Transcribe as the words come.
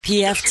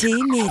PFT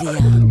Media.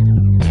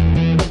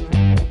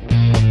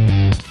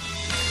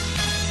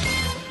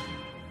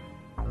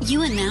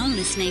 You are now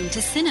listening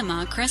to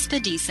Cinema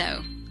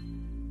Crespediso.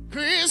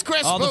 Chris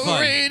Crespo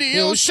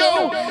Radio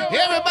Show.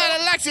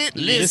 Everybody likes it.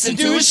 Listen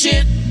to his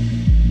shit.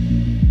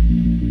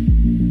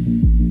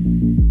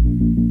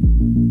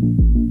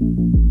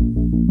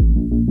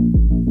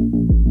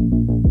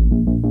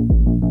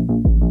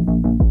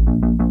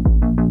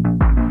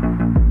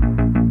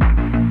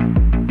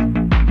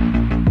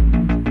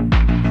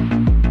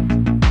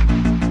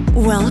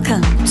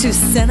 Welcome to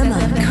Cinema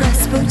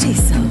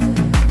Crespediso.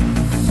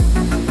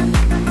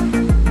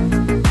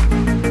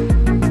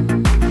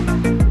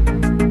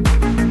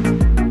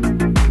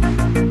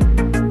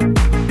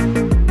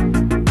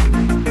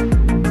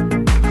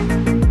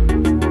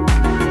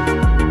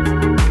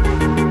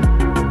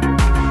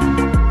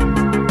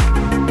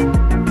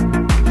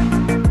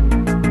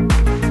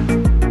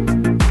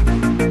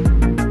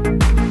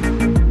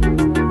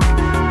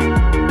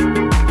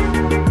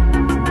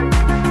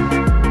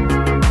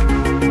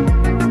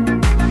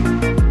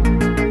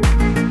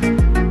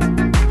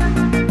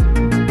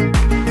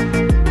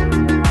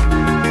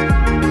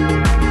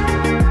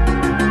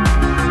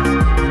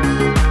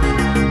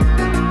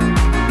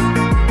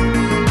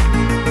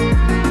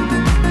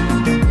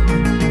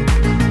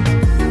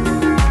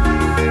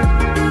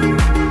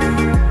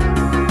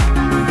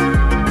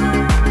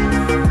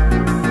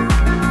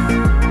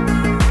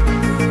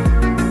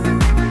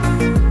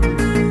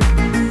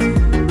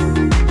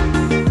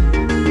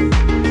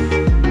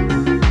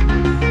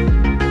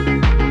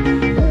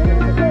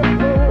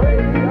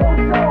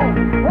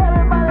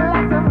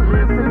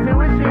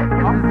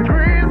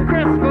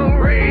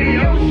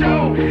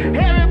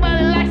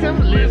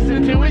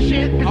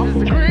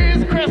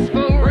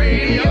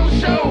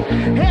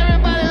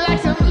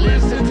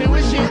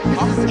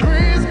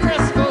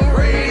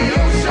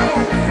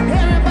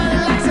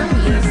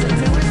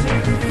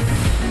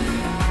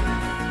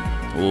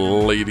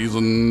 Ladies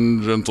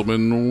and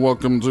gentlemen,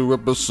 welcome to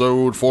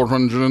episode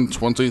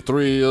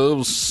 423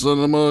 of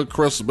Cinema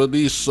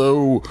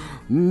Crespediso.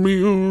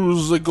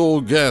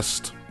 Musical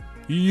guest,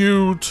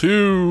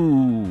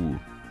 U2.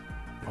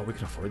 Oh, we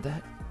can afford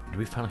that? Do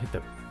we finally hit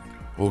the...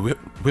 Well, we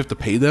have to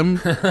pay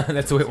them?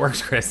 That's the way it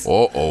works, Chris.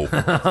 Uh-oh.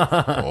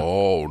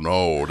 Oh,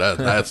 no,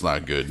 that's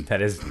not good.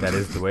 That is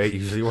the way it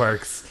usually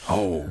works.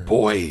 Oh,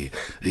 boy.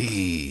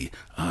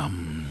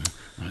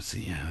 Let's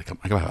see. Yeah,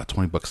 I got about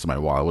 $20 in my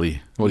wallet.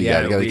 What do you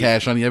got? You got any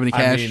cash on you? Have any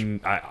cash? I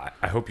mean,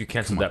 I hope you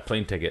cancanceled that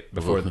plane ticket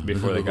before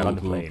they got on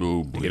the plane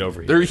to get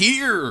over here. They're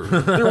here.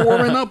 They're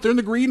warming up. They're in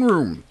the green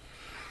room.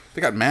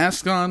 They got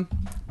masks on.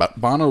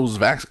 Bono's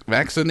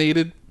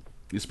vaccinated.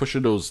 He's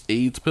pushing those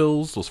AIDS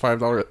pills, those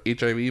 $5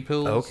 HIV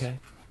pills. Okay,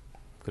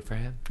 good for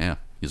him. Yeah,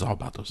 he's all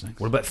about those things.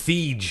 What about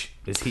Thiege?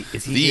 Is he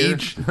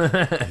Thiege?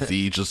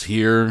 Thiege is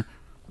here.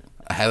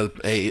 I had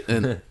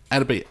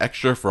to pay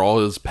extra for all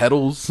his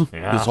pedals.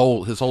 Yeah. His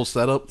whole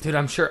setup. Dude,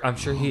 I'm sure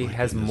he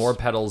has more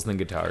pedals than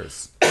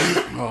guitars.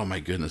 Oh my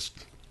goodness,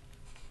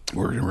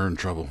 we're in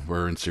trouble.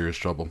 We're in serious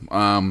trouble.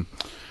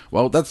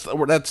 Well,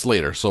 that's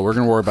later, so we're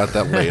gonna worry about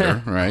that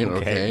later, right?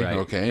 Okay.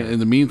 Okay. In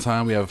the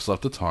meantime, we have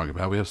stuff to talk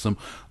about. We have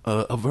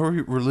a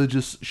very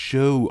religious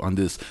show on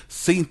this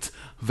Saint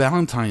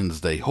Valentine's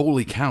Day.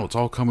 Holy cow! It's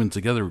all coming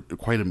together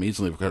quite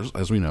amazingly, because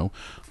as we know,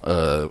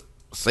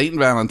 Saint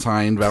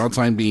Valentine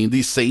being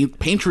the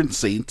patron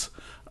saint.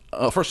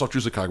 First off,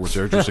 Drew Chicago was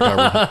there. Drew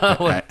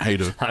Chicago, how you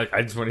doing?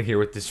 I just want to hear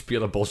what this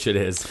spiel of bullshit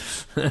is.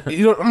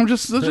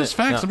 It's just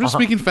facts. I'm just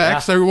speaking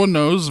facts. Yeah. Everyone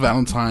knows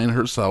Valentine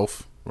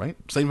herself, right?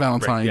 Saint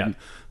Valentine, right, yeah.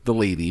 The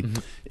lady,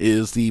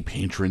 is the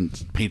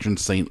patron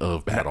saint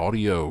of bad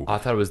audio. I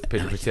thought it was the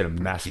patron saint of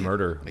mass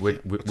murder,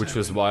 which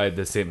was why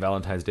the Saint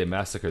Valentine's Day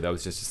massacre. That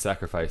was just a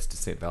sacrifice to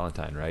Saint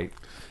Valentine, right?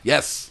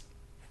 Yes.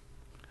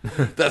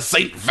 The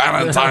St.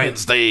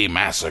 Valentine's Day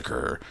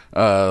Massacre.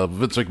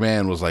 Vince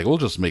McMahon was like, we'll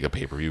just make a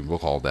pay-per-view. We'll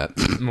call it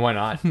that. Why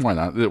not? Why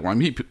not? I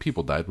mean,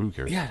 people died. Who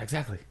cares? Yeah,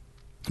 exactly.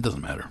 It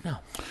doesn't matter. No.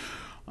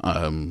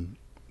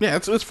 Yeah,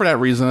 it's for that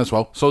reason as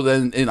well. So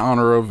then, in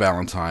honor of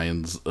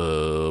Valentine's,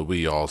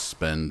 we all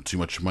spend too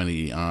much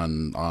money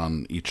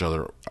on each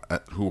other,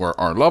 who are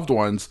our loved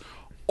ones,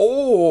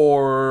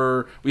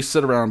 or we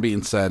sit around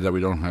being sad that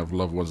we don't have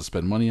loved ones to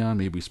spend money on.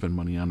 Maybe we spend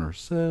money on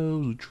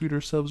ourselves. We treat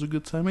ourselves a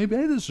good time. Maybe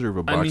I deserve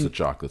a box of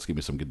chocolates. Give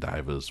me some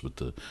Godivas with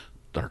the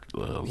dark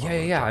lava.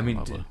 Yeah. I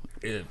mean,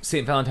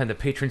 Saint Valentine, the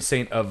patron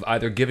saint of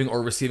either giving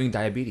or receiving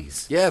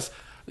diabetes. Yes.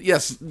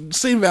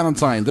 Saint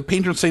Valentine, the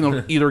patron saint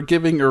of either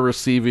giving or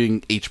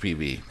receiving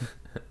HPV.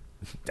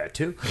 That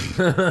too.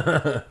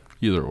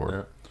 Either or.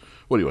 Yeah.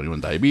 What do you want? You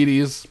want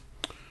diabetes?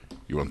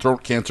 You want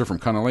throat cancer from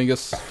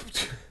cunnilingus?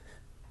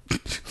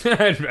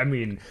 I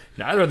mean,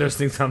 neither of those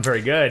things sound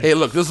very good. Hey,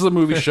 look, this is a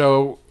movie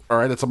show. All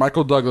right, it's a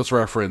Michael Douglas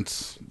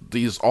reference.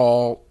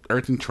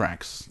 Everything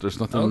tracks. There's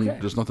nothing. Okay.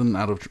 There's nothing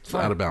out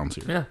of bounds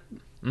here. Yeah.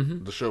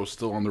 Mm-hmm. The show is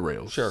still on the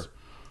rails. Sure.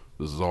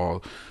 This is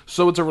all.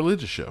 So it's a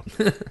religious show.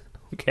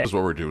 Okay. That's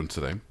what we're doing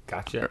today.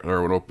 Gotcha.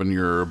 Everyone open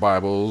your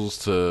Bibles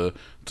to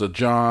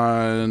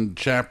John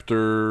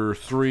chapter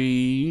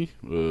 3,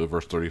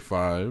 verse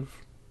 35.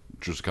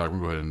 Just go ahead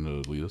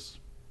and lead us.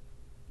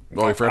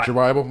 Oh, you forgot your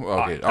Bible?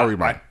 Okay, I'll read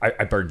mine.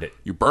 I burned it.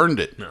 You burned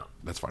it? No.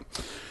 That's fine.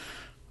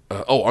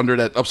 Under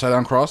that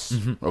upside-down cross?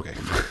 Mm-hmm. Okay.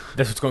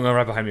 That's what's going on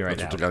right behind me right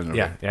now.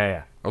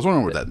 Yeah. I was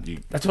wondering what that...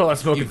 That's what I'm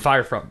smoking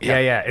fire from.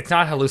 Yeah. It's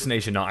not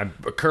hallucination. No, I'm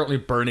currently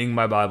burning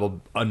my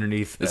Bible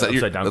underneath the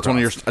upside-down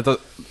cross.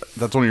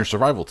 That's one of your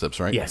survival tips,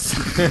 right? Yes.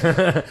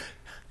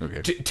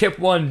 Okay. Tip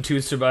 1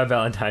 to survive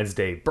Valentine's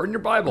Day. Burn your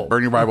Bible.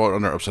 Burn your Bible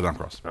under upside-down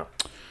cross.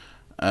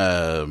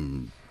 Oh.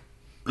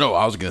 No,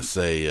 I was going to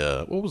say...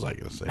 what was I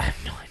going to say? I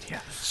have no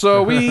idea.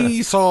 So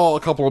we saw a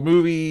couple of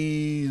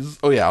movies.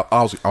 Oh, yeah,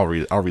 I'll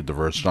read the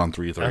verse. John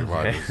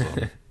 3:35.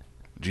 Okay.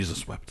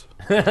 Jesus wept.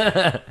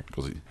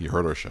 Because he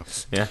heard our show.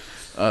 Yeah.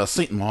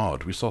 Saint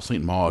Maud. We saw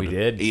Saint Maud. We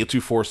did.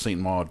 824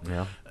 Saint Maud.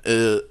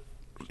 Yeah.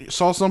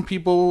 Saw some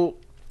people,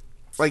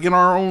 like in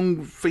our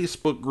own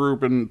Facebook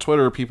group and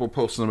Twitter, people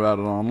posting about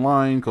it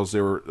online because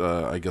they were,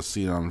 I guess,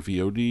 seeing it on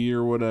VOD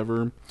or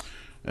whatever.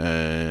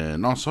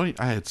 And also,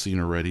 I had seen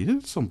already.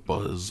 There's some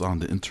buzz on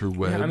the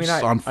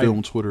interwebs, on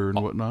film, Twitter,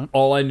 and whatnot.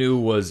 All I knew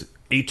was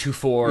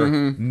 824,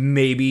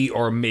 maybe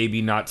or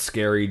maybe not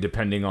scary,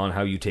 depending on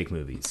how you take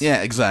movies.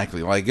 Yeah,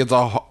 exactly. Like, it's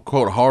a,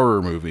 quote,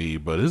 horror movie,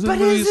 but is it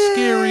really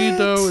scary,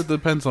 though? It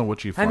depends on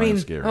what you find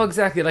scary. Oh,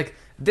 exactly. Like,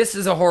 this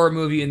is a horror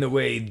movie in the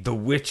way The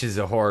Witch is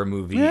a horror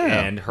movie,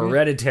 and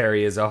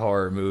Hereditary is a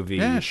horror movie.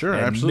 Yeah, sure,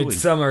 and absolutely.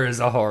 Midsommar is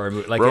a horror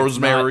movie. Like,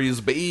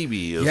 Rosemary's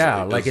Baby is...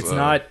 Yeah, like, it's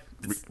not...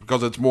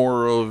 Because it's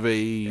more of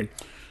a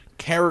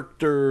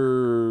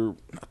character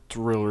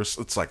thriller.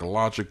 It's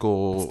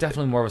psychological. It's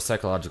definitely more of a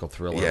psychological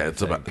thriller. Yeah,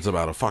 it's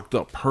about a fucked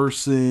up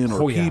person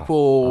or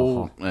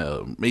people,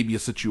 maybe a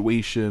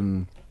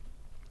situation.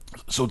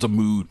 So it's a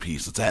mood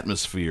piece. It's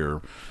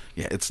atmosphere.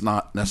 Yeah, it's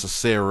not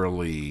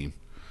necessarily,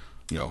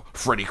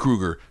 Freddy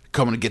Krueger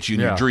coming to get you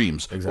in your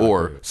dreams,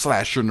 or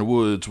Slasher in the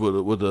Woods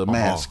with a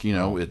mask.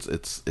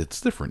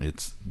 It's different.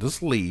 It's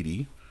this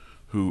lady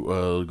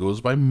who goes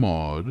by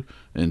Maud,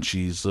 and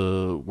she's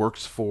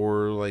works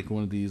for like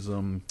one of these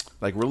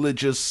like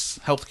religious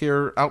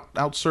healthcare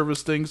out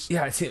service things.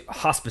 Yeah, it's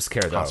hospice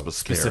care though.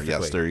 Hospice care,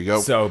 yes, there you go.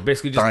 So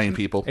basically, just dying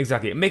people,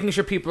 exactly, making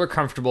sure people are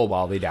comfortable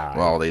while they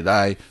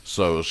die.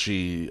 So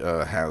she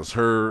has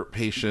her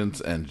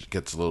patients and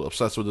gets a little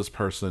obsessed with this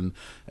person,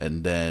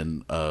 and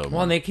then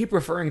and they keep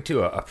referring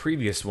to a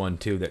previous one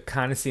too that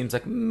kind of seems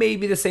like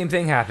maybe the same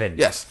thing happened.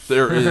 Yes,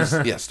 there is.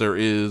 Yes, there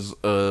is.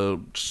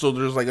 So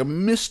there's like a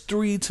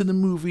mystery to the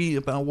movie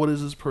about what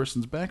is this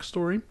person's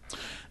backstory,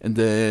 and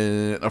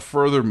then a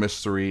further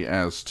mystery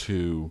as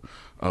to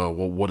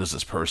what is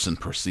this person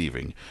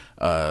perceiving,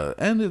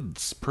 and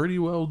it's pretty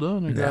well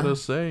done, I gotta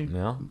say.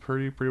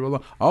 Pretty well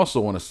done. I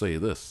also want to say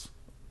this,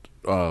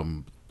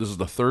 this is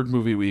the third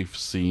movie we've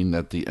seen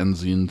at the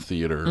Enzian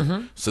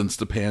Theater since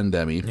the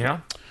pandemic,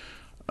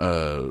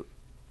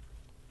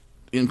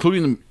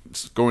 including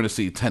going to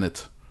see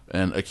Tenet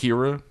and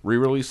Akira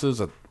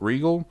re-releases at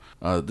Regal.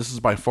 This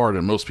is by far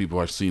the most people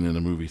I've seen in a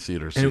movie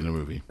theater seen a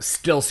movie.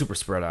 Still super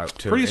spread out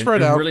too. Pretty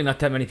spread out. Really not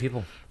that many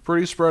people.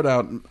 Pretty spread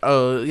out.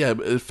 Yeah,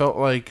 it felt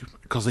like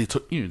because they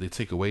took they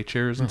take away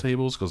chairs and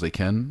tables because they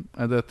can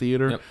at that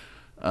theater.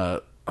 I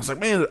was like,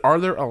 man, are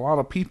there a lot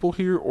of people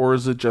here, or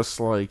is it just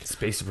like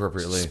spaced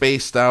appropriately,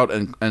 spaced out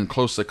and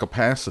close to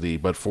capacity,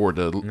 but for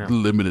the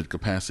limited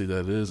capacity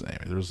that it is?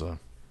 Anyway, there's a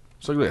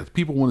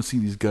people want to see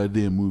these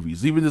goddamn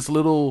movies. Even this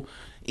little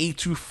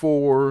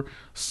 824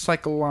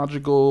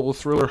 psychological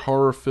thriller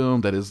horror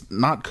film that is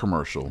not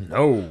commercial.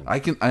 No, I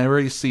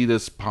already see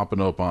this popping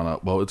up on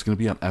it's going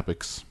to be on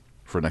Epix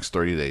for the next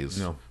 30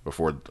 days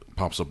before it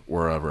pops up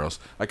wherever else.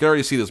 I can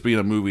already see this being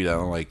a movie that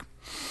like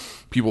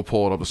people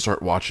pull it up and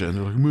start watching, and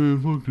they're like,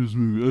 man, fuck this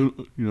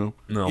movie.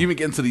 Even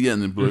getting to the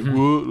end and be like,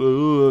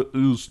 what?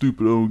 It was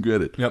stupid. I don't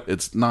get it.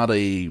 It's not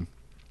a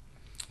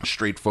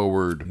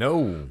straightforward,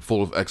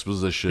 full of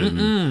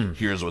exposition,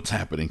 here's what's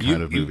happening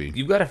kind of movie.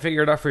 You got to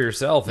figure it out for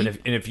yourself, and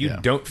if you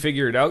don't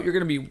figure it out, you're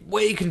going to be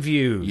way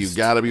confused. You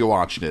got to be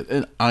watching it,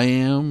 and I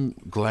am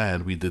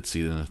glad we did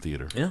see it in a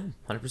theater.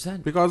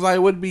 100%. Because I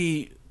would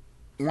be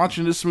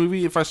watching this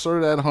movie if I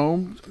started at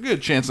home.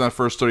 Good chance in that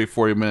first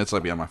 30-40 minutes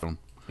I'd be on my phone.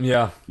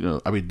 Yeah,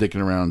 I'd be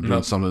dicking around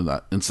doing something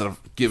that instead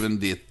of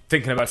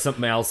thinking about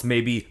something else,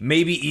 maybe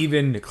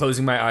even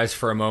closing my eyes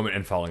for a moment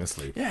and falling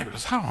asleep. Yeah,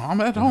 because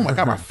I'm at home. I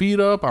got my feet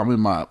up. I'm in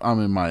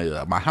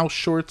my house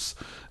shorts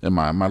and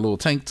my little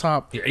tank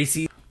top. Your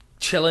AC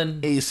chilling.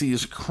 AC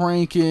is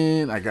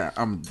cranking.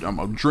 I'm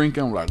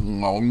drinking. I'm like,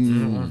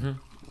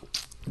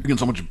 getting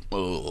so much,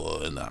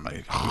 and I'm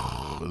like,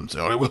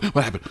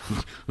 what happened?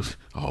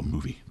 Oh,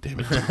 movie, damn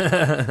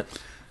it.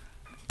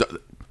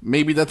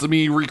 Maybe that's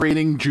me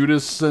recreating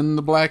Judas and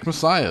the Black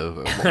Messiah.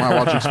 My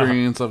watch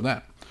experience of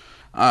that.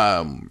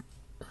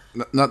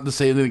 Not to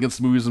say anything against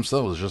the movies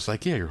themselves. It's just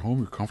like, you're home,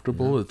 you're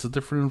comfortable. It's a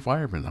different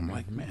environment. I'm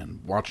like, man,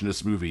 watching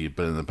this movie,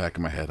 but in the back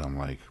of my head, I'm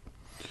like,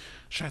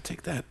 should I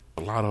take that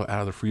Lotto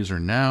out of the freezer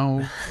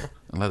now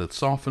and let it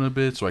soften a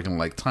bit, so I can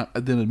like time.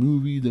 Then a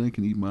movie, then I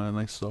can eat my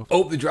nice soft.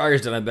 Oh, the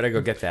dryer's done. I better go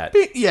get that.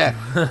 Yeah.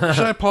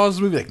 Should I pause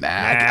the movie? Like,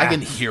 I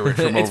can hear it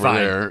from over fine.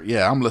 there.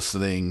 Yeah, I'm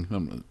listening.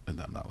 I'm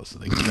not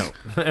listening. No.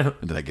 And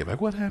then I get back.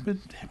 What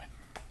happened? Damn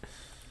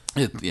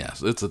it.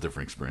 It's a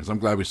different experience. I'm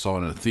glad we saw it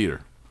in a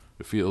theater.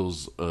 It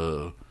feels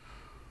Well,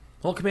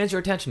 it commands your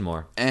attention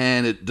more.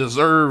 and it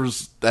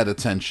deserves that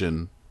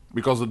attention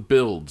because it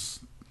builds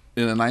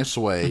in a nice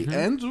way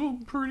and to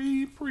a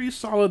pretty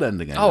solid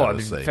ending. I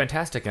mean,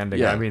 fantastic ending.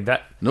 Yeah. I mean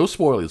that. No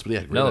spoilers, but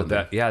yeah, great ending.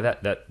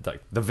 that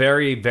like the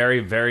very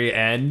very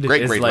end.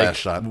 Great is like, last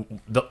shot.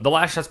 The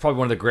last shot's probably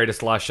one of the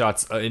greatest last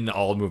shots in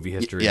all movie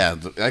history. Yeah,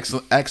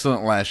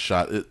 excellent last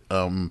shot.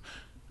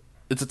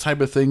 It's a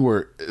type of thing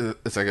where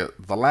it's like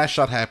the last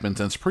shot happens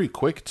and it's pretty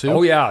quick too.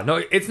 Oh yeah, no,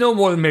 it's no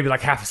more than maybe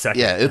like half a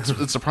second. Yeah,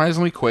 it's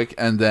surprisingly quick,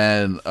 and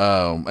then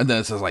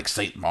it says like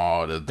Saint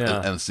Maud, and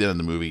it's the end of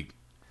the movie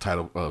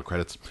title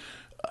credits.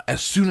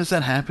 As soon as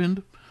that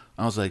happened,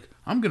 I was like,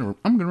 I'm gonna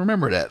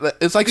remember that.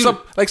 It's like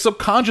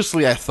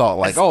subconsciously I thought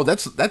like,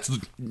 that's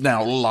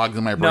now logged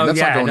in my brain. That's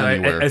not going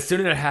anywhere. As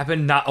soon as it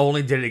happened, not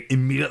only did it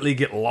immediately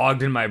get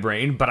logged in my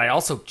brain, but I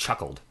also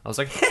chuckled. I was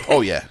like,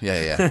 oh yeah.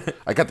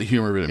 I got the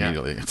humor of it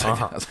immediately. It's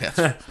like, I was like,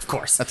 of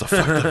course. That's a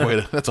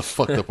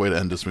fucked up way to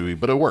end this movie,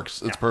 but it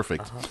works. It's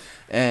perfect.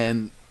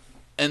 And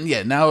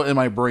yeah, now in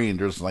my brain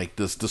there's like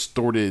this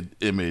distorted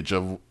image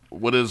of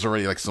what is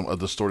already like a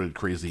distorted,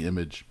 crazy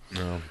image.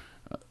 No.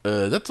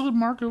 That's a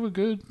mark of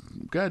a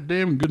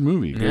goddamn good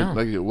movie. Yeah.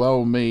 Like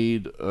well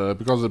made,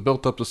 because it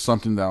built up to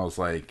something that was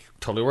like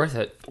totally worth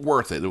it.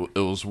 It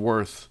was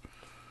worth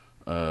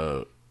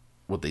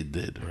what they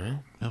did. Yeah.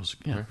 That was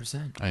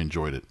 100%. I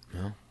enjoyed it.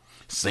 Yeah.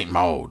 Saint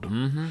Maud.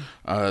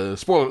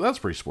 Spoiler. That's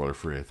pretty spoiler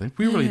free. I think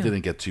we really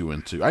didn't get too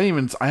into. I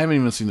haven't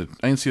even seen it.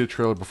 I didn't see the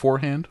trailer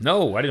beforehand.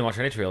 No, I didn't watch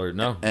any trailer.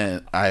 No,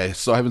 and I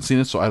still haven't seen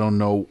it, so I don't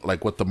know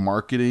like what the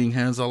marketing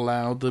has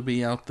allowed to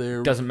be out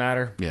there. Doesn't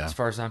matter. Yeah. As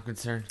far as I'm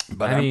concerned.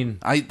 But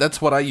I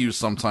that's what I use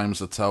sometimes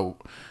to tell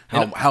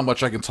how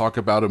much I can talk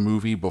about a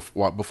movie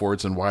before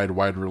it's in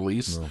wide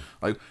release. No.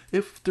 Like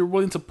if they're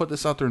willing to put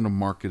this out there in the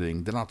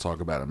marketing, then I'll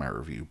talk about it in my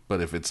review.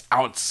 But if it's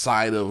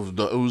outside of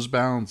those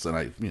bounds,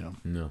 then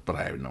no. But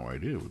I have no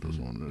idea what this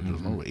one.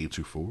 There's no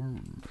A24.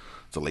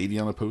 It's a lady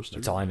on a poster.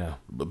 That's all I know.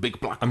 A big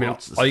block. I mean,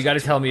 all you got to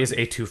tell me is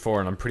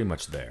A24, and I'm pretty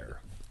much there.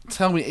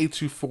 Tell me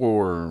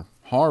A24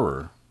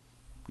 horror.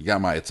 You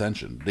got my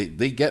attention.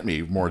 They get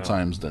me more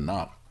times than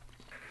not.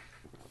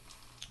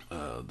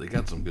 They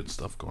got some good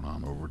stuff going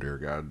on over there.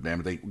 God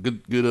damn it, they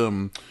good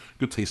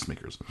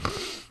tastemakers.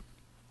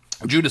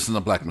 Judas and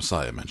the Black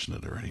Messiah, I mentioned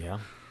it already. Yeah.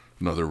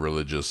 Another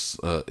religious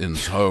in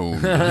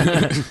tone.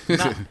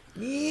 Not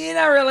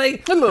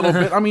really. A little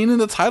bit. I mean, in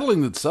the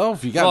titling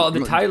itself, you got the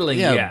titling,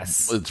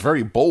 yes. It's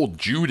very bold.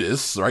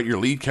 Judas, right? Your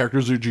lead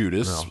characters are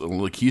Judas,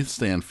 Lakeith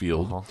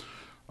Stanfield.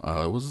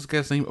 What's this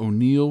guy's name?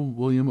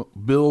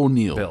 Bill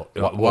O'Neill.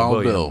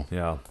 Wild Bill.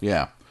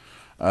 Yeah.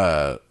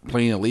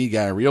 Playing a lead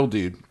guy, a real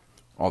dude.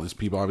 All these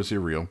people obviously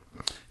are real.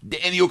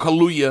 Daniel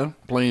Kaluuya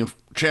playing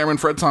Chairman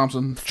Fred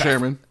Thompson.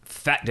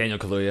 Fat Daniel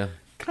Kaluuya.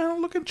 Kind of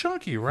looking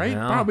chunky, right?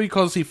 Yeah. Probably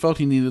because he felt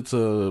he needed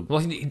to. Well,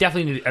 he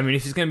definitely needed. I mean,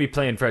 if he's going to be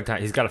playing Fred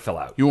Thompson, he's got to fill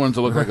out. You wanted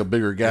to look like a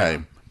bigger guy.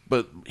 Yeah.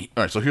 But, all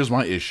right, so here's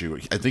my issue.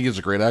 I think he's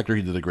a great actor.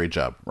 He did a great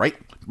job, right?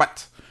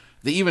 But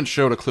they even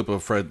showed a clip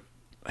of Fred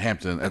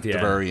Hampton at the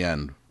very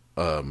end.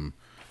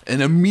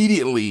 And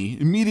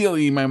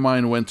immediately my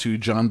mind went to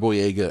John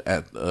Boyega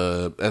at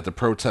the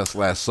protest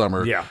last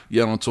summer,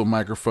 yelling into a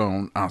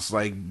microphone. I was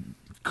like,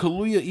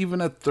 Kaluuya,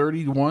 even at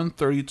 31,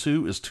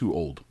 32, is too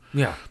old.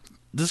 Yeah.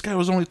 This guy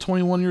was only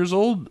 21 years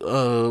old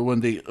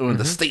when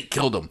the state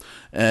killed him.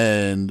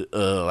 And,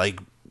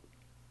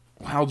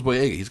 how's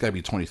Boyega? He's got to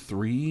be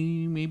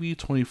 23, maybe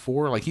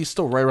 24. Like, he's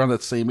still right around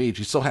that same age.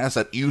 He still has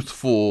that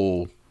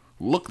youthful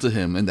look to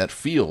him in that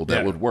field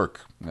that would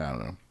work. I don't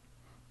know.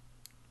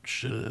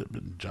 Should have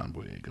been John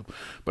Boyega,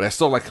 but I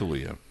still like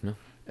Kaluuya,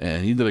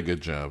 and he did a good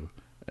job,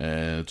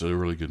 and it's a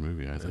really good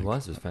movie. I think it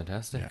was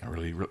fantastic. Yeah,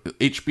 really.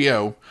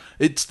 HBO.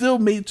 It still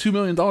made $2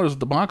 million at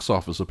the box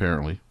office,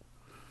 apparently,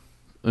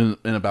 in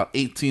about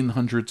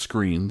 1,800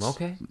 screens.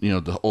 Okay,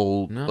 the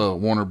old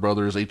Warner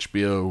Brothers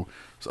HBO,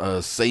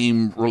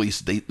 same release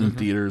date in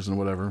theaters and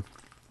whatever.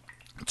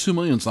 2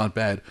 million's not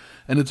bad,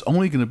 and it's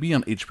only going to be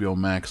on HBO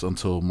Max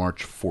until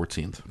March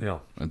 14th. Yeah,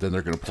 and then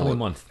they're going to pull it. 1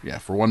 month. Yeah,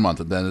 for 1 month,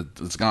 and then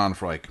it's gone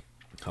for like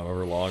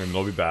however long, and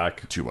they'll be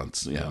back. 2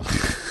 months. Yeah,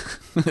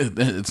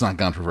 it's not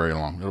gone for very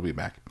long. It'll be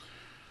back.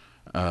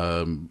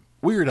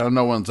 Weird how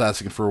no one's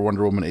asking for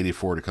Wonder Woman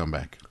 84 to come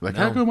back. Like,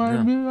 how come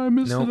I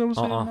missed it? I was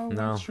saying,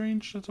 that's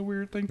strange. That's a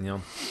weird thing. Yeah.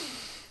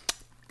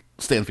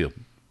 Stanfield,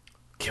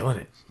 killing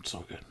it.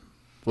 So good.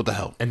 What the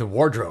hell? And the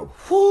wardrobe.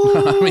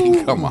 I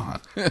mean, come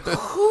on.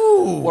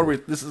 What are we?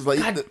 This is like.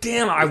 God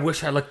damn! I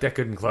wish I looked that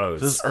good in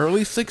clothes. This is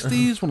early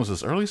 60s. When was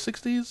this? Early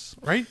 60s,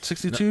 right?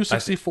 62,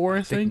 64,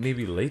 I think.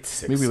 Maybe late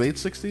 60s. Maybe late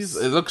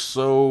 60s. It looks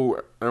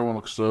so. Everyone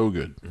looks so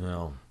good.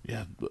 Well,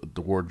 yeah,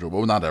 the wardrobe.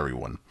 Well, not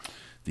everyone.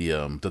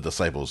 the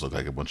disciples look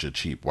like a bunch of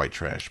cheap white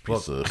trash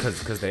piece of.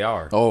 Because they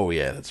are. Oh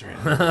yeah, that's right.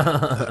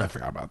 I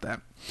forgot about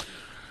that.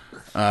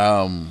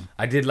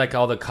 I did like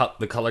all the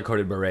color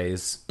coded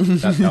berets.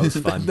 That was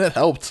fun. That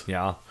helped.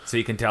 Yeah, so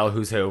you can tell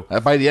who's who.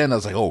 By the end, I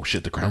was like, "Oh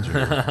shit, the crowns are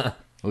here."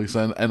 At least,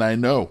 and I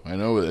know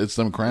it's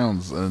them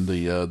crowns and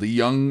the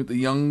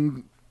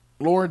young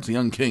lords, the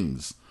young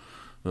kings,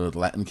 the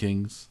Latin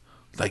kings.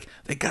 Like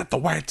they got the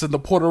whites and the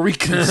Puerto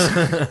Ricans.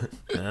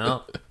 Yeah.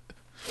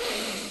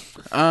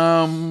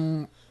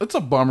 It's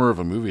a bummer of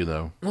a movie,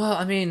 though. Well,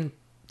 I mean,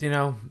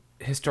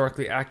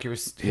 historical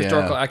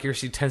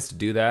accuracy tends to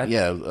do that.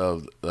 Yeah,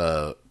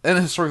 and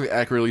historically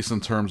accurate, at least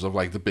in terms of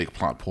like the big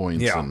plot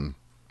points. Yeah.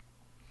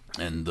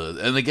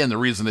 And again, the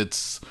reason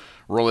it's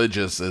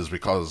religious is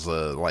because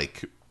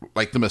like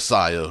the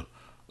Messiah,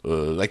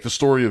 like the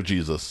story of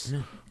Jesus.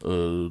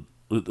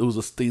 It was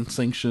a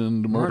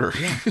state-sanctioned murder.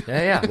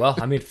 Yeah. Well,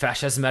 I mean,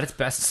 fascism at its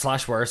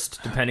best / worst,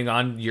 depending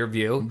on your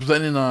view.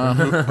 Depending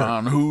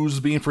on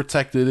who's being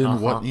protected and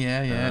what.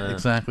 Yeah,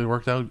 exactly.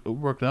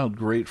 Worked out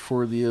great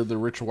for the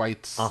rich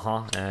whites.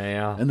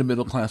 Yeah. And the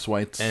middle-class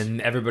whites. And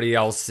everybody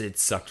else, it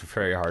sucked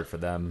very hard for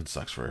them. It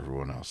sucks for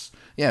everyone else.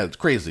 Yeah, it's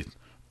crazy.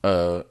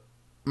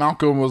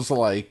 Malcolm was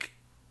like,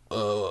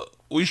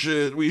 we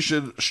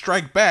should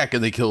strike back,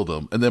 and they killed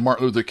him. And then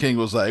Martin Luther King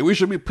was like, we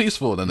should be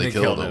peaceful, and then they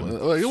killed him.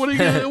 Like, what are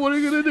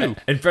you gonna do?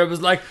 And Fred was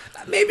like,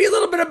 maybe a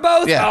little bit of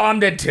both. Yeah. Oh, I'm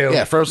dead too.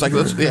 Yeah, Fred was like,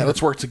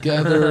 let's work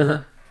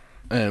together,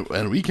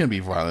 and we can be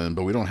violent,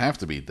 but we don't have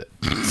to be dead.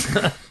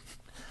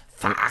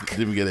 Fuck.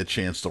 Didn't get a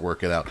chance to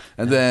work it out,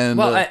 and then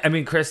I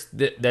mean, Chris,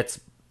 that's.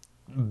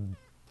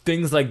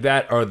 Things like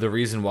that are the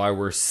reason why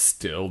we're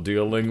still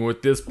dealing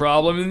with this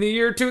problem in the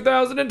year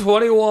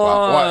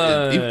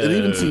 2021.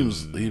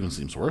 It even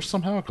seems worse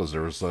somehow because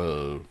there's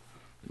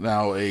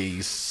now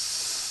a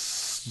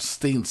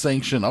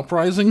state-sanctioned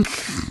uprising.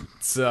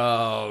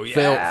 So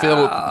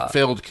yeah,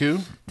 failed coup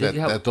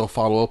that they'll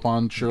follow up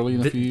on surely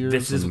in a few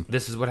years.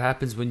 This is what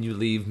happens when you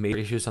leave major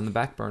issues on the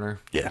back burner.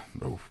 Yeah.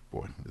 Oh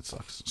boy, it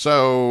sucks.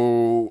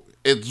 So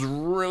it's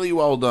really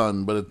well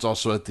done, but it's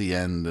also at the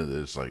end.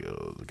 It's like,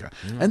 oh god.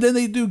 And then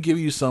they do give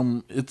you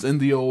some. It's in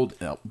the old.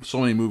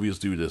 So many movies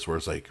do this where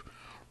it's like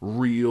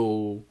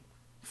real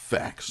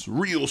facts,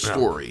 real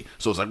story.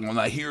 So it's like, well,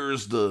 now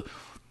here's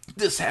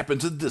this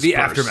happened to this the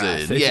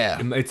person.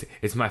 Aftermath.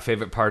 It's my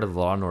favorite part of the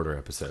Law and Order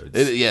episodes.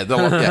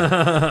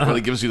 When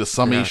it gives you the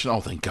summation. Yeah.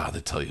 Oh, thank God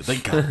they tell you.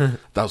 Thank God.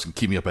 That was gonna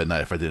keep me up at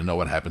night if I didn't know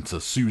what happened to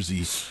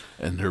Susie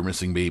and her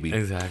missing baby.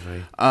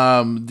 Exactly.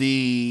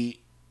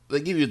 They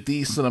give you a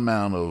decent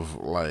amount of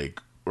like,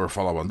 or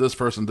follow up on this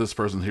person.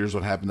 Here's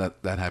what happened.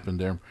 That happened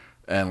there,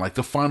 and like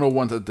the final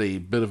one that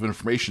bit of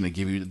information they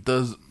give you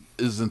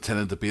is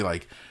intended to be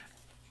like,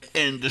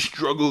 and the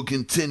struggle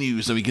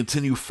continues, and we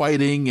continue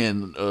fighting,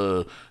 and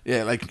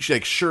like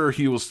sure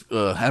he was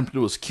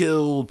Hampton was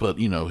killed, but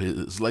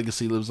his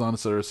legacy lives on,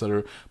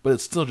 etc. But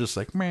it's still just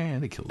like,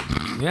 man, they killed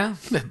him. Yeah,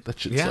 that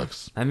shit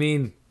sucks. I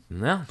mean,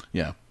 no.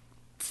 Yeah.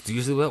 It's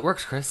usually the way it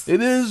works, Chris.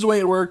 It is the way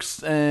it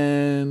works,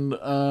 and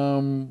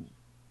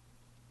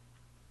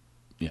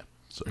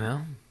so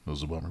that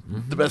was a bummer.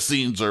 Mm-hmm. The best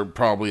scenes are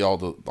probably all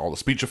the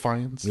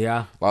speechifyings.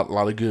 Yeah, a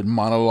lot of good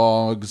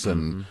monologues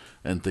and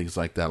things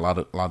like that. A lot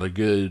of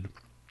good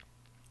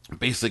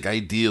basic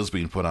ideas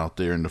being put out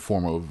there in the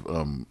form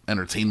of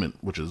entertainment,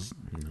 which is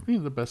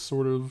the best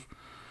sort of.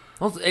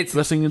 Well, it's the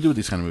best thing to do with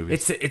these kind of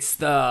movies. It's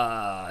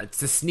the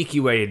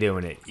sneaky way of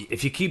doing it.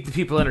 If you keep the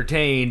people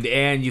entertained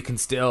and you can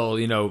still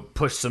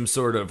push some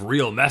sort of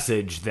real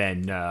message,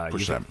 then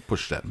push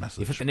that message.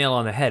 You hit the nail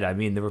on the head. I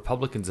mean, the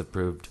Republicans have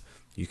proved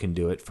you can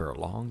do it for a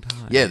long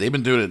time. Yeah, they've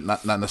been doing it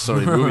not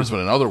necessarily in movies, but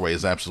in other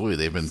ways. Absolutely,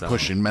 they've been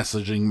pushing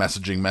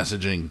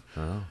messaging.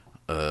 Oh.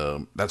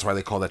 That's why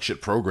they call that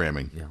shit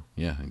programming.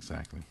 Yeah,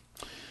 exactly.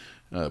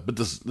 But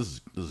this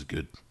is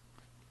good.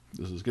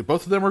 This is good.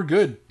 Both of them are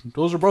good.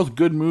 Those are both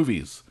good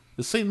movies.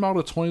 Is Saint Maud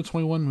a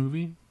 2021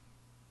 movie?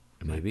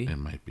 Maybe. It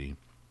might be.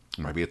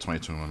 It might be a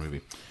 2021 movie.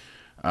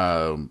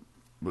 But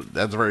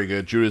that's very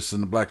good. Judas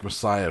and the Black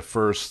Messiah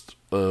first.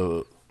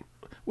 I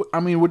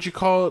mean, would you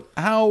call it?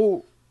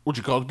 How would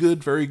you call it?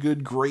 Good, very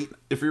good, great.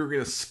 If you were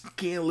going to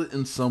scale it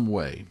in some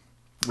way,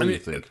 what do you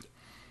think?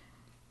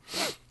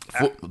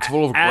 It's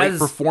full of great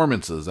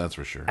performances, that's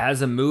for sure.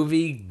 As a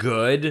movie,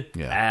 good.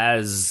 Yeah.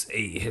 As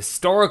a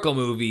historical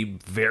movie,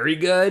 very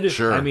good.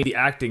 Sure. I mean, the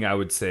acting, I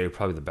would say,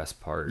 probably the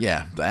best part.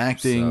 Yeah, the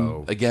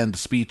acting, again, the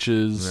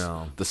speeches,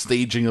 the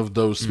staging of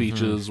those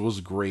speeches was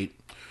great.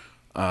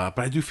 But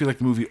I do feel like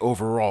the movie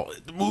overall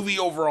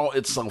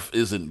itself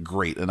isn't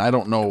great, and I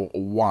don't know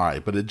why,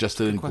 but it just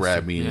didn't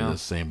grab me in the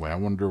same way. I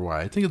wonder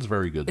why. I think it's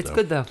very good, though. It's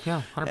good, though.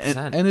 Yeah,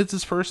 100%. And it's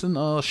this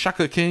person,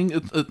 Shaka King.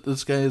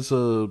 This guy's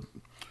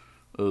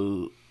I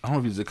don't know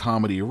if he's a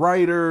comedy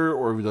writer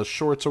or if he does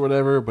shorts or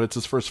whatever, but it's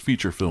his first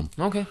feature film.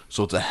 Okay.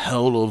 So it's a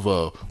hell of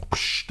a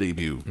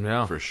debut,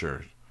 for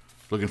sure.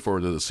 Looking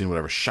forward to seeing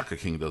whatever Shaka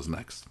King does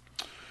next.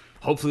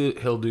 Hopefully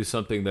he'll do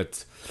something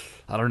that's,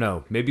 I don't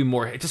know, maybe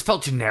more, it just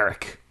felt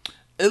generic.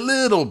 A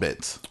little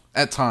bit.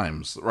 at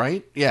times,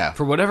 right? Yeah.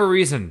 For whatever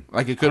reason.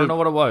 Like it I could don't know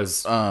what it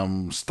was.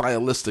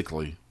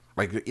 stylistically.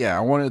 Like, yeah,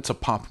 I wanted it to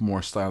pop more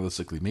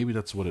stylistically. Maybe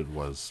that's what it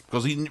was.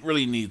 Because he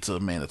really needs a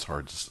man. It's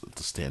hard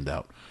to stand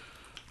out.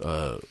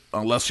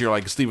 Unless you're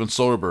like Steven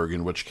Soderbergh,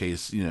 in which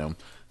case, you know,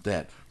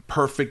 that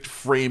perfect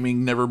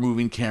framing, never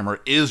moving camera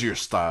is your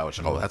style. Which,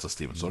 that's a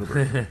Steven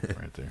Soderbergh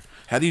right there.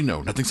 How do you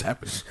know? Nothing's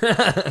happening.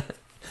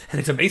 And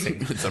it's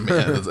amazing. It's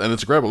amazing. And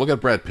it's incredible. Look at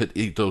Brad Pitt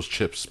eat those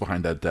chips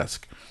behind that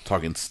desk,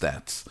 talking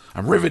stats.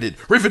 I'm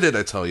riveted,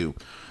 I tell you.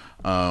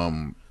 All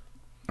right,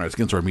 let's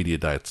get into our media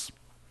diets.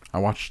 I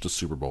watched the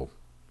Super Bowl.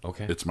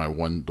 Okay. It's the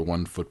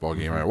one football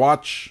game I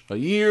watch a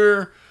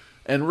year,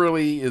 and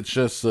really, it's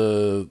just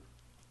to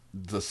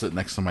sit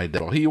next to my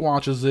dad while he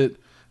watches it.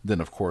 Then,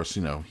 of course,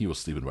 you know, he was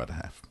sleeping by the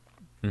half.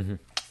 Mm-hmm.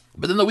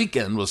 But then the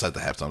weekend was at the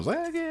halftime. I was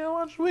like, yeah, I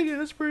watched the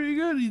weekend. It's pretty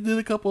good. He did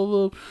a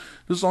couple of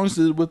the songs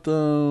he did with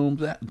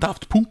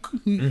Daft Punk.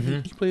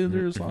 He played in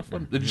there. It was a lot of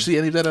fun. Did you see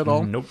any of that at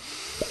all? Nope.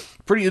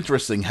 Pretty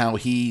interesting how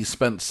he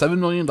spent $7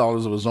 million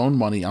of his own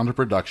money on the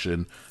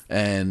production,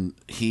 and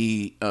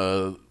he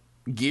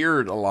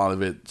geared a lot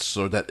of it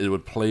so that it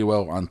would play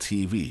well on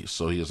TV.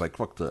 So he was like,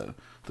 fuck the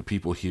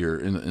people here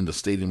in the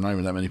stadium. Not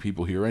even that many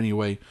people here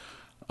anyway.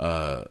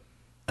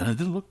 And it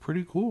did look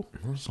pretty cool.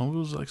 Some of it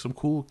was like some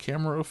cool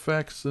camera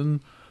effects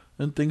and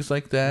things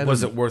like that.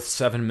 Was it worth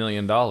 $7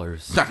 million?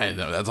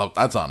 No,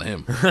 that's on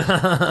him.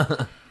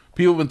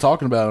 People have been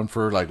talking about him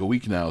for like a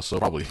week now, so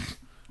probably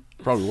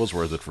was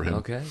worth it for him.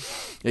 Okay.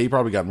 Yeah, he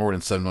probably got more than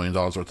 $7 million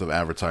worth of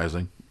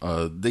advertising.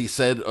 They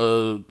said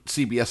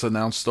CBS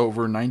announced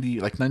over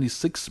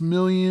 96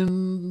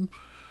 million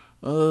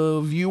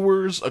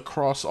viewers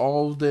across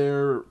all of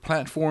their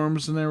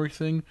platforms and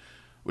everything,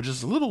 which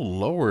is a little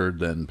lower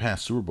than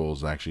past Super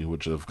Bowls, actually,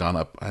 which have gone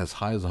up as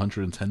high as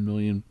 110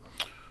 million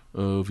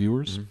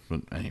viewers. Mm-hmm.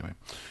 But anyway,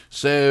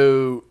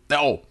 so,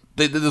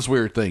 they did this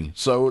weird thing.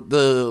 So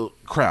the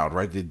crowd,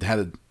 right, they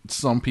had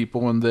some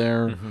people in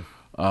there,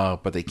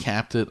 but they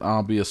capped it,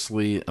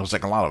 obviously. It was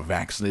like a lot of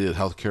vaccinated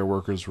healthcare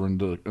workers were in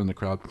the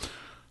crowd.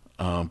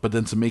 But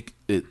then to make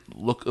it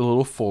look a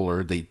little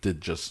fuller, they did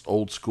just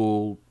old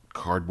school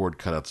cardboard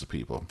cutouts of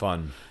people.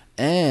 Fun.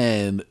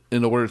 And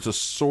in order to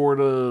sort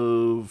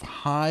of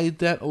hide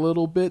that a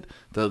little bit,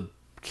 the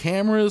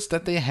cameras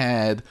that they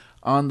had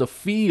on the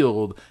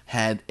field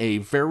had a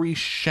very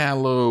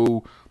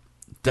shallow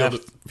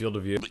field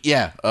of view.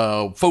 Yeah,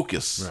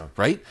 focus,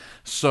 right?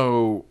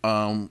 So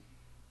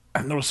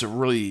I noticed it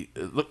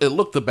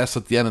looked the best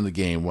at the end of the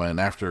game when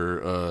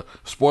after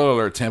spoiler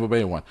alert, Tampa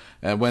Bay won,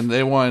 and when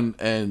they won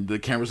and the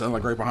cameras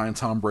like right behind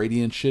Tom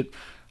Brady and shit,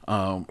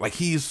 like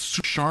he's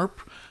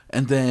sharp.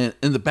 And then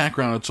in the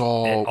background, it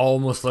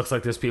almost looks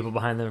like there's people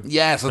behind them.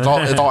 Yes, it's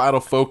all out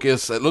of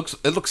focus. It looks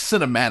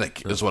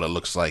cinematic, is what it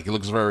looks like. It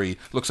looks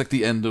like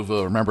the end of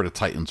Remember the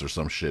Titans or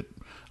some shit.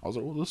 I was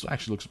like, well, this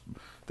actually looks.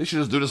 They should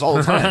just do this all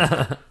the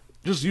time.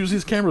 Just use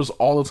these cameras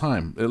all the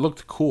time. It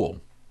looked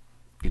cool.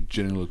 It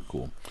genuinely looked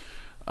cool.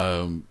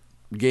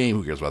 Game.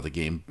 Who cares about the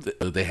game?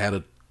 They had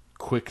a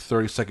quick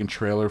 30-second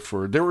trailer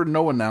there were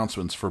no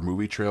announcements for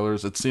movie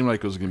trailers. It seemed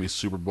like it was going to be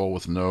Super Bowl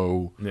with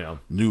no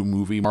new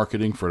movie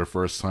marketing for the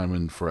first time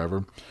in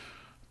forever.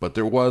 But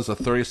there was a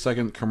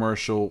 30-second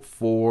commercial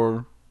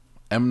for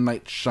M.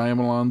 Night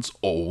Shyamalan's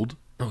Old.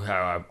 Okay,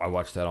 I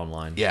watched that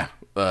online. Yeah,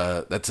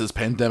 that's his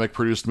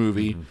pandemic-produced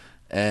movie.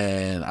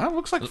 And it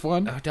looks like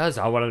fun. It does.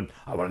 I want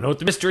to know what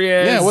the mystery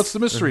is. Yeah, what's the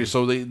mystery?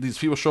 So these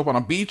people show up on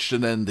a beach,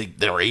 and then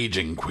they're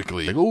aging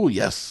quickly. Like, oh,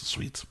 yes,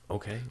 sweet.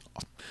 Okay.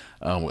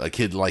 A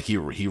kid, like, he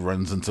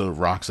runs into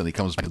rocks, and he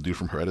comes back, the dude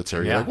from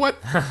Hereditary. Yeah. Like, what?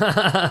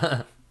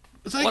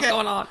 What's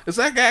going on? It's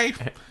that guy.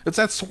 It's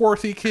that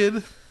swarthy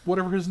kid,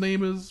 whatever his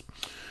name is.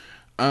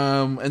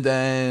 And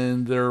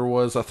then there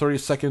was a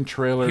 30-second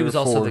trailer. He was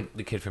also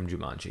the kid from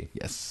Jumanji.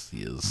 Yes,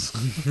 he is.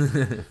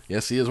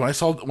 Yes, he is. When I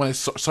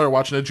started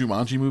watching the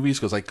Jumanji movies,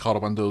 because I caught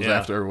up on those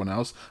after everyone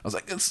else, I was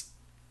like, it's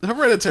the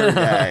Hereditary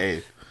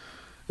guy.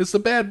 It's the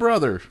bad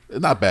brother.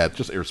 Not bad,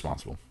 just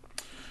irresponsible.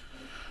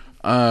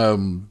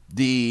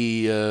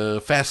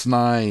 The Fast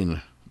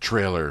 9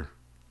 trailer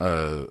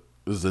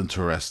is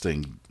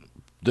interesting.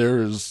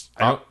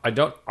 I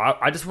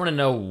just want to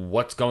know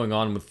what's going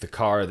on with the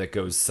car that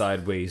goes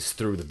sideways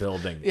through the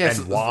building. Yes,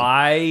 and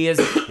why is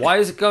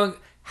it going?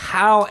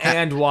 How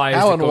and why is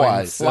it going?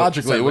 Why?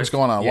 Logically, what's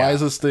going on? Yeah. Why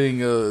is this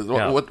thing?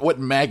 What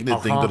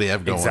magnet thing do they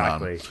have going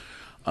exactly.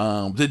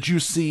 on? Did you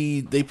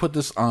see they put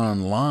this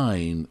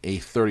online? A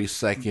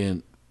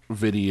 30-second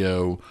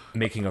video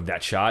making of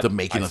that shot.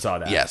 I saw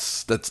that.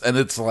 Yes,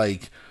 it's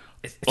like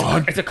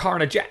it's a car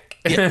and a jack.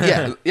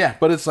 yeah,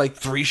 but it's like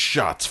 3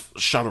 shots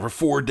shot over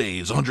 4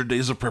 days, 100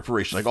 days of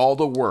preparation, like all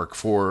the work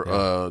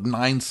for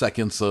 9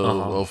 seconds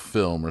of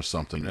film or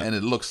something, and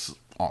it looks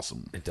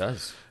awesome. It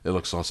does. It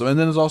looks awesome, and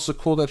then it's also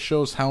cool that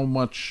shows how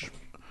much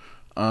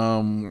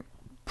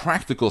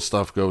practical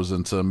stuff goes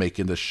into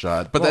making this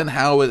shot, but then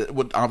how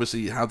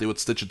they would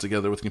stitch it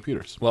together with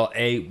computers. Well,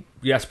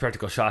 yes,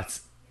 practical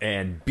shots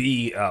and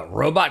B,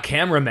 robot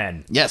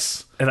cameramen.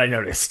 Yes. And I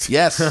noticed.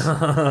 Yes.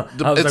 I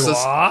was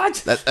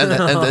what?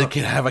 And they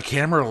can have a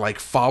camera like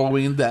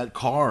following that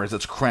car as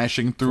it's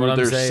crashing through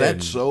their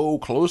set so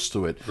close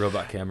to it.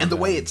 Robot camera. And the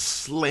way it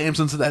slams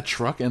into that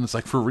truck and it's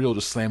like for real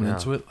just slamming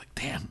into it. Like,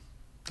 damn.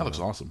 That looks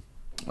awesome.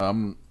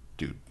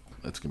 Dude,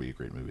 that's going to be a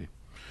great movie.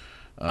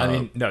 I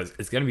mean, no,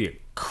 it's going to be a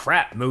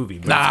crap movie,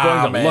 but it's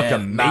going to look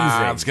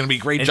amazing. It's going to be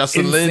great. And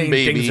Justin Lin,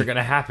 baby. Things are going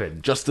to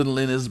happen. Justin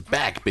Lin is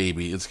back,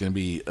 baby. It's going to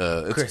be...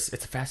 Chris,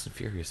 it's a Fast and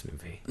Furious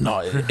movie.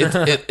 No,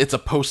 it's a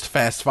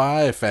post-Fast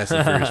 5 Fast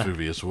and Furious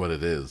movie is what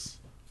it is.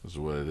 Is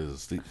what it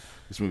is.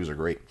 These movies are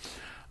great.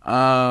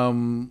 All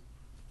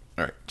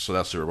right, so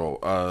that's Super Bowl.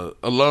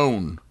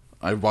 Alone,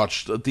 I've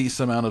watched a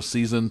decent amount of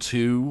Season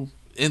 2.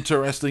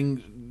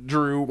 Interesting,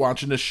 Drew,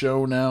 watching this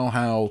show now,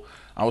 how...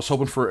 I was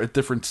hoping for a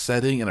different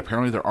setting, and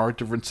apparently there are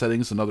different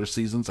settings in other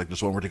seasons, like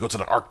this one where they go to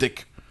the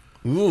Arctic.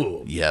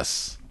 Ooh.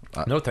 Yes.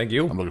 No, thank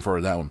you. I'm looking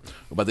forward to that one.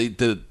 But they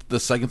did the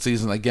second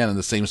season again in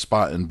the same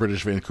spot in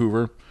British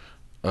Vancouver,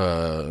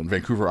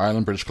 Vancouver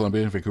Island, British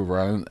Columbia, Vancouver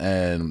Island,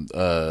 and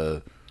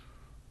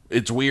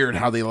it's weird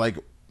how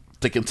the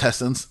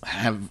contestants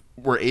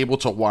were able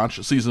to watch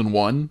season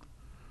 1.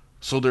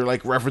 So they're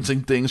like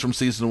referencing things from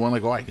season 1,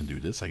 like, oh, I can do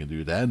this, I can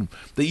do that. And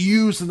they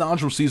use the knowledge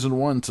from season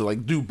 1 to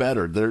like do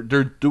better.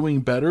 They're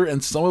doing better,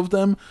 and some of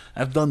them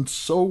have done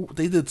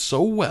they did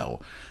so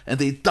well, and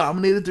they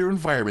dominated their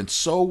environment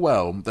so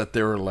well that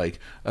they were like,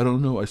 I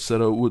don't know, I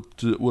set out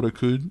what I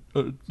could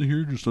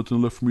here. There's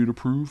nothing left for me to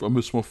prove. I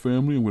miss my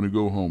family. I'm gonna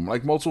go home.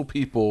 Like multiple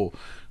people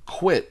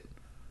quit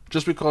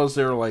just because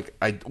they're like,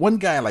 one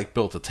guy like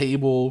built a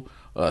table.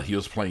 He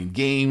was playing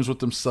games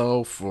with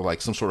himself, or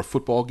like some sort of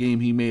football game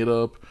he made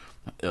up.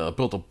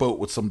 Built a boat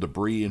with some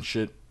debris and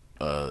shit.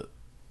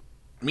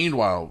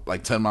 Meanwhile,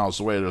 like 10 miles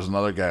away, there's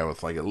another guy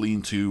with like a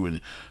lean-to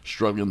and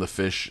struggling to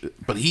fish.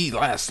 But he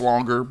lasts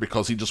longer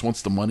because he just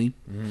wants the money.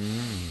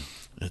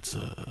 It's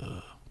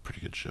a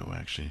pretty good show,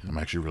 actually. I'm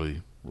actually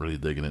really, really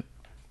digging it.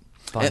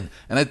 Fun.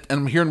 And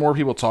I'm hearing more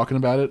people talking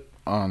about it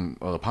on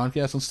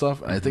podcasts and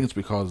stuff. And I think it's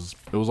because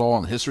it was all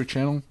on the History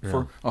Channel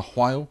for a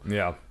while.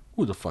 Yeah.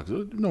 Who the fuck?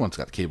 No one's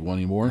got cable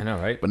anymore. I know,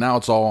 right? But now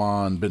it's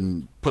all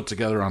been put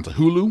together onto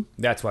Hulu.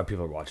 That's why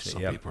people are watching it.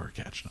 Some people are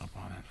catching up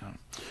on it.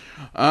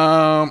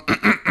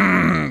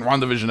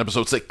 WandaVision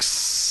episode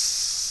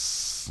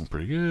 6.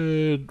 Pretty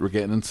good. We're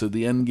getting into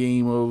the end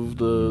game of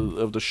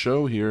the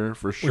show here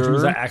for sure. Which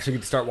means I actually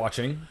get to start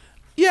watching.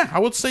 Yeah, I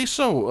would say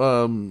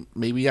so.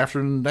 Maybe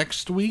after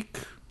next week.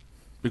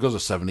 Because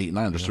of 7, 8,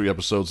 9, there's 3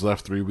 episodes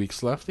left, 3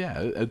 weeks left. Yeah,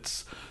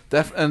 it's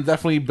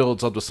definitely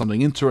builds up to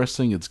something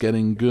interesting. It's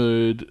getting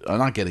good.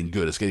 Not getting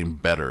good. It's getting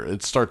better.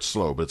 It starts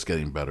slow, but it's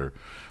getting better.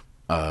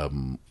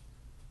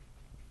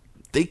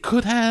 They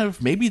could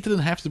have. Maybe it didn't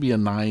have to be a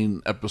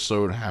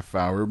 9-episode half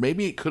hour.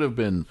 Maybe it could have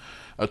been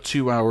a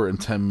 2-hour and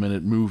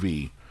 10-minute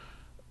movie.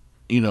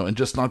 And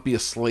just not be a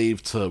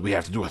slave to, we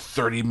have to do a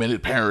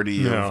 30-minute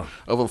parody of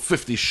a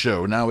 50s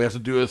show. Now we have to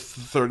do a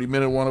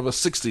 30-minute one of a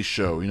 60s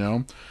show,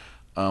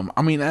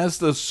 I mean, as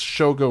the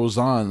show goes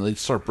on, they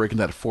start breaking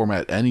that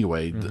format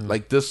anyway.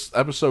 Like this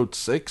episode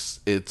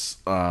 6, it's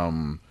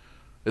the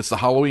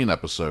Halloween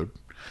episode,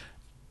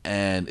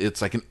 and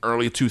it's like an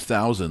early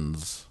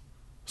 2000s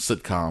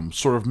sitcom,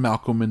 sort of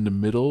Malcolm in the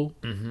Middle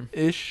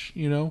ish,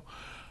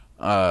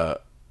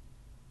 But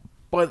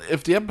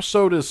if the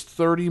episode is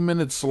 30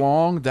 minutes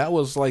long, that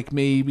was like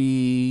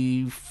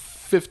maybe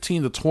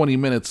 15 to 20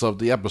 minutes of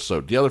the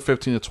episode. The other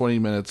 15 to 20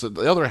 minutes,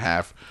 the other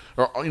half,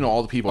 or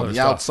all the people on the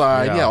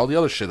outside, all the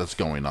other shit that's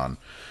going on.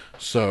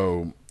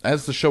 So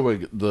as the show,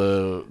 as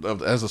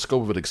the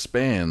scope of it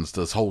expands,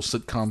 this whole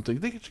sitcom thing,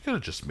 they could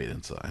have just made it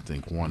into, I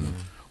think,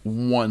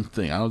 one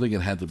thing. I don't think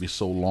it had to be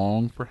so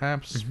long,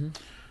 perhaps.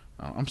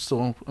 I'm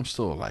still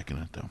liking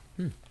it though.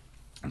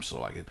 I'm still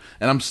liking it,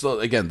 and I'm still,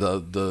 again,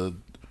 the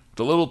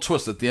little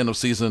twist at the end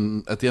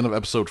of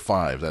episode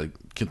 5 that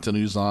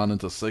continues on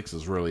into 6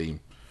 is really.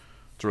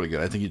 It's really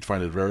good. I think you'd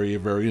find it very,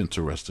 very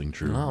interesting,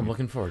 Drew. Oh, I'm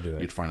looking forward to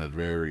it. You'd find it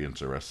very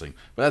interesting.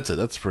 But that's it.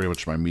 That's pretty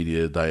much my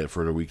media diet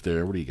for the week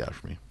there. What do you got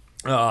for me?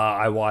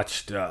 I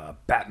watched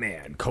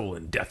Batman: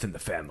 Death in the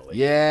Family.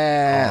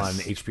 Yes. On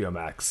HBO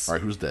Max. All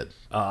right, who's dead?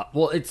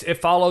 Well,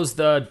 it follows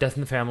the Death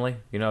in the Family.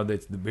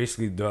 It's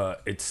basically the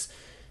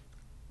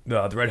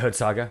Red Hood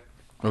saga.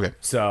 Okay.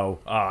 So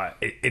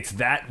it's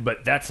that,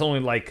 but that's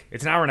only like,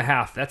 it's an hour and a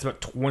half. That's about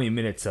 20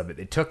 minutes of it.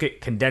 They took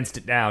it, condensed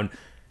it down,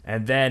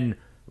 and then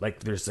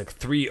like there's like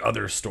 3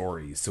 other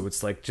stories. So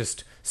it's like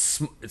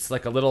it's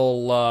like a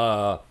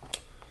little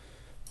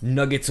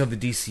nuggets of the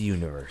DC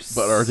universe.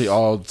 But are they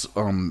all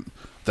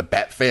the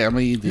Bat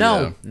family?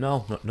 No,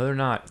 they're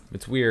not.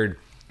 It's weird.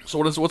 So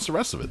what's the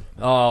rest of it?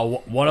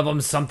 One of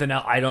them's something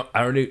else.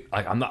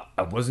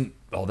 I wasn't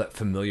all that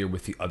familiar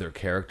with the other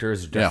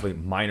characters. They're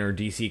definitely minor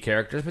DC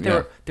characters,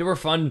 but they were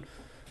fun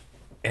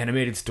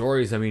animated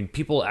stories. I mean,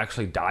 people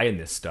actually die in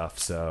this stuff,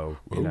 so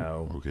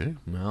Okay.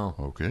 No.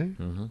 Okay.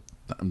 Mm-hmm.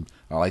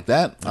 I like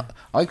that.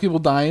 I like people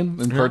dying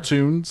in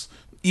cartoons.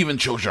 Even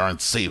children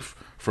aren't safe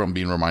from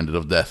being reminded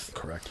of death.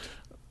 Correct.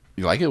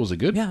 You like it? Was it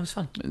good? Yeah, it was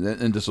fun.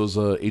 And this was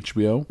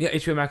HBO? Yeah,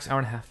 HBO Max, hour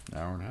and a half.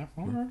 Hour and a half?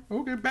 All right.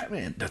 Okay,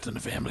 Batman. Death in the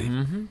Family.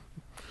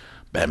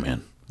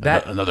 Batman.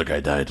 That- Another guy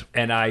died.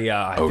 And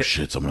Oh,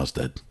 shit. Someone else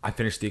dead. I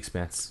finished The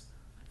Expanse.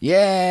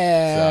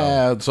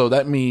 Yeah. So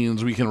that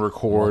means we can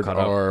record All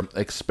caught up. our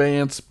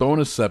Expanse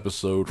bonus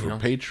episode for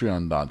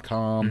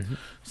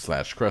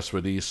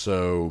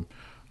patreon.com/Crespediso.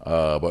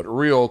 But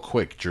real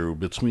quick, Drew,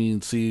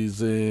 between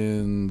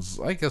seasons,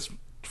 I guess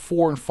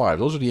 4 and 5,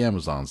 those are the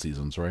Amazon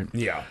seasons, right?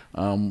 Yeah.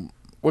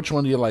 Which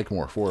one do you like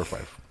more, 4 or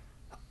 5?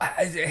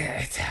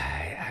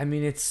 I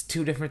mean, it's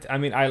two different.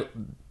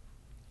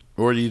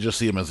 Or do you just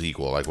see them as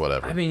equal, like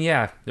whatever? I mean,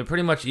 yeah, they're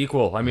pretty much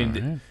equal. I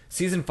mean,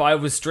 season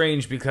 5 was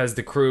strange because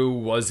the crew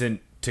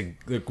wasn't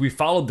we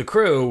followed the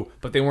crew,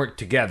 but they weren't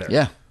together.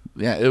 Yeah.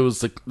 It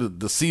was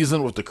the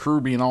season with the crew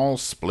being all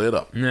split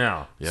up.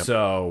 No. Yep.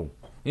 So,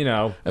 it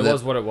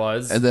was what it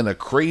was. And then a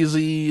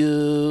crazy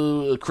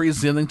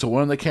ending to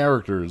one of the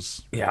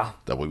characters. Yeah.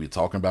 That we'll be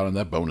talking about in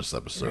that bonus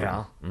episode.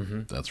 Yeah.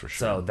 That's for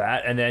sure. So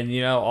that, and then,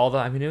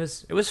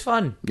 it was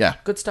fun. Yeah.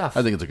 Good stuff.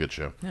 I think it's a good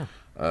show. Yeah.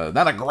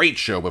 Not a great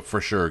show, but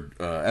for sure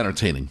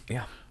entertaining.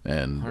 Yeah.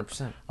 And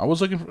 100%. I was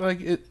looking for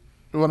it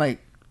when I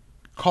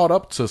caught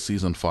up to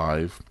season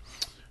 5.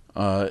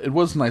 It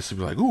was nice to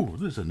be like, ooh,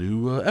 there's a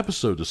new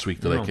episode this week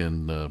that I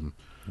can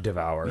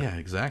devour. Yeah,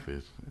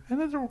 exactly. And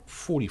then there were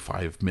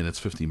 45 minutes,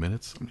 50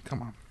 minutes. I mean,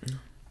 come on.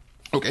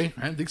 Okay,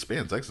 and The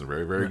Expanse, excellent.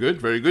 Very, very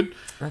good. Very good.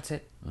 That's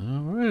it.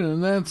 All right,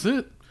 and that's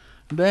it.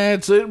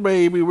 That's it,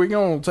 baby. We're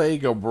going to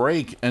take a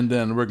break, and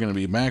then we're going to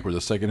be back with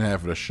the second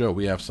half of the show.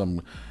 We have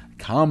some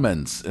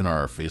comments in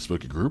our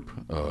Facebook group,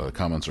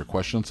 comments or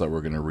questions that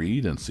we're going to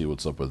read and see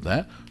what's up with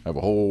that. I have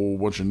a whole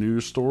bunch of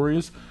news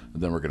stories,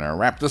 and then we're going to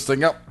wrap this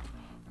thing up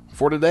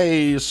for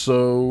today.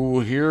 So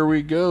here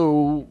we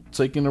go,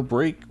 taking a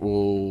break.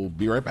 We'll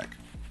be right back.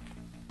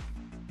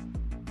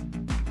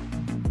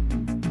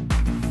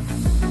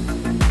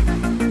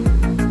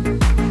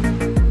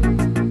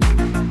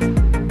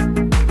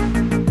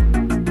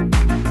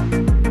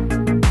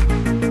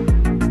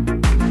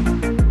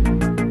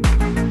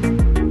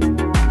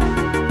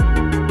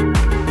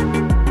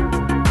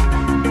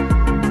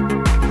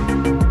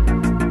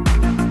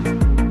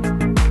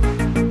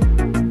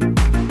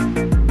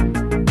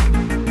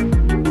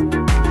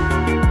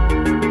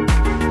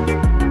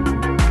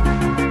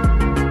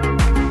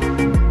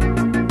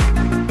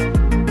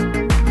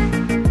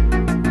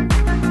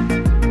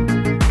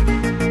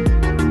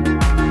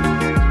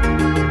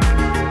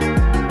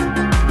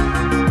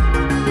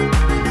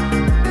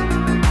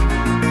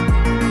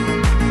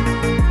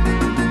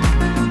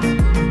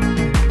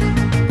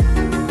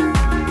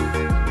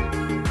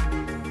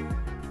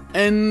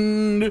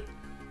 And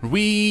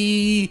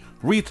we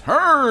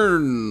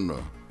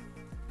return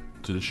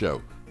to the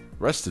show.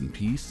 Rest in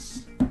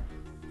peace,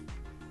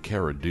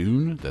 Cara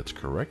Dune. That's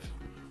correct.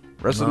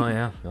 That's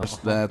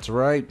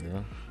right.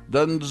 Yeah.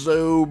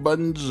 Dunzo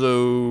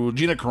Bunzo.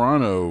 Gina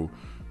Carano,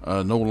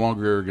 no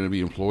longer going to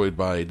be employed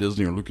by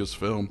Disney or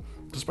Lucasfilm,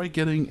 despite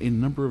getting a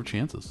number of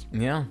chances.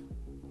 Yeah.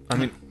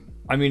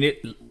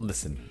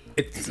 Listen,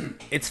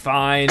 it's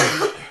fine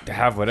to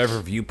have whatever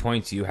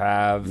viewpoints you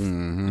have.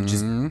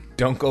 Just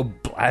don't go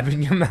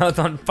blabbing your mouth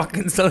on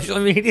fucking social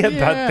media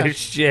about this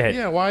shit.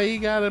 Yeah, why you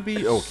gotta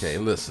be... Okay,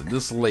 listen,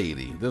 this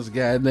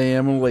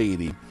goddamn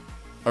lady,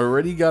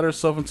 already got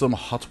herself in some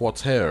hot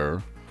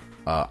water,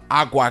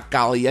 agua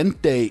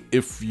caliente,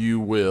 if you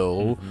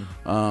will,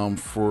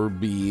 for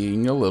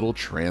being a little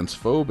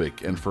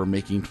transphobic and for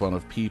making fun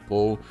of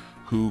people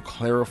who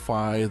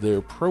clarify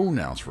their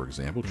pronouns. For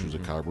example,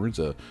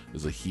 Chupacabra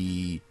is a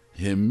he,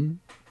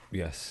 him.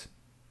 Yes.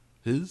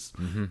 His,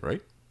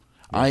 right?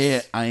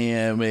 Yes. I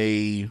am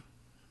a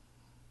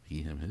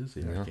he, him, his.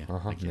 Yeah, I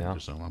can't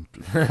just know.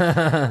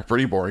 I'm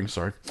pretty boring.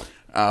 Sorry,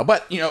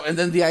 but and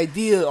then the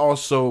idea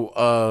also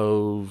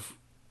of,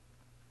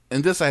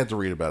 and this I had to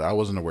read about it. I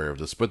wasn't aware of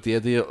this, but the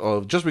idea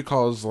of just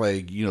because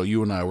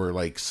you and I were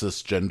like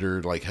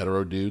cisgendered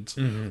hetero dudes,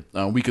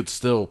 we could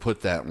still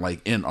put that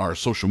in our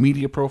social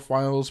media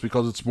profiles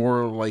because it's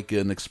more like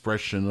an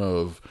expression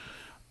of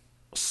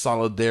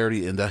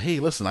solidarity and that, hey,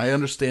 listen, I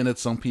understand that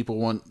some people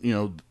want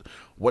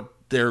what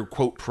their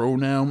quote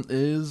pronoun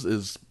is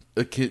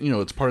a kid,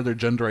 it's part of their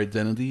gender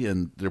identity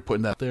and they're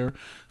putting that there.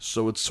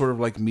 So it's sort of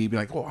like me being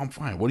like, oh, I'm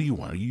fine, what do you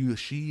want? Are you a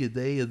she, a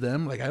they, a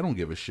them? I don't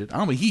give a shit.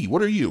 I'm a he,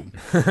 what are you?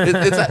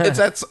 It's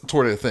that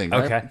sort of thing,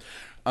 right?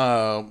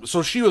 Okay.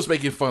 So she was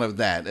making fun of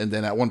that, and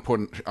then at one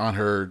point on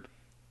her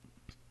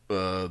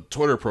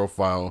Twitter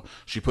profile,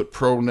 she put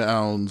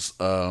pronouns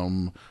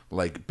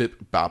like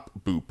bip bop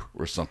boop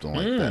or something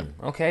like that.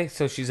 Okay,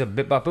 so she's a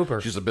bip bop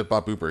booper. She's a bip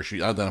bop booper.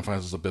 She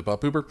identifies as a bip bop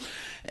booper,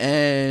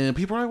 and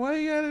people are like, "Why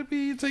you gotta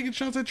be taking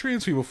shots at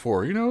trans people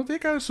for?" They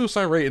got a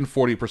suicide rate in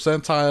 40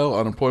 percentile,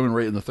 unemployment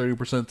rate in the 30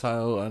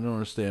 percentile. I don't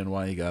understand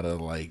why you gotta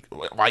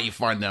why you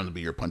find them to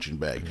be your punching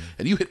bag,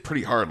 and you hit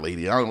pretty hard,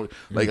 lady. I don't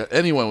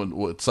anyone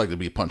would like to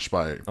be punched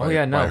by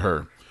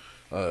her.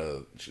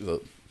 She's a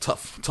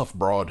tough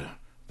broad.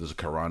 There's a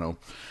Carano,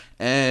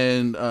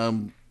 and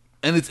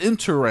And it's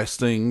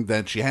interesting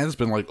that she has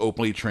been like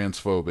openly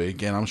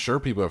transphobic, and I'm sure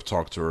people have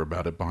talked to her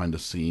about it behind the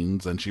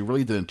scenes, and she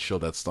really didn't chill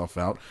that stuff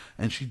out,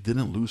 and she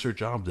didn't lose her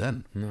job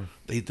then. No.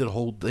 They did a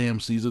whole damn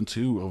season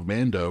 2 of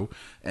Mando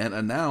and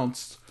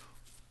announced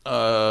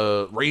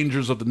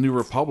Rangers of the New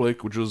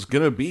Republic, which was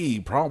gonna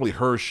be probably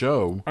her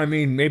show. I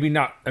mean, maybe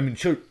not. I mean,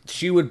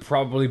 she would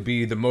probably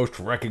be the most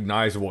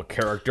recognizable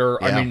character.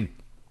 Yeah. I mean,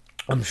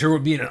 I'm sure it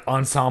would be an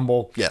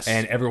ensemble. Yes.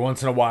 And every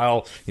once in a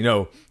while, you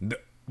know,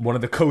 one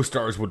of the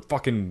co-stars would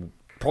fucking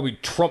probably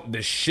trump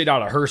the shit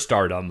out of her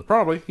stardom.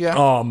 Probably,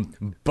 yeah.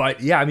 But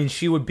yeah, I mean,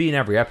 she would be in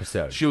every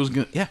episode. She was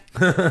gonna, yeah,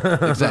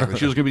 exactly.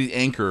 She was gonna be the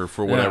anchor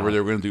for whatever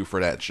they were gonna do for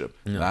that ship.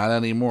 Yeah. Not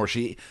anymore.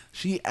 She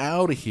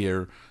out of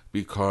here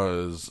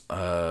because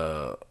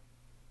her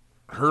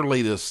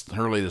latest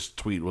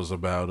tweet was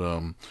about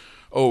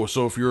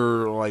so if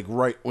you're like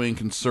right wing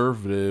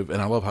conservative,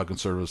 and I love how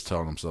conservatives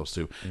tell themselves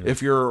too. Yeah.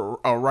 If you're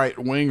a right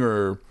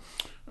winger,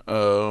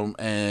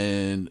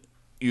 and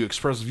you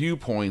express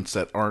viewpoints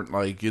that aren't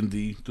like in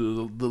the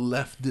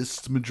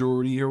leftist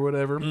majority or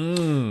whatever,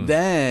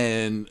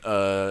 then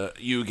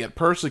you get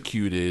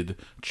persecuted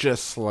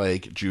just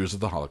like Jews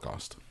of the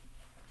Holocaust.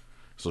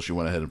 So she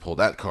went ahead and pulled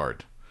that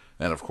card.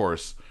 And of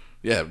course,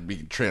 yeah, be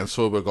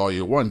transphobic all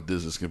you want.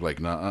 Disney's gonna be like,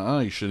 nah,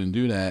 you shouldn't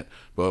do that.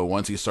 But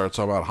once he starts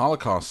talking about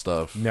Holocaust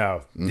stuff,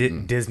 no,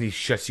 Disney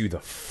shuts you the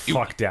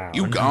fuck down.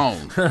 You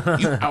gone.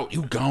 You out.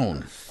 You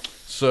gone.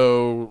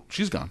 So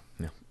she's gone.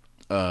 Yeah.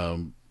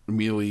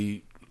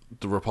 Immediately,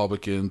 the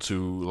Republicans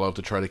who love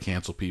to try to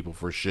cancel people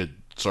for shit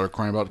started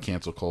crying about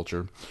cancel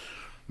culture.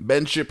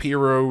 Ben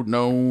Shapiro,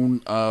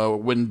 known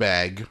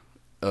windbag,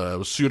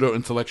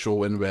 pseudo-intellectual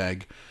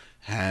windbag,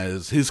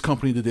 has his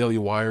company, The Daily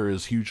Wire,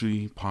 is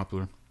hugely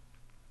popular,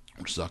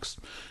 which sucks.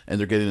 And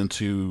they're getting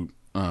into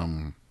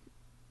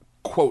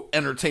quote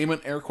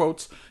entertainment, air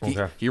quotes.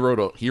 Okay. He wrote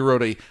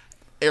a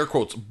air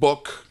quotes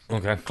book.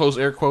 Okay. Close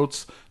air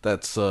quotes.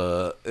 That's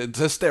it's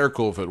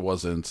hysterical if it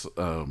wasn't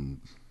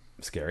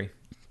scary.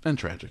 And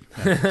tragic.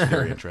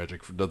 Scary and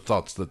tragic for the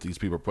thoughts that these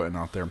people are putting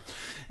out there.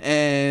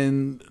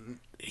 And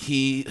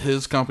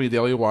his company,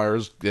 Daily Wire,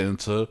 is getting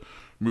into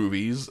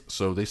movies,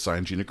 so they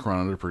signed Gina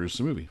Carano to produce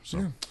a movie.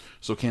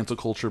 So cancel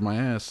culture, my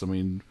ass. I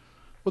mean,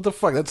 what the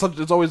fuck?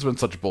 It's always been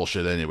such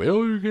bullshit anyway.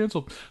 Oh, you're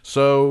canceled.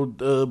 So,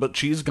 but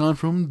she's gone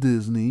from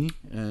Disney,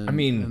 and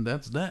and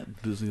that's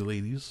that, Disney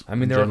ladies. I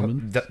mean,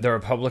 the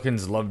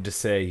Republicans love to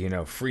say, you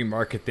know, free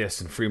market this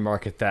and free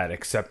market that,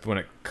 except when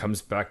it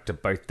comes back to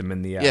bite them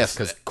in the ass. Yes,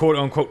 because quote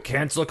unquote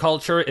cancel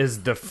culture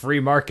is the free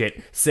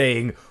market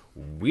saying,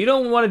 we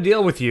don't want to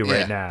deal with you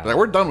right now. Like,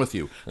 we're done with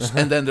you.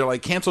 And then they're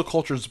like, cancel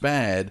culture's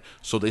bad,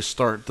 so they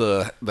start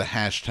the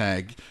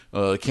hashtag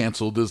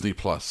cancel Disney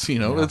Plus. You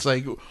know, It's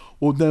like,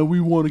 well, now we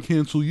want to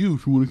cancel you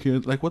if you want to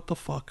cancel. Like, what the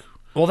fuck?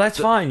 Well, that's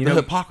fine. You know,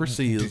 the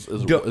hypocrisy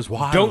is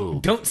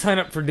wild. Don't sign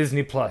up for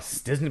Disney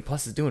Plus. Disney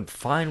Plus is doing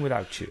fine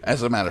without you.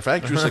 As a matter of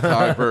fact, Drew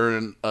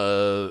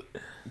Cogburn,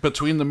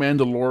 between The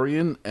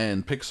Mandalorian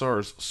and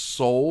Pixar's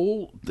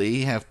Soul,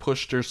 they have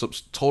pushed their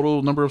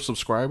total number of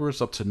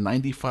subscribers up to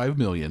 95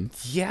 million.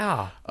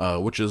 Yeah.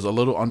 Which is a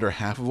little under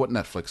half of what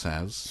Netflix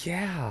has.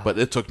 Yeah. But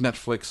it took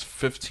Netflix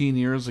 15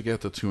 years to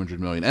get to 200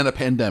 million, and a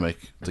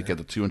pandemic to get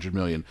to 200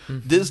 million.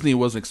 Mm-hmm. Disney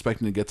wasn't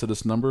expecting to get to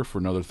this number for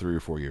another 3 or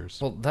 4 years.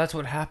 Well, that's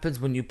what happens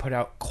when you put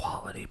out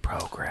quality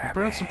programming.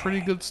 Put out some pretty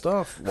good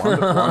stuff.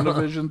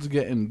 WandaVision's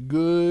getting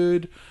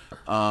good.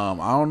 I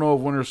don't know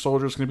if Winter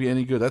Soldier's going to be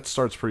any good. That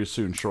starts pretty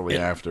soon, shortly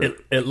after.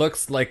 It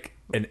looks like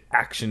an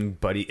action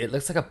buddy. It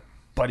looks like a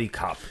buddy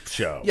cop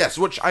show. Yes,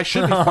 which I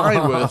should be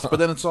fine with, but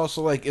then it's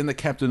also like in the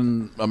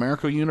Captain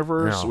America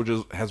universe, which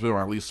has been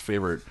my least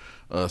favorite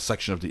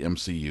section of the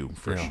MCU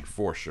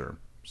for sure.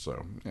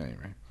 So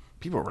anyway,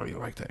 people really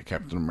like that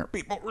Captain America.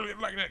 People really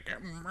like that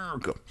Captain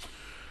America.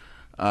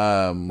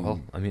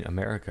 Well, I mean,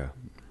 America.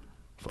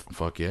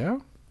 Fuck yeah.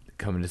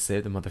 Coming to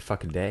save the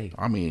motherfucking day.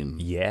 I mean,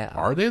 yeah.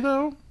 Are they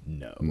though?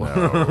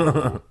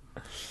 No.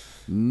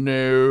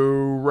 No.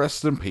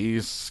 Rest in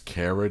peace,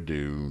 Cara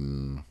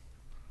Dune.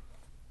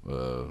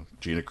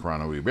 Gina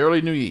Carano, we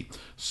barely knew ye.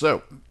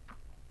 So,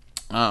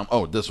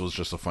 this was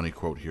just a funny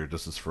quote here.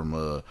 This is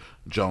from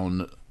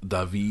John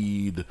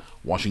David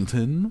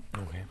Washington.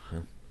 Okay. Yeah.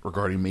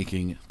 Regarding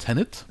making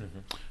Tenet. Mm-hmm.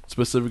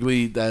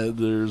 Specifically, that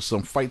there's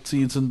some fight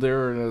scenes in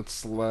there, and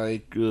it's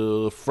like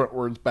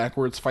frontwards,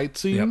 backwards fight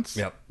scenes.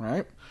 Yep.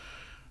 Right?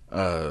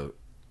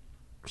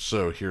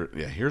 So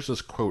here's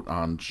this quote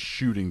on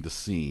shooting the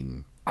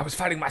scene. I was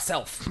fighting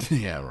myself.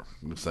 Yeah,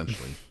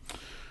 essentially.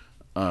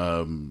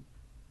 And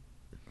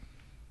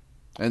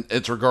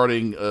it's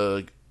regarding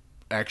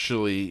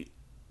actually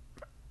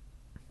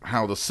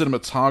how the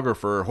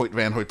cinematographer Hoyt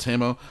Van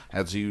Hoytema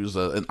had to use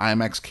an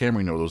IMAX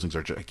camera. You know, those things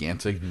are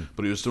gigantic,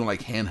 but he was doing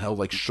like handheld,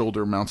 like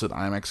shoulder-mounted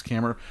IMAX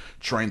camera,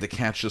 trying to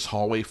catch this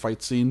hallway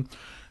fight scene.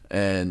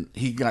 And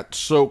he got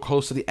so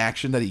close to the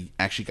action that he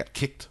actually got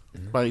kicked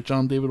by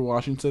John David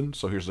Washington.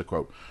 So here's the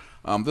quote.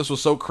 This was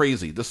so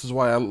crazy. This is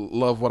why I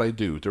love what I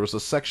do. There was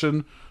a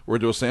section where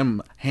there was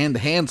some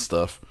hand-to-hand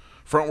stuff,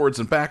 frontwards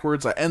and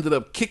backwards. I ended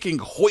up kicking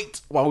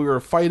Hoyt while we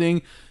were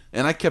fighting.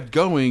 And I kept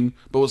going,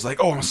 but was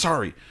like, oh, I'm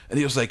sorry. And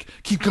he was like,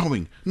 keep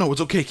going. No, it's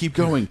okay, keep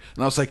going.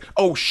 And I was like,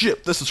 oh,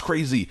 shit, this is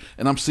crazy.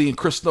 And I'm seeing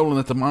Chris Nolan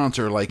at the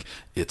monitor like,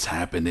 it's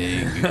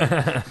happening.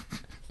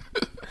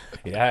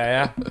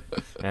 Yeah.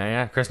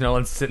 Chris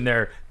Nolan's sitting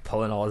there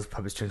pulling all his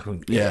puppet strings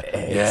going,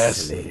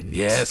 yes.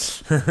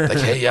 The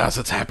chaos,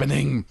 it's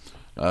happening.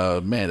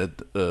 Man,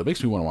 it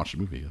makes me want to watch the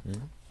movie. Mm-hmm.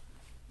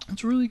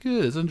 It's really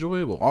good. It's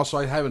enjoyable. Also,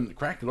 I haven't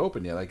cracked it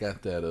open yet. I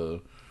got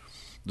that...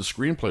 the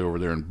screenplay over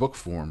there in book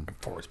form.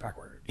 Forwards,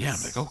 backwards. Yeah,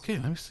 I'm like, okay,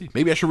 let me see.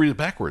 Maybe I should read it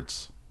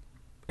backwards.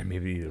 And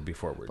maybe it'll be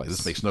forwards. Like,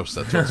 this makes no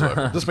sense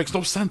whatsoever. This makes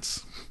no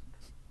sense.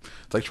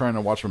 It's like trying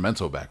to watch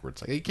Memento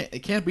backwards. Like,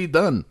 it can't be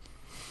done.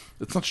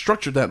 It's not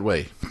structured that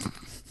way.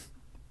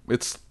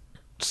 It's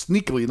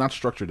sneakily not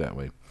structured that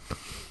way.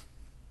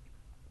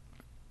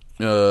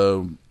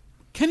 Can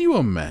you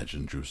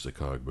imagine, Drew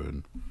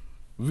Cogburn,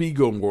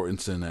 Viggo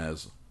Mortensen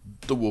as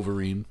the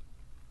Wolverine?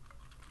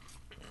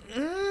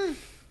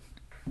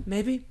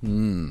 Maybe.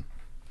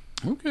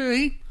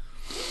 Okay.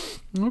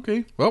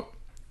 Well,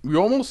 we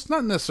almost,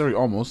 not necessarily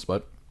almost,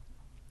 but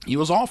he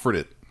was offered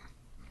it.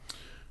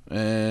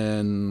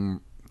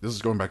 And this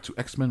is going back to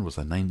X-Men. Was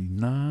that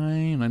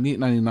 99? 98,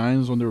 99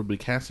 is when they would be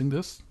casting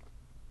this.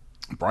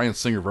 Bryan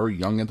Singer, very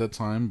young at that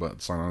time,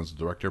 but signed on as a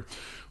director.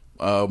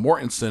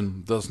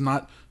 Mortensen does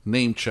not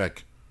name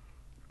check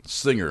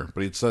Singer,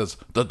 but he says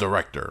the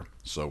director.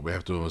 So we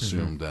have to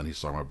assume that he's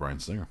talking about Bryan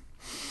Singer.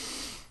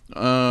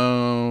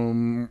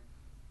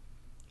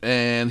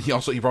 And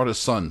he brought his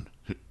son.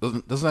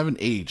 Doesn't have an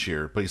age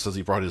here, but he says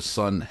he brought his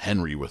son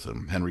Henry with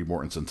him, Henry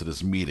Mortensen, to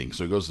this meeting.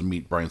 So he goes to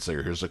meet Bryan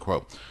Singer. Here's a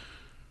quote.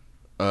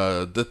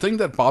 The thing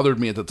that bothered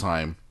me at the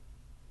time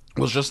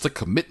was just the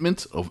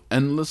commitment of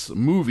endless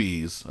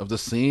movies of the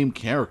same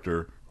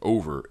character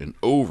over and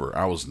over.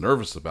 I was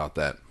nervous about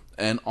that.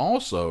 And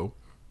also,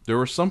 there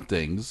were some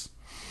things...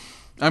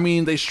 I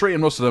mean, they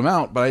straightened most of them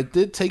out, but I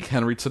did take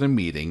Henry to the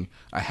meeting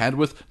I had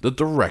with the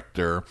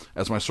director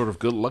as my sort of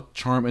good luck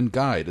charm and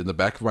guide. In the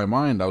back of my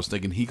mind, I was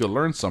thinking he could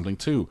learn something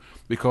too,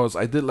 because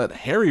I did let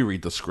Harry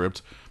read the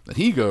script, and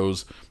he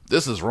goes,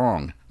 this is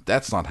wrong.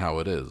 That's not how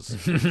it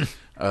is.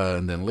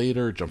 And then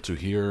later, jump to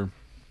here,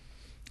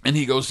 and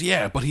he goes,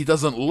 yeah, but he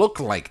doesn't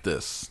look like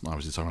this.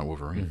 Obviously talking about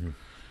Wolverine. Mm-hmm.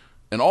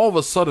 And all of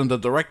a sudden, the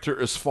director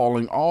is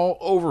falling all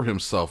over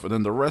himself. And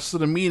then the rest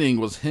of the meeting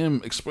was him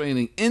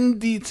explaining in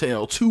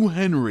detail to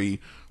Henry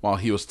while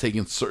he was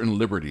taking certain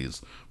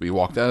liberties. We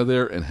walked out of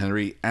there, and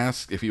Henry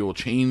asked if he will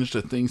change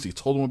the things he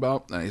told him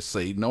about. And I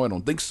say, no, I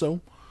don't think so.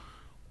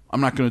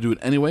 I'm not going to do it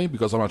anyway,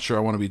 because I'm not sure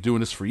I want to be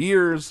doing this for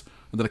years.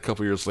 And then a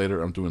couple years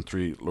later, I'm doing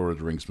 3 Lord of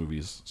the Rings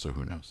movies, so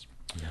who knows?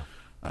 Yeah.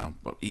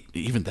 But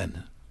even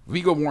then,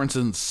 Viggo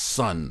Mortensen's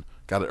son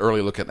got an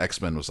early look at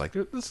X-Men, was like,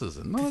 this is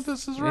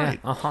right.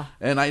 Yeah,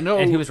 and I know...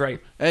 And he was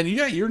right. And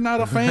yeah, you're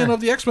not a fan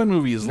of the X-Men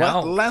movies. No.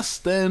 Less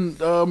than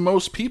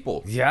most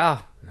people.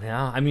 Yeah.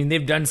 I mean,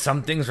 they've done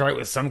some things right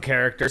with some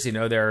characters. You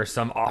know, there are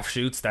some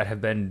offshoots that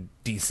have been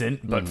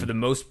decent, but for the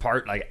most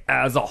part, like,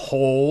 as a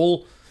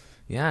whole,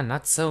 yeah,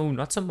 not so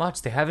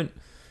much. They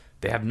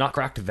have not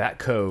cracked that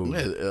code.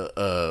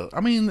 I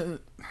mean,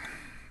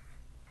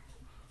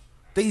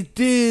 they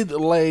did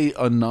lay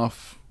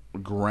enough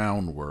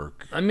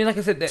groundwork. I mean, like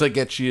I said, to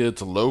get you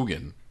to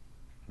Logan.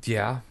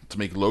 Yeah. To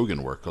make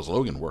Logan work, because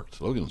Logan worked.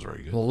 Logan's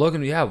very good. Well,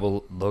 Logan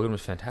was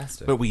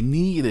fantastic. But we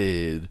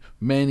needed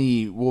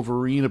many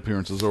Wolverine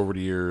appearances over the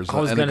years, I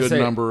was about to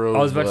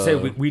say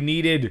we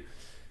needed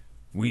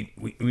the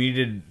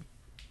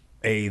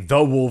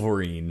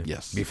Wolverine.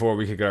 Yes. Before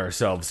we could get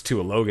ourselves to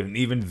a Logan, and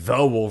even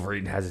the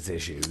Wolverine has its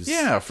issues.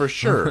 Yeah, for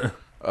sure.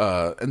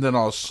 And then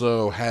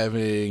also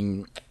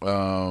having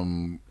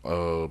Picard,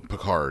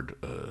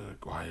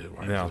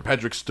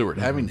 Patrick Stewart,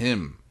 having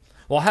him,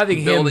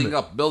 building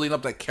up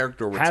that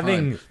character over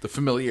time, the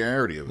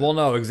familiarity of it. Well,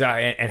 no,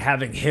 exactly, and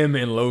having him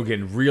and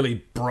Logan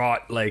really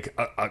brought like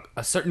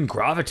a certain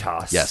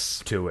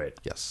gravitas to it.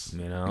 Yes,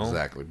 you know,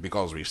 exactly,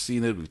 because we've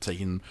seen it, we've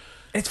taken.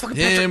 It's fucking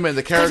him and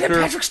the character,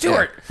 Patrick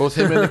Stewart. Yeah, both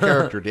him and the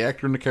character, the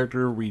actor and the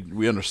character.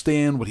 We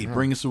understand what he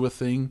brings to a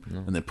thing,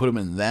 and then put him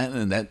in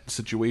that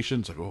situation.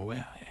 It's like, oh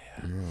yeah.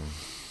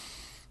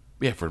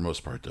 Yeah, for the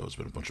most part, though, it's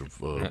been a bunch of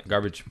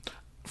garbage.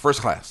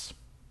 First Class.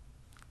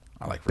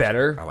 I like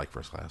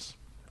First Class.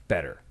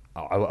 Better.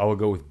 I will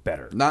go with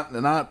better.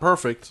 Not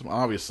perfect,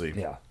 obviously.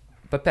 Yeah,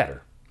 but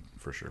better.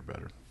 For sure,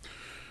 better.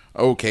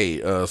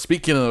 Okay,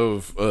 speaking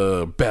of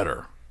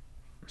better.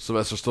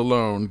 Sylvester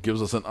Stallone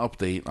gives us an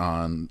update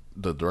on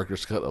the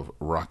director's cut of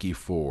Rocky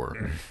IV.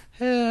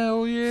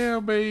 Hell yeah,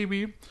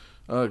 baby.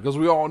 Because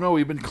we all know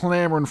we've been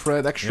clamoring for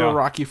that extra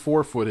Rocky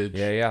IV footage.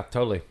 Yeah,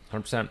 totally.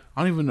 100%.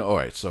 I don't even know. All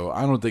right, so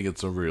I don't think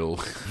it's a real...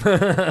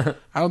 I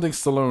don't think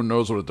Stallone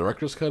knows what a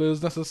director's cut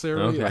is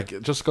necessarily. Okay.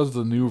 Like, just because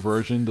the new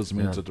version doesn't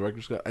mean it's a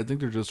director's cut. I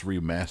think they're just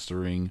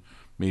remastering,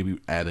 maybe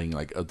adding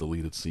like a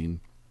deleted scene.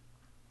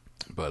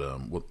 But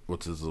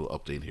what's his little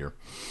update here?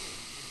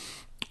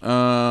 It's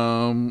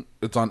on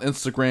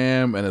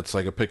Instagram, and it's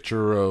like a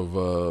picture of,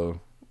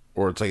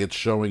 or it's like it's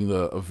showing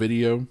a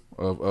video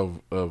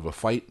of a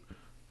fight,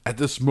 At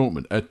this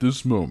moment,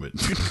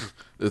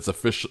 it's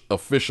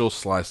official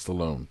Sly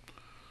Stallone.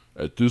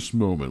 At this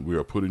moment, we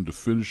are putting the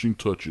finishing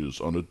touches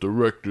on the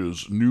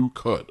director's new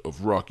cut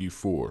of Rocky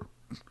IV.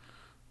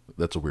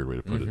 That's a weird way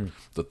to put it.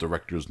 The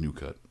director's new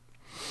cut.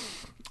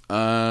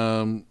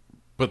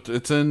 But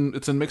it's in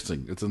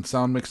mixing. It's in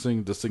sound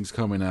mixing. This thing's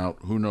coming out.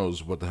 Who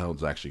knows what the hell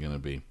it's actually going to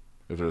be?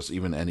 If there's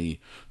even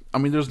any. I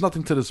mean, there's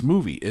nothing to this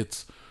movie.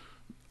 It's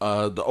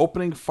the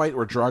opening fight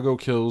where Drago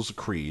kills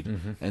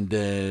Creed, and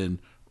then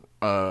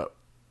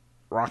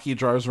Rocky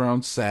drives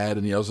around sad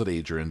and yells at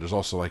Adrian. There's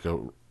also like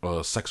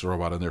a sex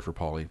robot in there for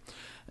Paulie.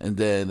 And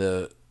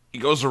then he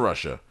goes to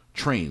Russia,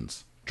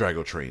 trains.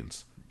 Drago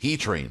trains. He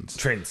trains.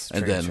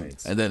 And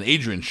then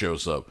Adrian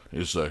shows up.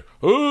 He's like,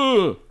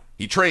 oh!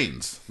 He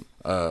trains.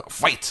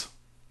 Fight.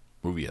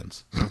 Movie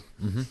ends.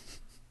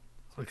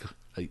 Like,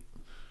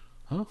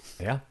 huh?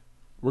 Yeah.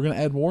 We're going to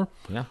add more?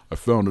 Yeah. I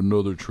found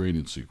another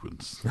training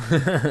sequence.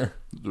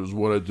 There's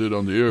what I did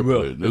on the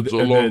airplane. Well, it's a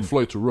long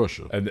flight to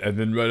Russia. And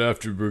then right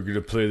after, we're going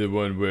to play the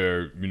one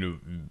where,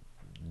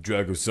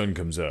 Drago's son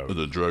comes out. And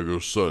then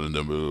Drago's son, and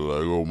then we're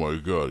like, oh my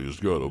god, he's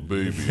got a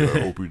baby.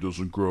 I hope he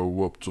doesn't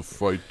grow up to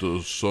fight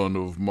the son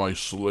of my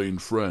slain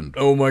friend.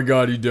 Oh my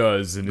god, he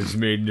does, and it's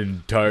made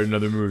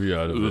another movie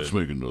out of it. Let's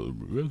make another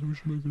movie. I think we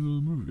should make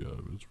another movie out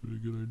of it. It's a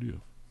pretty good idea.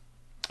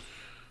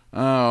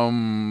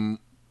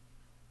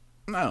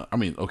 No, I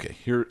mean, okay,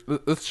 here,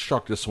 let's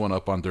chalk this one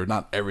up under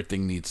not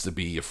everything needs to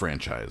be a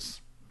franchise.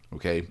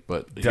 Okay?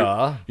 But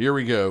here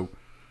we go.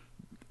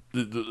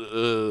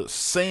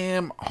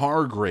 Sam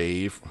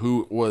Hargrave,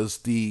 who was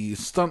the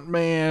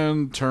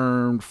stuntman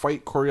turned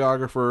fight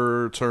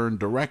choreographer turned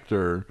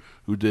director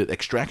who did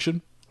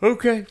Extraction.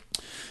 Okay.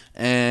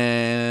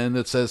 And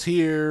it says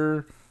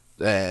here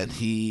that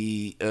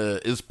he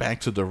is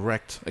back to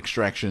direct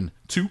Extraction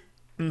 2.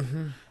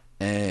 Mm-hmm.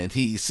 And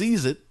he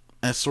sees it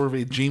as sort of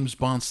a James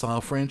Bond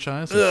style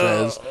franchise. It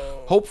says,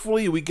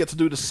 hopefully we get to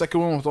do the second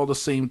one with all the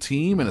same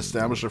team and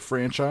establish a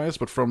franchise,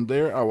 but from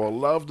there I will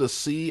love to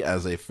see,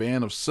 as a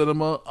fan of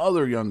cinema,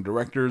 other young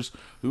directors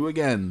who,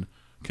 again,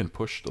 can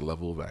push the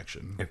level of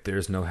action. If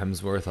there's no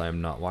Hemsworth, I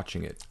am not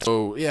watching it.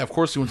 So, yeah, of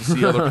course he wants to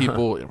see other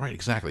people. Right,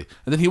 exactly.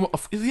 And then I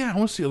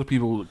want to see other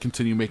people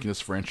continue making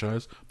this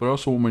franchise, but I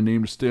also want my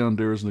name to stay on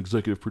there as an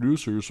executive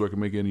producer so I can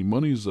make any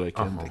monies that I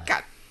can.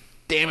 God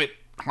damn it,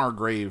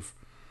 Hargrave.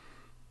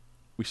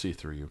 We see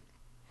through you.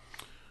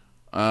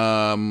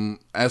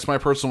 As my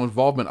personal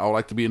involvement, I would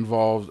like to be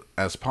involved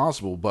as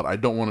possible, but I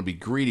don't want to be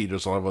greedy.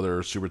 There's a lot of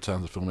other super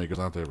talented filmmakers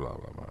out there. Blah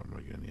blah blah.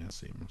 Again, yeah,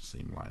 same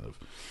line of.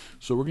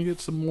 So we're gonna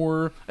get some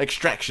more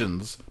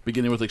extractions,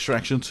 beginning with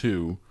Extraction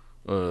 2.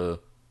 The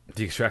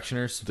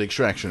Extractioners. The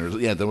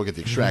Extractioners. Yeah, then we'll get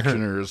the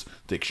Extractioners,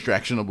 the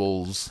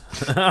Extractionables.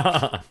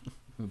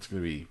 It's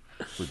gonna be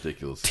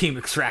ridiculous. Team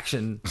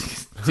Extraction.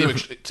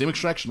 Team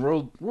Extraction.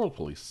 World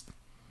Police.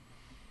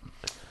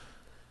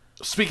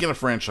 Speaking of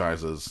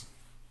franchises,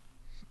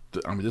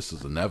 I mean, this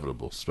is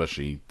inevitable,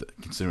 especially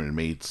considering it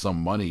made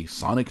some money.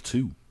 Sonic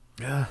 2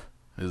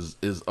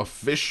 is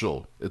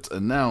official. It's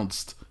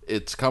announced.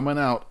 It's coming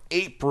out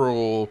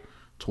April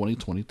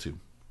 2022.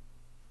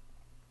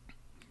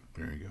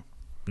 There you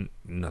go.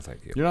 No,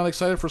 thank you. You're not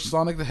excited for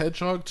Sonic the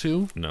Hedgehog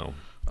 2? No.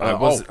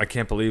 I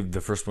can't believe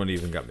the first one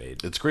even got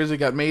made. It's crazy it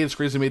got made. It's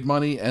crazy it made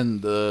money,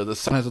 and the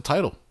second has a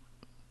title.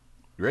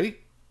 You ready?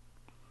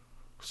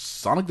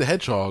 Sonic the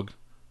Hedgehog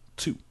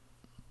 2.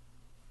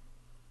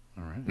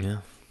 All right. Yeah.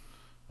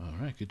 All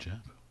right. Good job.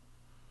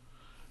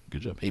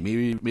 Good job. Hey,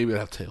 maybe it'll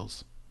have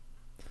Tails.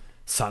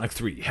 Sonic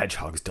 3: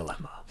 Hedgehog's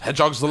Dilemma.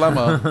 Hedgehog's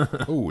Dilemma.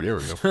 Oh, there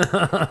we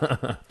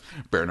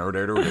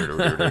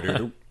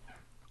go.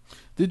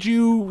 Did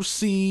you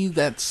see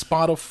that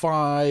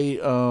Spotify?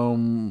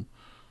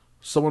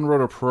 Someone wrote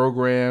a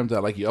program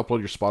that, like, you upload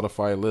your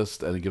Spotify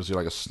list and it gives you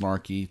like a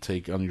snarky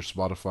take on your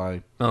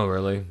Spotify. Oh,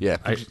 really? Yeah.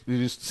 Did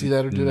you see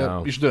that or do No.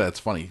 that? You should do that. It's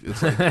funny.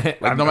 It's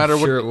like no matter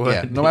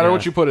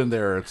what you put in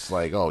there, it's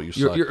like, oh, you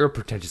suck. You're a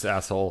pretentious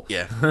asshole.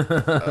 Yeah.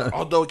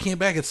 Although it came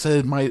back, it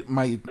said my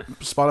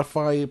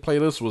Spotify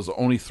playlist was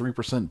only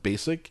 3%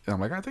 basic, and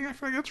I'm like, I feel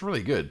like that's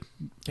really good.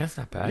 That's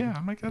not bad. Yeah,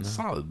 I'm like, that's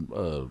solid.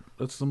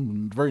 That's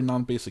some very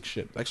non-basic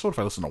shit. Like, so if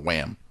I listen to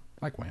Wham,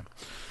 I like Wham.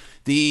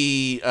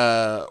 The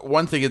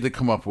one thing it did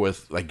come up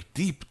with, like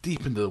deep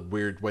in the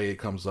weird way it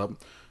comes up,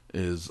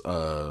 is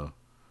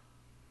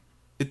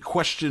it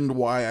questioned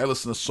why I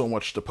listen to so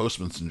much to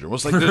Postman Syndrome. It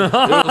was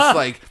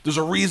like there's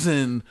a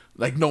reason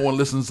like no one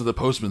listens to the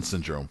Postman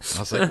Syndrome.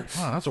 I was like,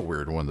 oh, that's a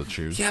weird one to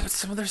choose. Yeah, but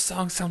some of their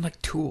songs sound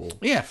like Tool.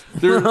 Yeah,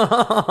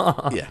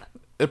 yeah.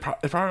 It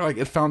probably like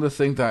it found the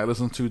thing that I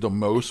listen to the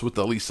most with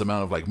the least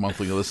amount of like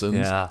monthly listens.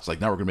 Yeah. It's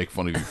like, now we're gonna make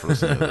fun of you for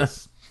listening to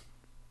this.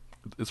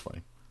 It's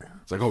funny.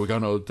 It's like, oh, we got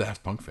another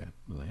Daft Punk fan.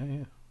 I was like,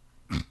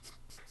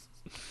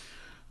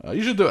 yeah.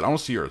 You should do it. I want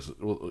to see yours.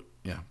 We'll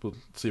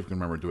see if we can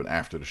remember to do it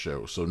after the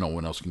show so no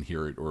one else can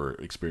hear it or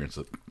experience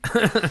it.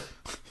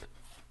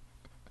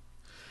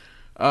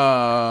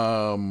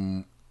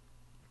 Kitano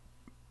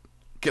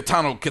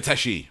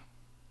Kiteshi.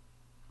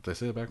 Did I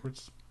say it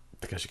backwards?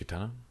 Takeshi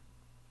Kitano?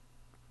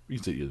 You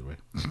can say it either way.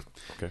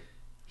 Okay.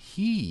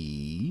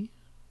 he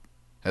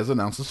has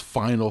announced his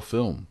final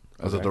film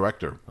as a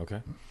director.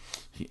 Okay.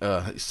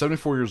 He's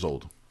 74 years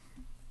old,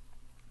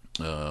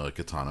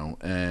 Kitano,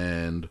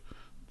 and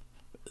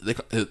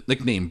his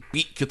nickname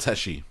Beat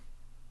Takeshi.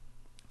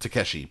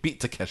 Beat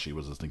Takeshi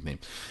was his nickname.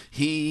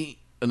 He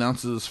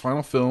announces his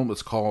final film.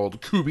 It's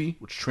called Kubi,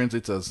 which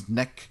translates as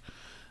neck,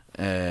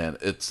 and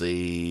it's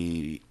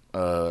a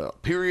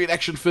period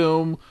action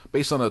film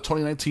based on a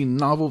 2019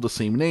 novel of the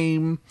same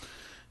name.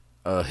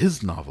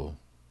 His novel,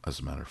 as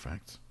a matter of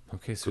fact.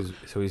 Okay, so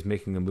he's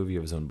making a movie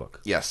of his own book.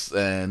 Yes,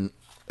 and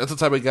that's the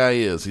type of guy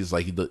he is. He's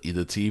like, he did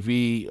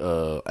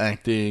TV,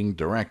 acting,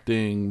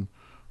 directing,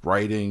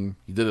 writing.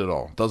 He did it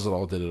all. Does it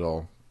all, did it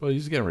all. But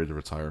he's getting ready to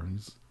retire.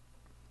 He's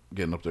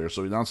getting up there.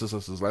 So he announces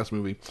this his last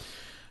movie.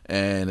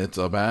 And it's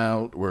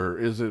about, where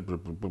is it?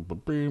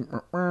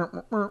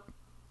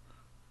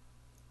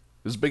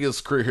 His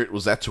biggest career hit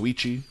was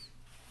Zatoichi.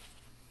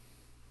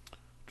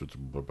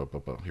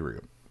 Here we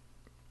go.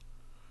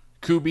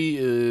 Kubi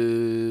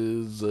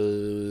is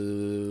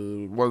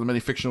one of the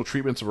many fictional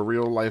treatments of a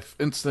real-life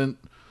incident.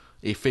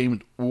 A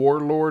famed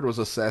warlord was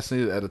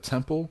assassinated at a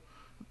temple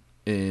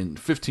in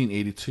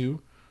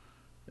 1582,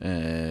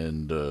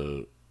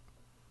 and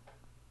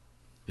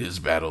his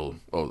battle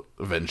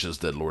avenges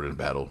dead lord in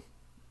battle.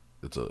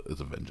 It's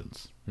a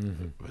vengeance.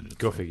 Mm-hmm. Vengeance.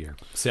 Go figure.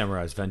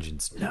 Samurai's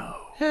vengeance. No.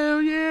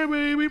 Hell yeah,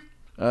 baby.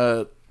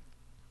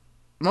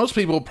 Most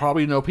people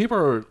probably know.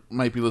 People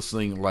might be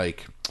listening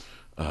like,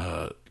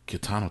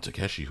 Kitano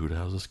Takeshi, who the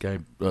hell is this guy?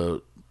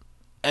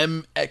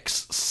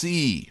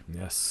 MXC.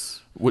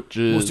 Yes. Which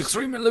is Most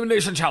Extreme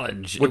Elimination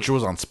Challenge. Which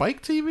was on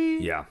Spike TV?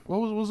 Yeah. What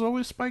was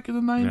always Spike in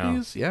the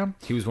 90s? Yeah.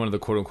 He was one of the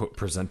quote-unquote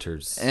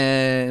presenters.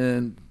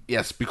 And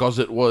yes, because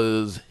it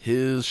was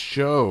his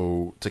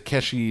show,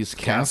 Takeshi's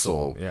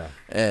Castle. Yeah.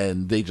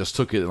 And they just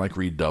took it and like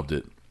redubbed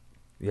it.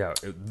 Yeah.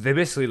 They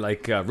basically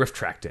like riff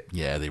tracked it.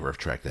 Yeah, they riff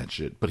tracked that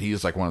shit. But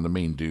he's like one of the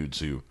main dudes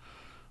who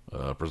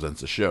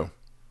presents the show.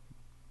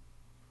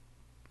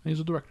 He's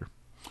a director.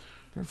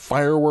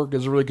 Firework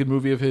is a really good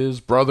movie of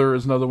his. Brother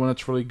is another one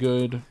that's really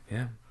good.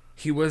 Yeah.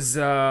 He was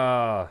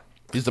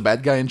he's the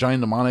bad guy in Giant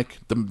Mnemonic.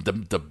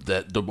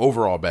 The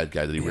overall bad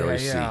guy that you really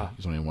see.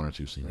 He's only in one or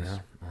two scenes.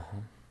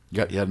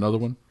 Yeah. You had another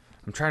one?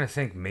 I'm trying to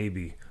think,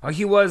 maybe. Oh,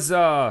 he was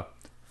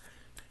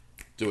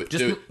Do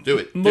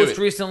it. Most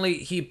recently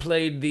he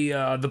played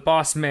the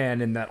boss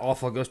man in that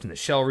awful Ghost in the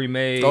Shell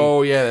remake.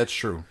 Oh yeah, that's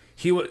true.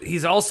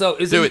 He's also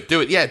do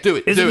it. Yeah, do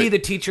it. Isn't he the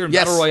teacher in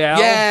Battle Royale?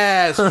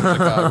 Yes.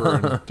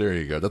 There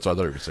you go. That's what I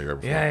thought you were saying right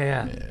before.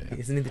 Yeah.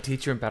 Isn't he the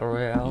teacher in Battle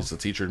Royale? He's the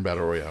teacher in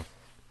Battle Royale.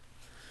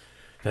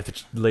 That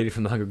the lady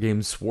from the Hunger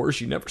Games swore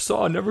she never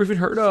saw, never even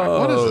heard of.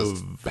 What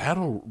is this?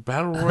 Battle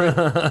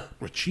Royale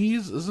with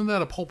cheese? Isn't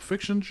that a Pulp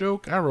Fiction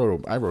joke? I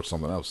wrote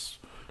something else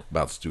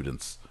about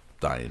students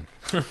dying.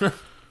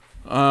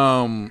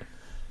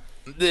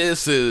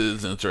 This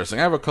is interesting.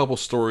 I have a couple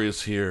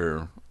stories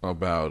here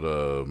about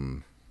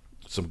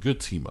some good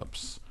team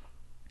ups.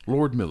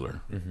 Lord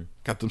Miller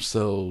got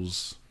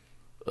themselves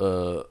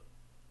a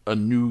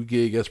new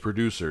gig as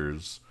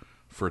producers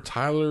for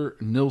Tyler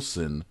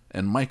Nilson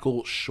and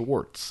Michael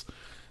Schwartz.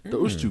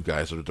 Those two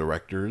guys are the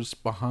directors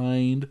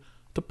behind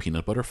The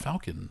Peanut Butter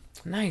Falcon.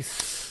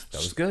 Nice. That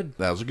was good.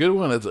 That was a good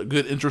one. It's a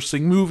good,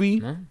 interesting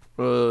movie.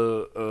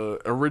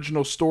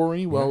 Original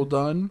story, well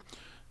done.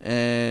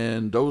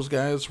 And those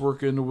guys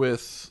working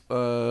with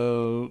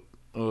Lord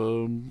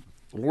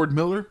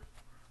Miller.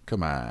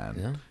 Come on.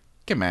 Yeah.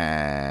 Come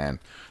on.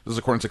 This is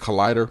according to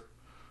Collider.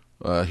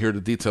 Here are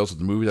the details of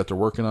the movie that they're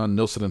working on.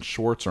 Nilsson and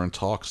Schwartz are in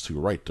talks to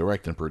write,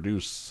 direct, and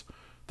produce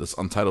this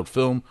untitled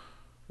film,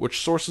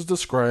 which sources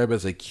describe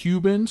as a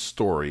Cuban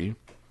story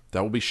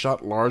that will be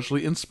shot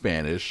largely in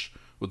Spanish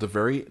with a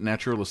very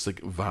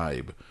naturalistic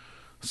vibe.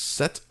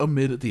 Set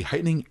amid the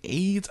heightening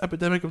AIDS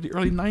epidemic of the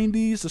early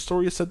 90s, the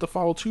story is said to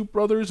follow two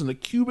brothers in the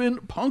Cuban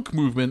punk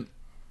movement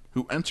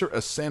who enter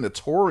a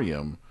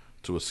sanatorium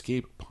to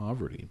escape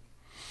poverty.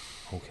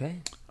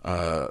 Okay.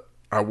 I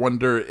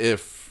wonder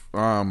if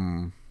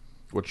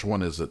which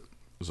one is it?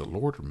 Is it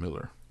Lord or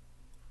Miller?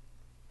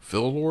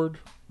 Phil Lord?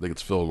 I think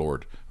it's Phil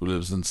Lord, who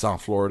lives in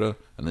South Florida,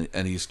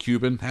 and he's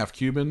Cuban, half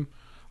Cuban.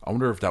 I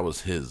wonder if that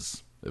was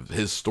his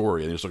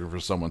story, and he was looking for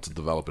someone to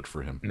develop it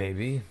for him.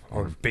 Maybe,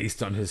 or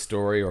based on his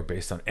story, or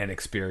based on an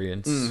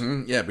experience.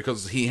 Mm-hmm. Yeah,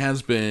 because he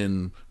has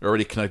been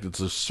already connected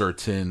to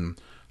certain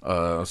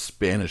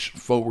Spanish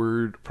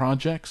forward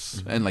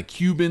projects, and like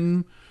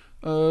Cuban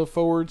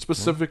forward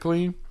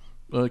specifically,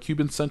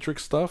 Cuban-centric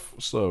stuff.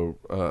 So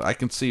I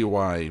can see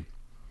why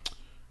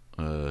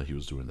he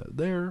was doing that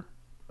there.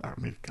 I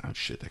mean, God,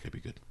 shit, that could be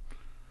good.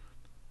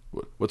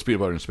 What's peanut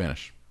butter in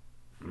Spanish?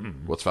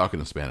 What's falcon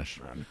in Spanish?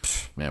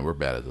 Man, we're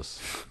bad at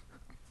this.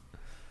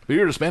 But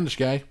you're the Spanish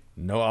guy.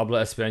 No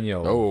habla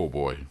español. Oh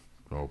boy.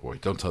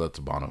 Don't tell that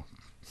to Bono.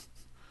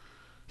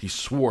 He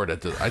swore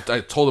that I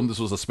told him this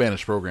was a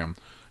Spanish program.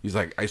 He's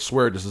like, I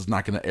swear this is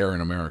not going to air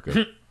in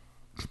America.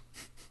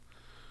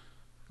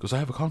 Because I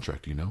have a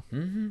contract, you know.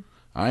 Mm-hmm.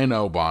 I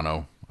know,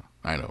 Bono.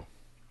 I know.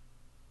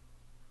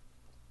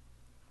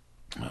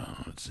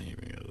 Let's see.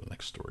 We go to the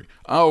next story.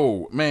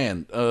 Oh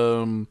man,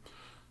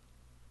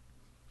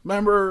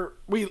 remember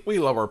we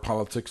love our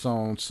politics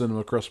on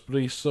Cinema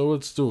Crespity, so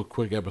let's do a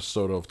quick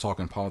episode of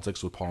Talking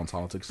Politics with Paul and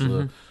Politics.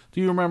 Do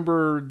you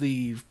remember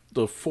the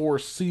Four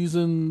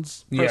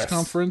Seasons press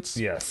conference?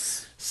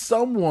 Yes.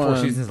 Someone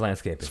 4 Seasons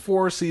landscaping.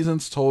 4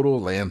 Seasons total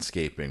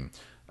landscaping.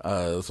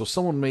 So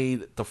someone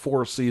made the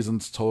 4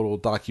 Seasons total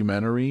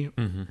documentary.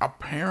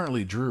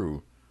 Apparently,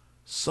 Drew,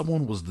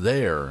 someone was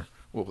there,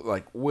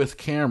 with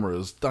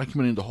cameras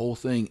documenting the whole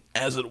thing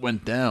as it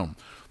went down.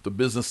 The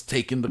business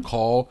taking the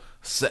call,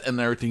 setting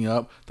everything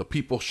up, the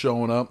people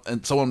showing up,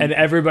 and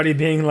everybody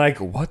being like,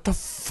 "What the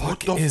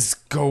fuck is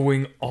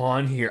going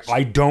on here?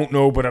 I don't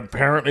know, but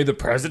apparently the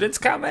president's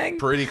coming."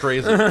 Pretty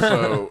crazy.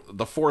 So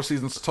the 4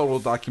 Seasons total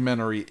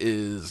documentary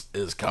is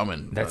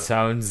coming. That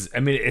sounds.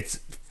 I mean, it's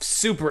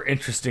super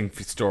interesting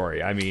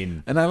story. I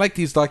mean, and I like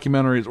these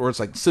documentaries where it's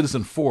like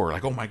Citizen 4.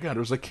 Like, oh my god,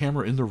 there was a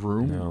camera in the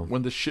room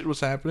when the shit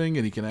was happening,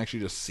 and you can actually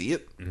just see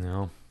it.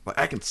 No, like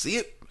I can see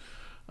it.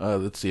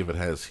 Let's see if it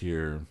has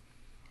here.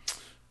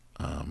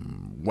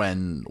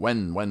 When,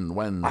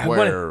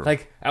 where?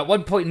 At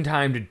what point in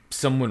time did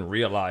someone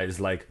realize,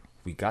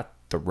 we got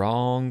the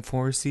wrong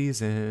 4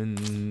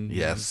 Seasons?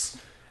 Yes.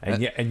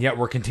 And yet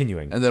we're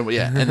continuing. And then,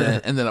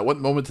 and then at what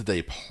moment did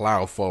they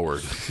plow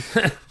forward?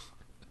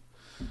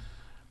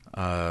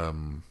 Why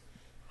am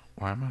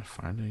I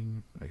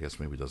finding? I guess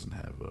maybe it doesn't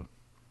have a.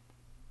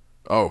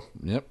 Oh,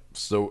 yep.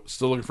 So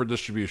still looking for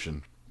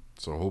distribution.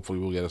 So hopefully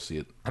we'll get to see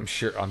it. I'm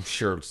sure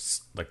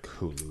it's like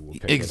Hulu will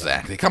pick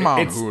exactly. It up. Come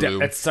on, Hulu.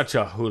 It's such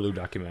a Hulu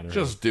documentary.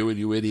 Just do it,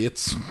 you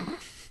idiots.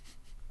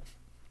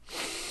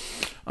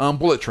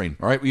 Bullet Train.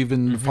 All right, we've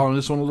been following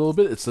this one a little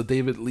bit. It's the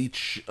David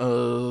Leitch,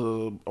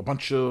 a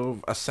bunch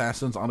of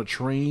assassins on a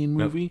train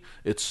movie. Yep.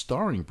 It's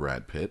starring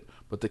Brad Pitt,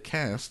 but the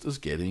cast is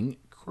getting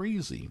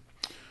crazy.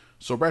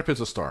 So Brad Pitt's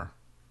a star.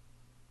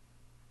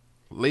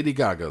 Lady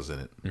Gaga's in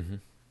it.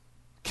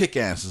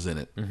 Kick-Ass is in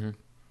it.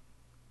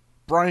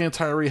 Brian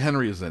Tyree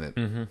Henry is in it.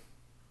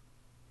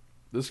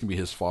 This can be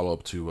his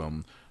follow-up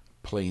to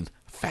playing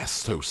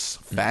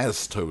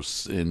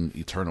Phastos in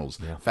Eternals.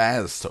 Yeah.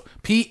 Phastos.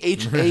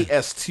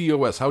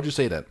 Phastos. How would you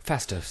say that?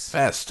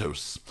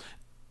 Phastos.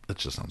 That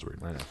just sounds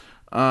weird.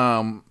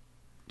 I know.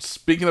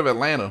 Speaking of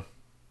Atlanta,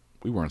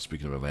 we weren't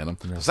speaking of Atlanta.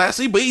 No.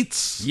 Sassy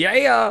Beats.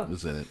 Yeah.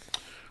 Is in it.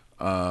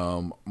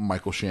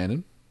 Michael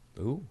Shannon.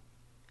 Ooh.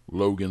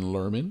 Logan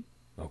Lerman.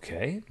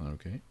 Okay.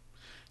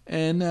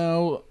 And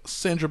now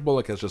Sandra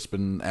Bullock has just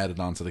been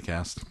added onto the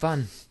cast.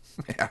 Fun.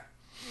 Yeah.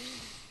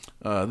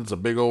 It's a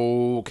big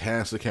old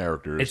cast of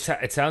characters.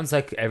 It sounds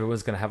like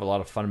everyone's going to have a lot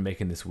of fun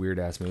making this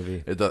weird-ass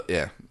movie. It does,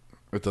 yeah.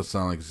 It does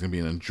sound like it's going to be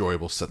an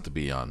enjoyable set to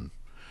be on.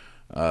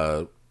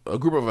 A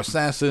group of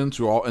assassins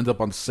who all end up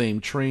on the same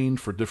train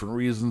for different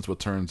reasons, but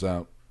turns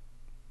out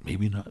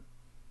maybe not.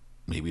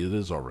 Maybe it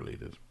is all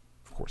related.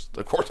 Of course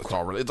it's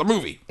all related. It's a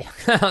movie.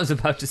 I was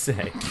about to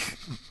say.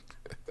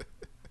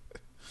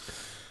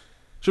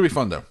 Should be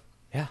fun, though.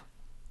 Yeah.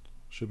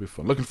 Should be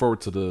fun. Looking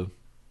forward to the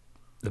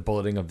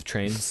bulleting of the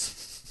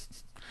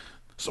trains.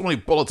 So many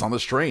bullets on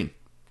this train.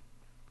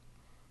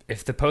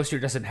 If the poster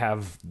doesn't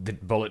have the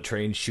bullet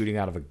train shooting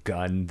out of a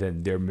gun,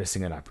 then they're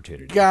missing an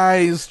opportunity.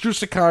 Guys, Drew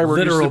Sakai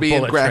used to be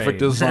in graphic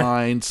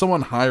design.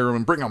 Someone hire him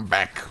and bring him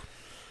back.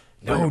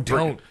 No,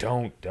 don't.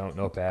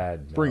 No,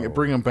 bad. No.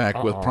 Bring him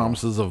back with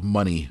promises of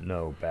money.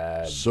 No,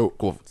 bad. So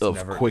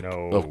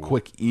of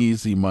quick,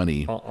 easy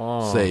money.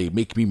 Say,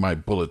 make me my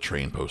bullet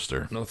train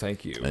poster. No,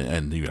 thank you.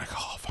 And you're like,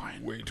 oh,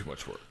 fine. Way too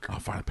much work. I'll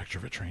find a picture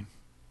of a train.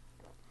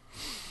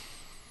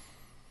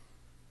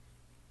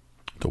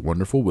 The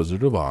Wonderful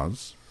Wizard of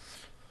Oz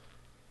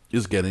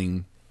is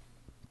getting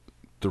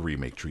the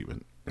remake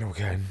treatment.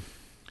 Okay.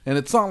 And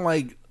it's not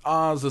like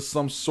Oz is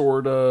some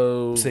sort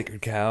of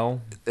sacred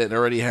cow. It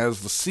already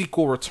has the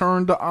sequel,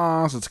 Return to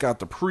Oz. It's got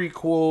the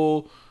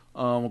prequel,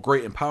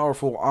 Great and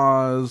Powerful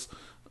Oz.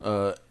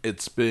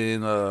 It's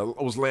been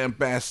was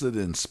lambasted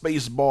in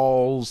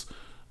Spaceballs.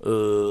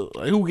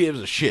 Who gives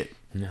a shit?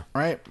 Yeah.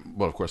 Right?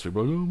 Well, of course,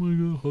 people are like, oh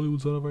my god,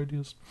 Hollywood's out of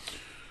ideas.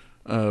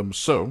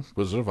 So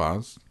Wizard of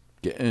Oz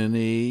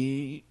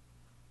getting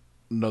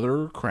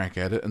another crack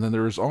at it, and then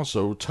there is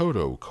also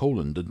Toto: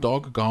 The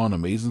Doggone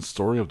Amazing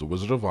Story of the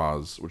Wizard of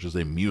Oz, which is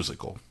a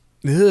musical.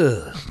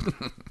 Ugh.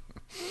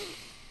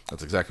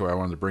 That's exactly why I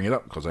wanted to bring it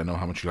up, because I know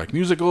how much you like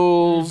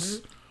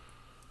musicals.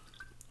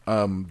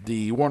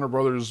 The Warner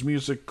Brothers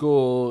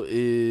musical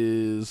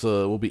is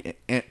will be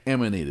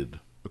animated,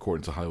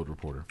 according to Hollywood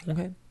Reporter.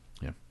 Okay.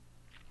 Yeah.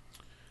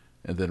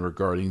 And then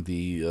regarding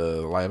the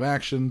live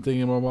action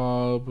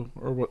thingamabob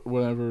or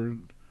whatever.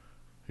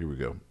 Here we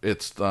go.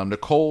 It's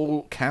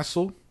Nicole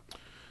Castle.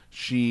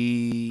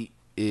 She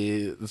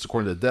is, this is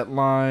according to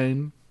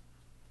Deadline.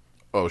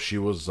 Oh, she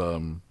was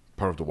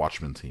part of the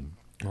Watchmen team.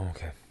 Oh,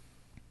 okay.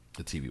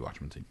 The TV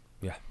Watchmen team.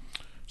 Yeah.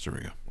 So there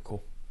we go.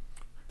 Cool.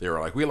 They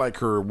were like, we like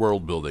her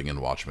world building in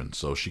Watchmen,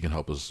 so she can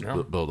help us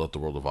build up the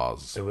world of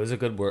Oz. It was a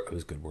good work. It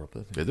was good work.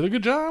 They did a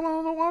good job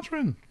on the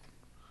Watchmen.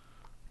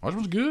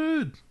 Watchmen's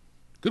good.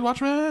 Good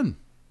Watchmen.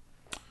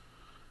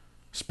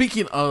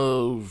 Speaking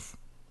of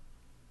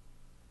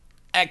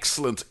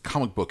excellent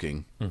comic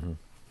booking. Mm-hmm.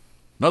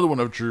 Another one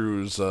of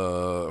Drew's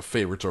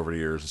favorites over the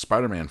years, the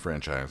Spider-Man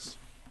franchise.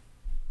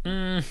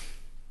 Oh,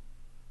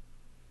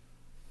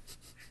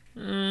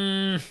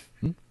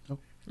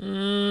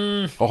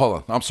 hold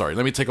on. I'm sorry.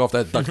 Let me take off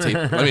that duct tape.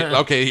 Take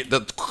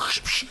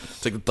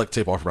the duct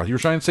tape off. You were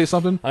trying to say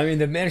something? I mean,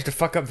 they managed to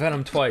fuck up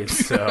Venom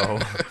twice, so...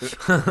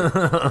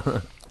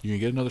 You can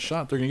get another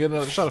shot. They're going to get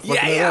another shot of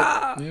fucking it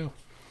up. Yeah.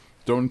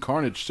 Throwing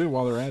Carnage, too,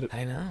 while they're at it.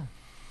 I know.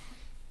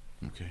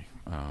 Okay.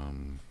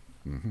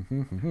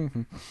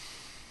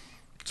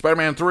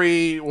 Spider-Man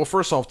 3, well,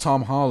 first off,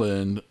 Tom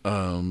Holland,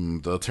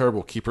 the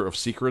terrible keeper of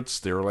secrets,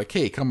 they were like,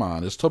 hey, come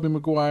on, is Tobey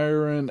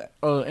Maguire and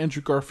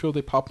Andrew Garfield,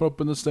 they popping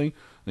up in this thing?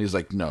 And he's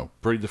like, no,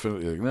 pretty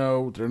definitely, like,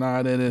 no, they're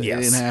not in it, It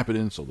ain't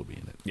happening, so they'll be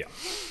in it. Yeah.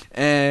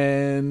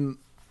 And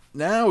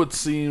now it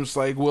seems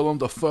like Willem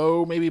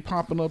Dafoe maybe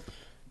popping up,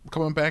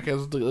 coming back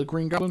as the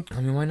Green Goblin.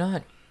 I mean, why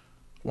not?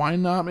 Why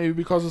not? Maybe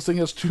because this thing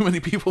has too many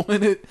people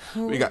in it.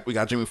 We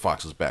got Jamie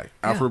Foxx is back.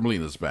 Alfred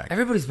Molina's back.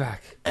 Everybody's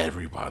back.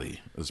 Everybody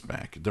is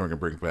back. They're gonna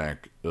bring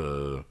back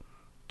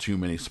too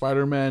many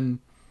Spider-Men.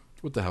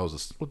 What the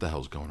hell's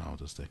going on with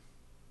this thing?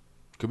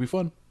 Could be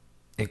fun.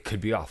 It could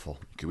be awful.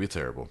 It could be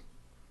terrible.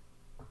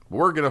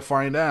 We're gonna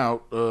find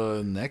out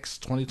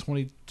next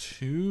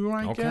 2022,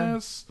 I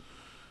guess.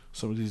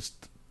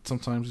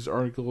 Sometimes these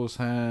articles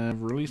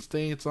have release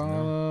dates on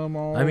them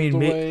all the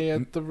way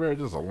at the very...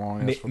 There's a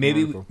long ass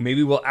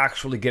maybe we'll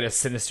actually get a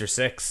Sinister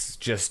Six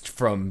just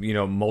from,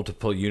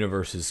 multiple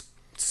universes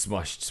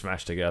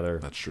smashed together.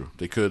 That's true.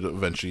 They could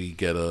eventually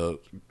get a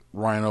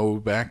Rhino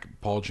back,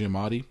 Paul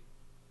Giamatti.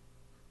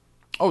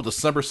 Oh,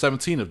 December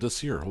 17th of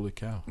this year. Holy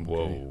cow. Okay.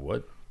 Whoa,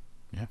 what?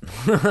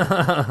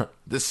 Yeah.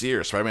 This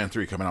year. Spider-Man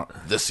 3 coming out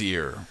this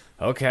year.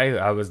 Okay,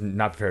 I was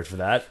not prepared for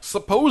that.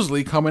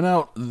 Supposedly coming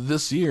out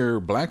this year,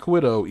 Black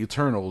Widow,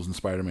 Eternals, and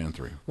Spider-Man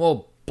 3.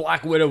 Well,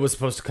 Black Widow was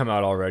supposed to come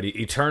out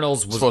already.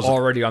 Eternals was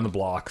already on the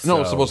block. No, it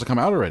was supposed to come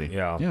out already.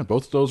 Yeah. Yeah,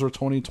 both of those were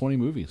 2020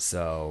 movies.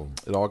 So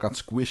it all got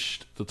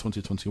squished to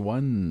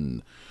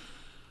 2021.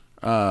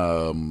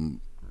 Arnold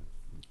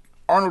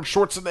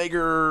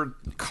Schwarzenegger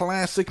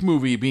classic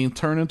movie being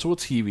turned into a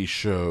TV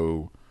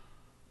show.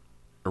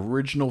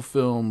 Original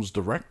film's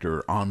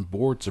director on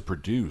board to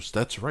produce.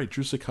 That's right,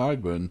 Drousa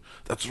Cogburn.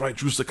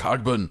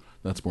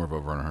 That's more of a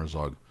Werner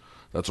Herzog.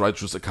 That's right,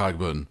 Drousa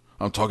Cogburn.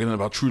 I'm talking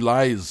about True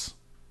Lies.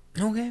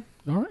 Okay.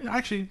 All right.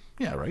 Actually,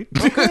 yeah, right.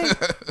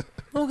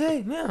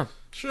 Okay, yeah.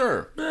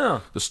 Sure.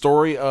 Yeah. The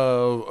story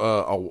of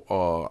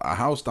not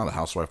a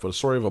housewife, but a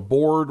story of a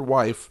bored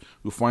wife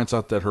who finds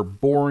out that her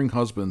boring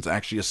husband's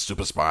actually a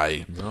super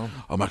spy. No.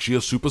 I'm actually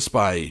a super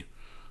spy.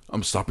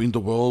 I'm stopping the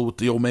world with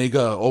the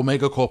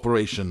Omega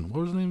Corporation.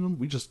 What was the name of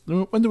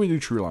them? When did we do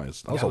True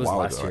Lies? That was a while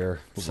last ago. year.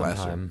 It was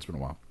last year. It's been a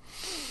while.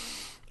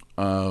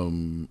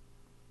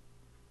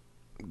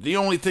 The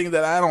only thing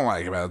that I don't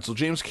like about it, so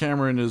James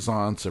Cameron is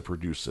on to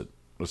produce it,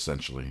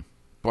 essentially.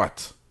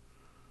 But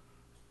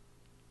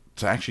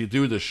to actually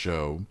do this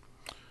show,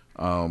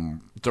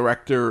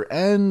 director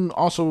and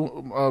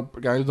also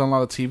a guy who's done a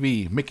lot of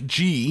TV,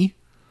 McG.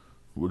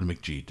 What did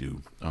McG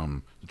do?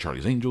 The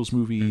Charlie's Angels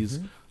movies.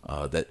 Mm-hmm.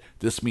 That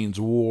This Means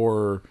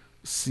War,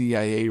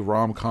 CIA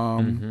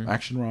rom-com,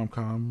 action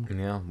rom-com.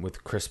 Yeah,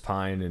 with Chris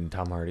Pine and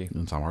Tom Hardy.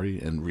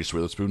 And Reese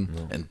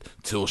Witherspoon and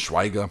Till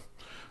Schweiger.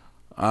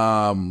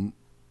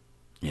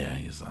 Yeah,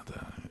 he's not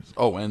that.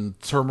 Oh, and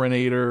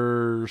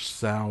Terminator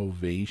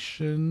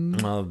Salvation.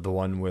 The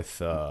one with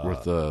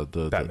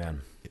the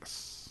Batman.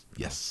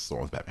 Yes, the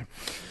one with Batman.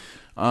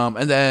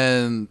 And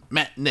then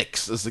Matt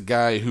Nix is the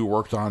guy who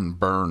worked on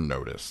Burn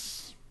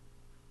Notice.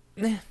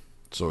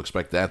 So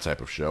expect that type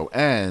of show.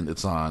 And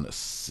it's on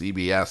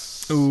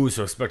CBS. Ooh,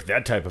 so expect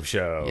that type of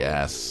show.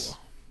 Yes.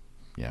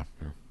 Yeah.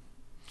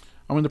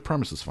 I mean, the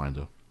premise is fine,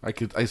 though.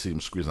 I see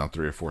him squeezing out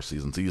 3 or 4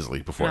 seasons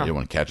easily before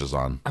anyone catches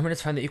on. I mean,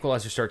 it's fine. The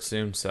Equalizer starts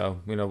soon, so,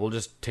 we'll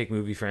just take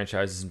movie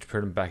franchises and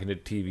turn them back into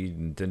TV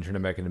and then turn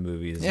them back into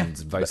movies and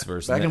vice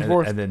versa. Back and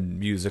forth. And then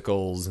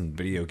musicals and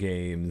video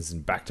games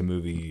and back to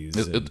movies.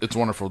 It's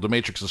wonderful. The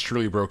Matrix is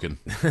truly broken.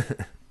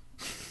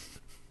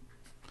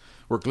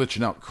 We're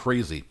glitching out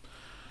crazy.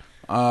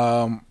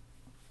 And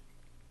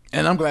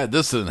I'm glad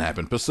this didn't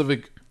happen.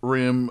 Pacific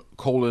Rim: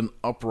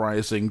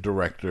 Uprising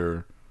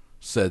director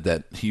said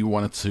that he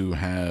wanted to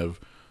have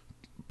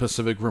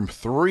Pacific Rim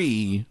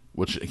 3,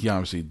 which he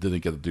obviously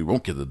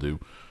won't get to do.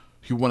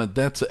 He wanted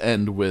that to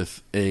end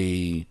with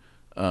a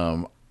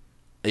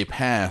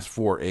path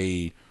for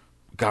a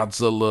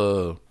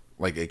Godzilla,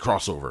 like a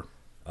crossover.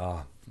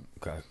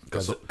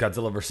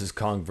 Godzilla versus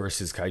Kong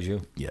versus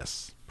Kaiju.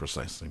 Yes,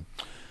 precisely.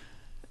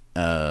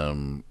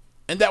 And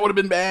that would have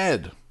been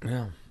bad.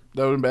 Yeah.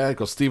 That would have been bad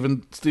because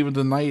Stephen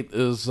DeKnight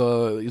is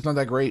he's not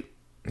that great.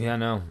 Yeah,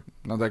 no.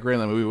 Not that great.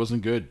 That movie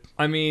wasn't good.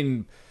 I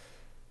mean,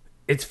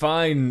 it's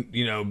fine,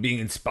 being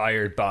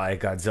inspired by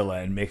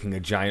Godzilla and making a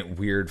giant,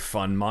 weird,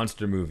 fun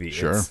monster movie.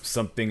 Sure. It's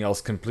something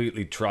else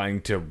completely trying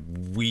to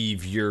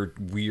weave your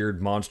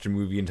weird monster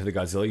movie into the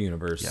Godzilla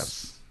universe.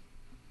 Yes.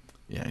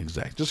 Yeah,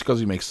 exactly. Just because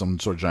you make some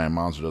sort of giant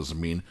monster doesn't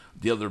mean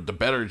the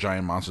better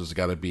giant monsters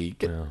got to be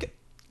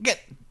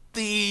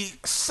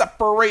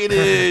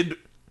separated.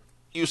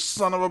 You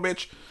son of a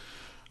bitch.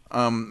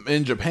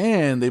 In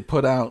Japan, they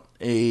put out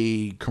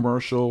a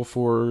commercial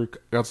for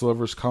Godzilla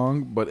vs.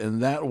 Kong, but in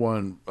that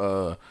one,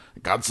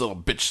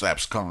 Godzilla bitch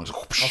slaps Kong.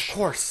 Of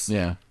course.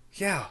 Yeah.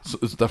 Yeah. So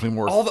it's definitely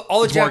more. All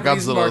the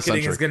Japanese Godzilla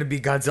marketing is going to be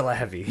Godzilla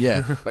heavy.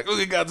 Yeah. Like, look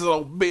at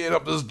Godzilla beating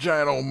up this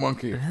giant old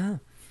monkey. Yeah.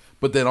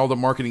 But then all the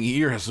marketing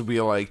here has to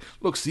be like,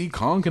 look, see,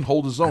 Kong can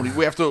hold his own.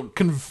 We have to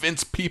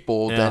convince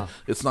people that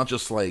it's not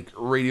just like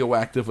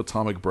radioactive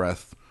atomic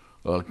breath.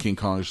 King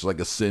Kong is just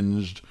like a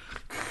singed.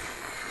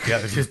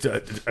 Yeah, just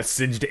a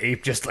singed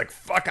ape, just like,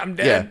 fuck, I'm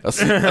dead. Yeah,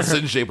 a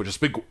singed ape with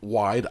just big,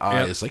 wide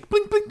eyes, like,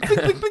 blink, blink,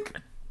 blink, blink, blink.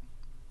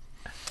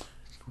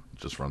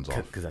 Just runs off.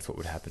 Because that's what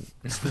would happen.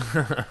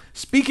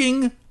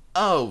 Speaking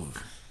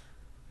of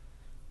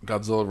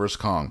Godzilla vs.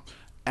 Kong,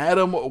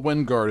 Adam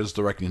Wingard is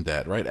directing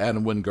that, right?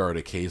 Adam Wingard,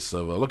 a case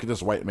of, look at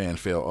this white man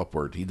fail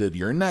upward. He did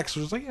You're Next,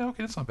 which was like, yeah,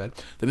 okay, that's not bad.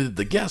 Then he did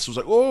The Guest, was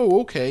like, oh,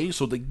 okay.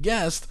 So The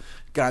Guest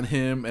got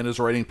him and his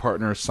writing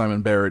partner,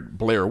 Simon Barrett,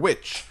 Blair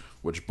Witch,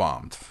 which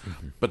bombed.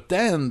 Mm-hmm. But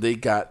then they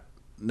got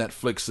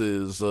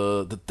Netflix's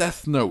The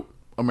Death Note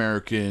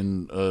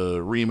American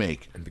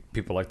remake. And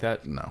people like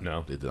that?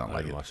 No, they did not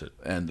like it. Watch it.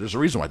 And there's a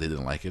reason why they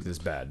didn't like it. It's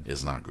bad.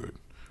 It's not good.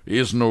 It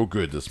is no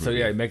good, this movie. So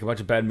yeah, you make a bunch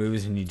of bad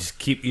movies and you just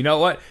keep, you know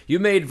what? You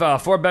made 4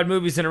 bad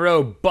movies in a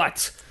row,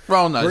 but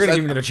we're going to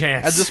give him a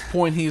chance. At this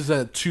point, he's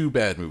had 2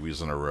 bad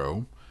movies in a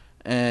row.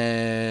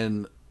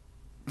 And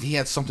he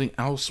had something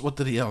else. What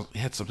did he else? He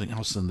had something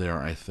else in there,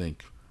 I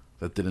think,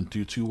 that didn't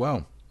do too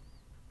well.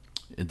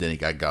 And then he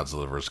got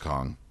Godzilla vs.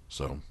 Kong.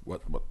 So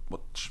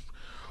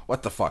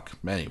what the fuck?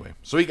 Anyway,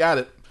 so he got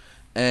it.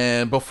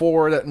 And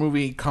before that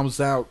movie comes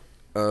out,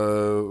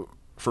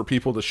 for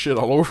people to shit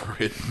all over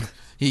it,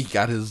 he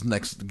got his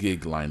next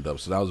gig lined up.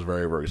 So that was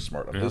very, very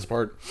smart on his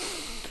part.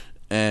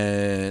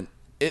 And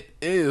it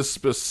is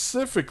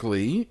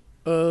specifically,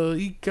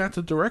 he got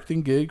the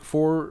directing gig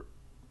for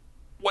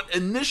what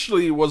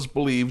initially was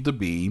believed to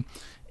be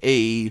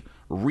a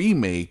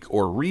remake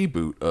or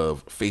reboot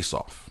of Face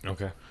Off.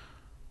 Okay.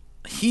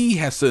 He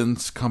has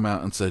since come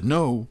out and said,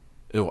 no,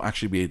 it will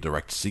actually be a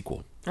direct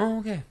sequel. Oh,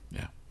 okay.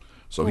 Yeah.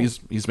 So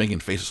he's making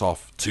Face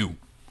Off 2,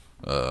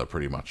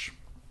 pretty much.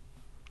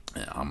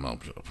 Yeah, I'm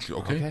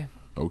okay.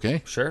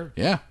 Okay. Sure.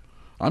 Yeah.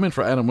 I'm in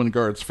for Adam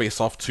Wingard's Face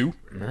Off 2.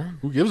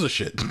 Who gives a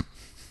shit?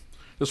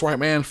 This white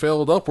man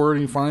failed upward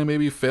and he finally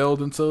maybe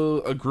failed into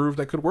a groove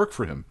that could work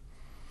for him.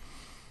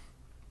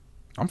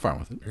 I'm fine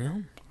with it.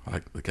 Yeah.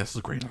 The guest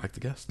is great. I like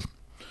the guest.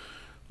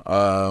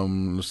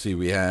 Let's see.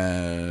 We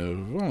have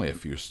only a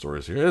few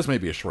stories here. This may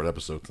be a short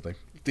episode today.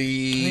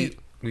 Do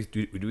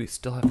we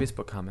still have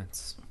Facebook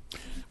comments?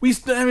 We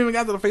still haven't even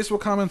got to the Facebook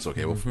comments.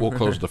 Okay, we'll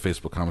close the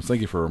Facebook comments.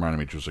 Thank you for reminding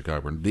me, Joseph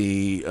Coburn.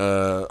 The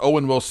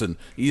Owen Wilson,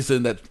 he's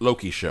in that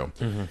Loki show,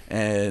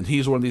 and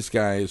he's one of these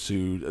guys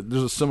who.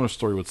 There's a similar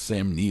story with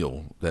Sam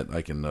Neill that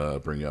I can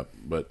bring up,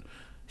 but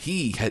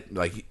he had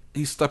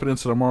he's stepping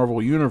into the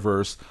Marvel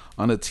universe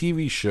on a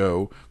TV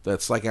show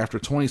that's like after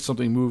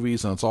 20-something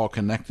movies and it's all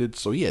connected.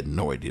 So he had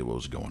no idea what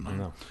was going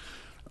on.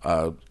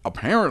 No.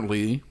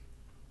 Apparently,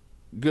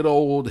 good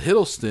old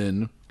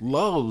Hiddleston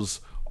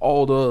loves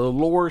all the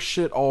lore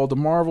shit, all the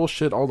Marvel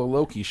shit, all the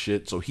Loki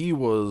shit. So he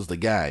was the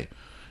guy.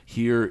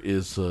 Here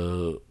is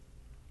Owen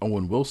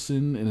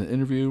Wilson in an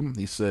interview.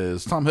 He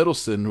says, Tom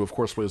Hiddleston, who of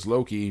course plays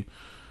Loki,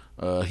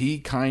 he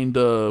kind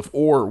of,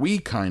 or we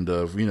kind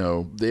of,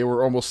 they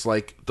were almost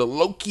like the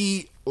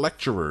Loki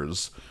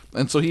lecturers.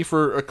 And so he,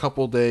 for a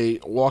couple days,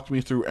 walked me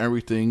through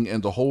everything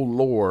and the whole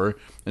lore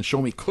and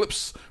showed me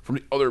clips from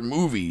the other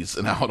movies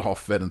and how it all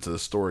fed into the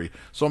story.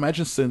 So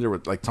imagine sitting there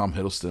with like Tom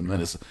Hiddleston and he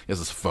has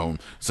his phone.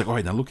 It's like, all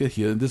right, now look at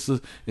here. And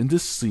in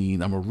this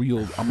scene, I'm a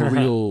real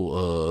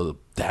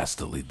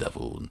dastardly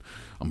devil, and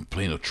I'm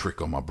playing a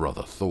trick on my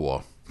brother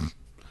Thor.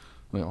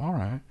 Like, all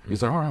right.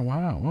 He's like, all right,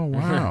 wow, oh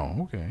wow,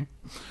 okay.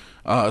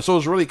 So it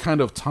was really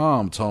kind of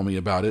Tom telling me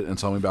about it and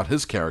telling me about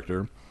his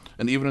character.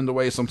 And even in the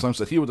way sometimes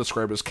that he would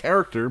describe his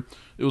character,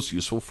 it was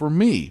useful for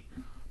me.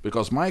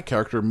 Because my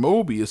character,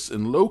 Mobius,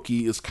 in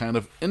Loki, is kind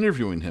of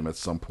interviewing him at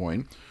some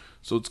point.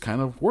 So it's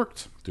kind of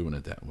worked doing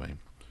it that way.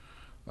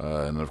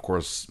 And of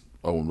course,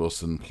 Owen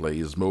Wilson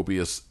plays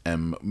Mobius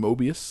M.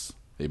 Mobius,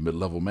 a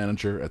mid-level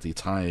manager at the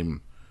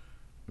Time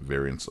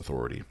Variance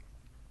Authority.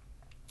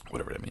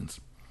 Whatever that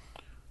means.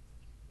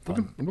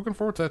 I'm looking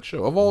forward to that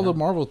show. Of all the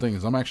Marvel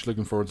things, I'm actually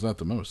looking forward to that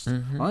the most.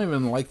 I don't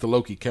even like the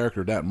Loki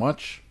character that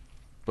much.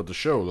 But the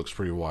show looks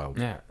pretty wild.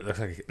 Yeah, it looks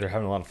like they're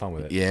having a lot of fun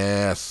with it.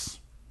 Yes.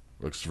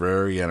 Looks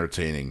very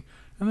entertaining.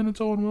 And then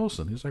it's Owen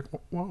Wilson. He's like,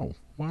 wow.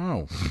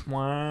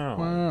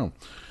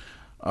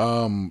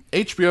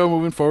 HBO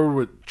moving forward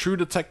with True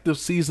Detective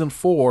Season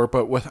 4,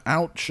 but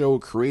without show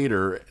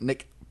creator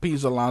Nick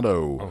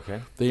Pizzolatto.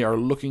 Okay. They are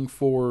looking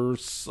for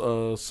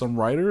some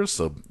writers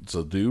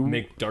to do...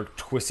 Make dark,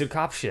 twisted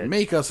cop shit.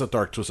 Make us a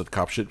dark, twisted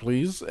cop shit,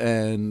 please.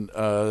 And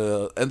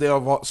they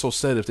have also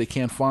said if they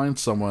can't find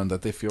someone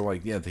that they feel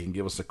like, they can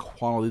give us the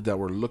quality that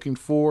we're looking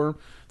for,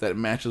 that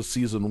matches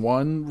Season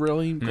 1,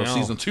 really. Because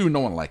Season 2,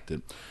 no one liked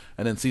it.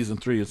 And then season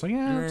 3, it's like,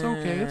 yeah, it's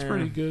okay, it's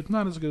pretty good,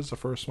 not as good as the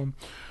first one.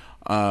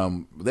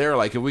 They're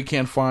like, if we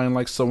can't find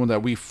like someone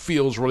that we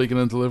feel is really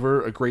going to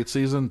deliver a great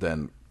season,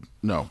 then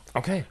no.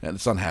 Okay. And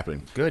it's not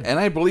happening. Good.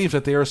 And I believe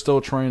that they are still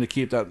trying to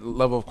keep that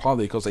level of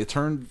quality because they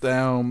turned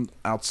down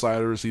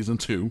Outsiders season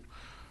 2,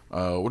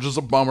 which is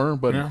a bummer,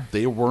 but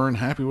they weren't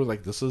happy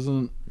with this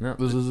isn't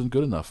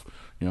good enough,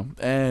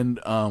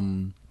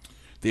 And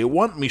they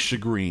want Misha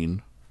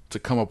Green to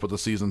come up with a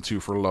season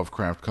 2 for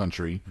Lovecraft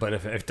Country. But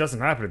if it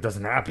doesn't happen, it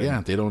doesn't happen. Yeah,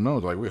 they don't know.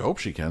 They're like, we hope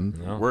she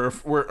can. No.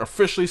 We're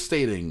officially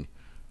stating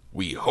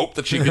we hope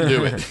that she can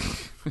do it.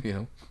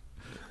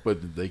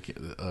 But they can't.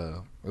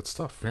 It's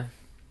tough. Yeah.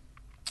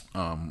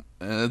 And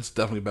it's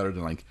definitely better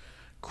than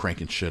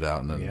cranking shit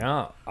out. And then,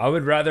 I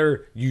would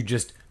rather you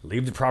just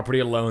leave the property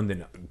alone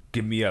than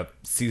give me a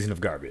season of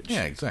garbage.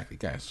 Yeah, exactly,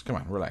 guys. Come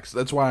on, relax.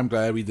 That's why I'm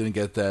glad we didn't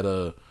get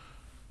that.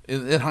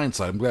 In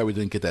hindsight, I'm glad we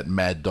didn't get that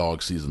Mad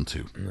Dog season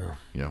 2.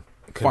 No.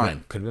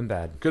 Fine. Could have been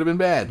bad. Could have been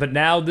bad. But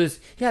now there's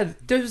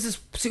this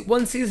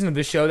one season of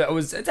this show that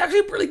it's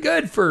actually really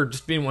good for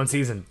just being one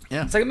season.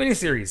 Yeah. It's like a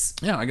miniseries.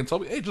 Yeah, I can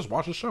tell you, hey, just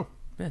watch the show.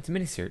 Yeah, it's a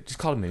miniseries. Just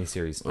call it a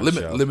miniseries.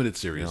 Limited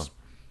series. Yeah.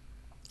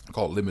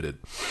 Call it limited.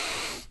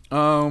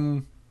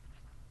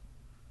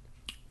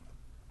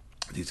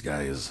 These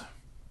guys.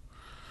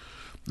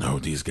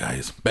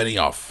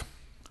 Benioff.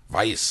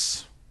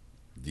 Vice.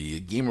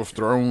 The Game of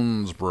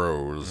Thrones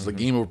bros. Mm-hmm. The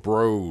Game of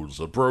Bros.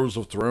 The Bros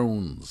of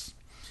Thrones.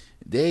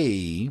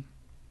 They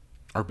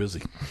are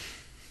busy.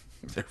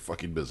 They're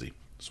fucking busy.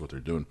 That's what they're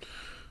doing.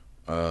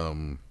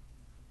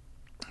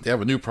 They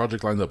have a new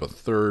project lined up, a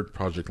third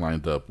project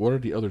lined up. What are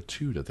the other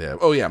 2 that they have?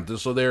 Oh, yeah.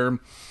 So they're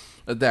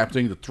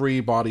adapting the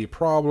 3-Body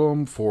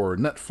Problem for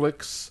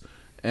Netflix,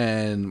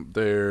 and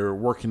they're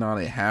working on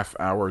a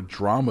half-hour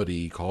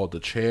dramedy called The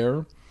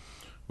Chair,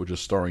 which is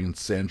starring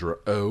Sandra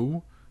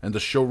Oh, and the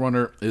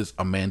showrunner is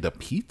Amanda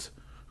Peet,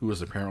 who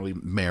is apparently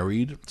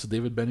married to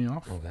David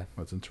Benioff. Okay.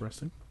 That's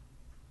interesting.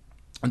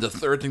 And the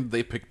third thing that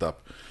they picked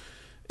up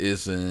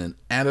is an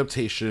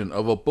adaptation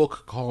of a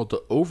book called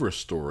The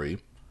Overstory,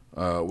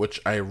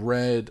 which I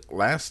read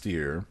last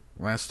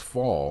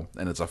fall,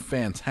 and it's a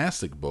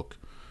fantastic book,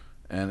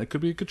 and it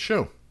could be a good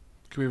show.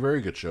 It could be a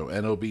very good show, and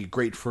it'll be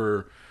great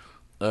for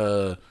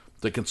the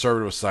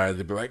conservative side.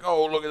 They'd be like,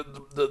 oh, look at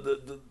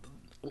the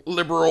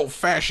liberal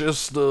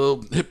fascist, the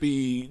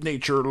hippie,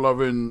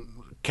 nature-loving,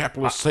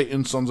 capitalist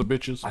Satan sons of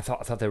bitches. I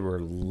thought they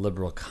were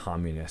liberal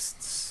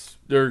communists.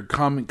 They're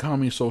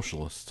commie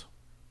socialist.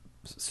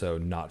 So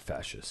not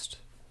fascist.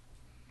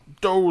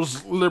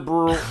 Those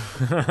liberal...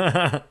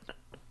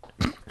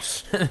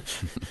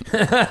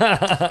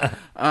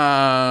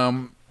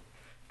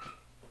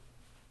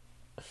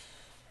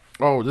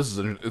 Oh, this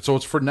is so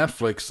it's for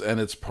Netflix, and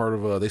it's part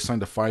of they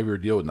signed a 5-year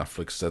deal with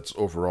Netflix that's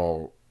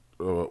overall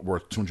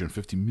worth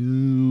 $250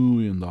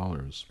 million.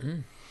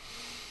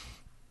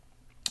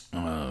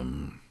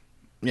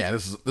 Yeah,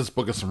 this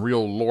book is some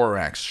real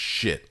Lorax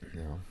shit.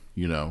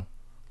 Yeah.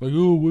 Like,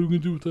 oh, what are we gonna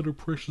do with our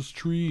precious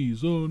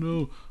trees? Oh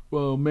no,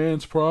 well,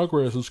 man's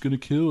progress is gonna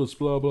kill us.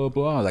 Blah blah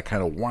blah. That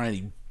kind of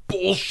whiny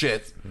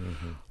bullshit.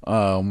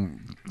 Mm-hmm.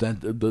 That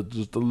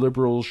the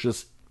liberals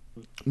just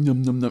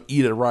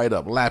eat it right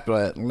up, lap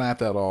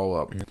that all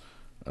up.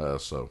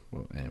 So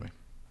well, anyway,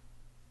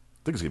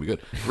 I think it's gonna be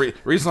good.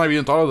 Reason I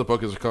even thought of the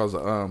book is because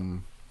I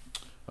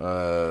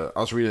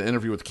was reading an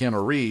interview with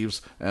Keanu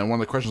Reeves, and one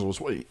of the questions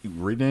was, "Wait, you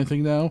reading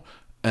anything now?"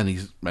 And he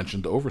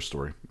mentioned The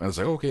Overstory, and I was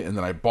like, "Okay." And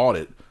then I bought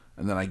it,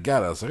 and then I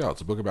got it. I was like, "Oh,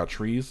 it's a book about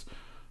trees."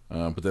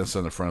 But then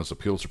sent a friend as a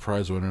Pulitzer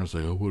Prize winner. I was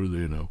like, "Oh, what do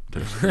they know?"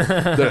 Then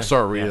I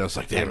started reading. I was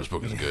like, "Damn, this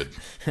book is good."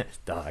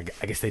 I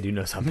guess they do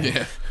know something.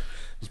 Yeah,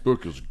 this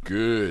book is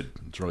good.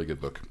 It's a really good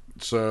book.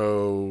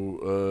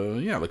 So,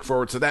 yeah, look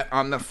forward to that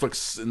on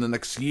Netflix in the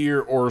next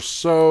year or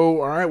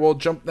so. All right, we'll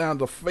jump down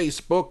to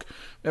Facebook.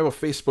 We have a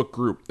Facebook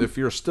group. If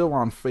you're still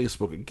on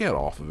Facebook, get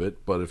off of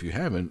it. But if you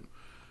haven't,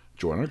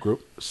 join our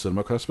group,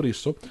 Cinema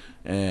Crespediso,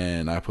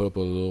 and I put up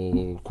a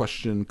little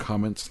question,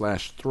 comment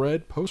 /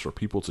 thread post for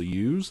people to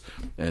use.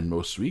 And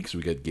most weeks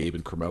we get Gabe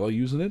and Carmela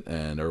using it,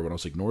 and everyone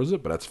else ignores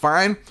it, but that's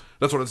fine.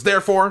 That's what it's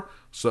there for.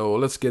 So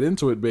let's get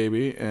into it,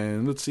 baby,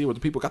 and let's see what the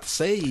people got to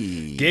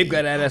say. Gabe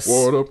got at us.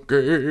 What up,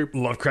 Gabe?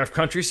 Lovecraft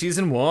Country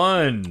Season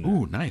 1.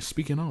 Ooh, nice.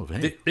 Speaking of,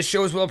 hey. This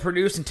show is well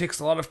produced and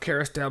takes a lot of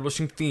care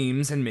establishing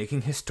themes and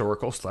making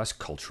historical /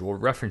 cultural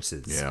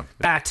references. Yeah.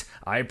 That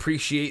I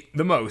appreciate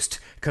the most,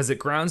 because it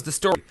grounds the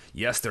story.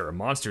 Yes, there are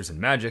monsters and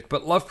magic,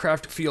 but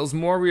Lovecraft feels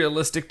more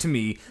realistic to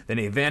me than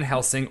a Van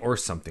Helsing or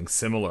something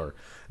similar.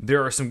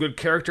 There are some good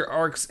character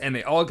arcs, and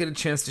they all get a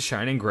chance to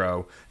shine and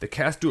grow. The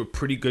cast do a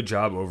pretty good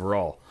job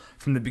overall.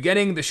 From the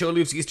beginning, the show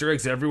leaves Easter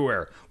eggs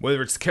everywhere.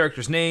 Whether it's the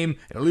character's name,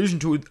 an allusion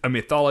to a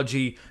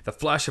mythology, the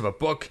flash of a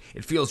book,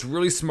 it feels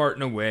really smart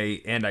in a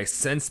way, and I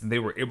sense they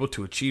were able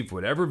to achieve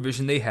whatever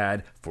vision they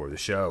had for the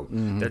show.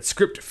 Mm-hmm. That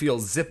script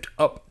feels zipped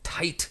up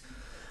tight.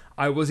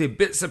 I was a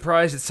bit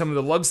surprised at some of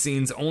the love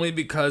scenes, only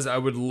because I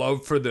would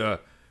love for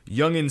the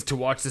youngins to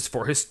watch this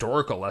for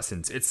historical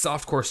lessons. It's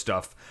softcore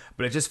stuff,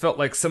 but it just felt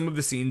like some of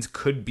the scenes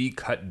could be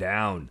cut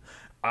down.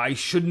 I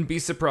shouldn't be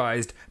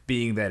surprised,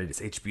 being that it is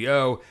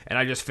HBO, and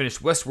I just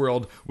finished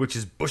Westworld, which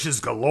is bushes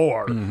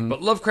galore.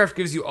 But Lovecraft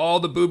gives you all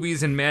the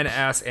boobies and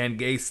man-ass and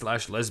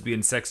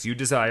gay/lesbian sex you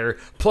desire,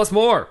 plus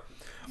more.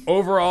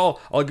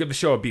 Overall, I'll give the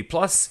show a B+.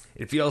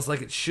 It feels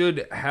like it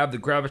should have the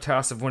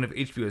gravitas of one of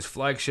HBO's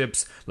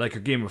flagships, like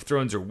your Game of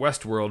Thrones or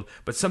Westworld,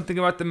 but something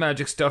about the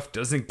magic stuff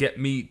doesn't get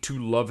me to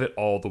love it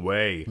all the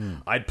way.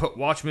 I'd put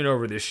Watchmen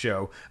over this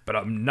show, but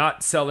I'm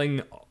not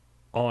selling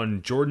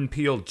on Jordan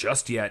Peele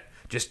just yet.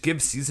 Just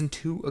give season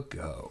 2 a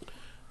go.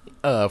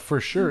 For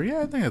sure.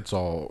 Yeah, I think it's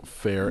all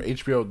fair.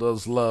 HBO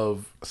does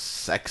love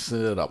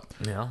sexing it up.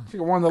 Yeah. I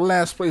think one of the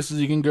last places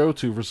you can go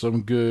to for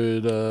some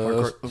good...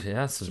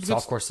 some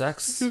softcore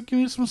sex. Give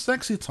me some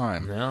sexy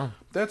time. Yeah.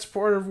 That's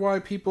part of why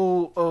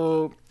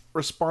people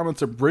responded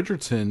to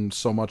Bridgerton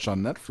so much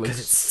on Netflix. Because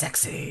it's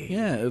sexy.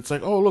 Yeah, it's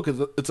like, oh, look,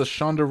 it's a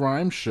Shonda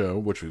Rhimes show,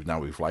 which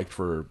we've liked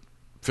for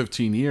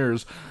 15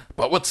 years,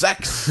 but with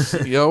sex.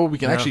 We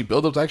can actually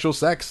build up to actual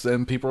sex,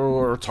 and people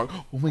are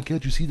talking, oh my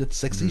god, you see that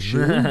sexy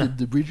show,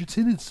 the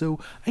Bridgerton? It's so,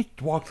 I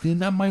walked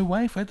in on my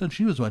wife, I thought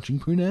she was watching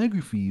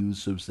pornography, it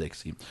was so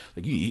sexy.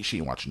 Like, she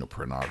ain't watching no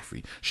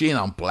pornography. She ain't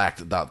on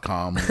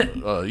blacked.com.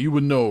 You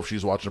would know if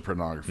she's watching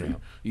pornography. Yeah.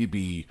 You'd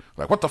be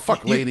like, what the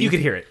fuck, lady? You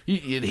could hear it.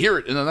 You'd hear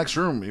it in the next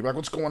room. You'd be like,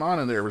 what's going on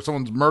in there?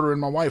 Someone's murdering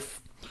my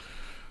wife.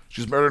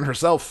 She's murdering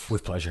herself.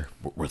 With pleasure.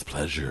 With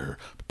pleasure.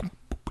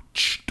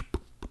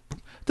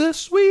 The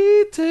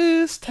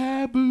sweetest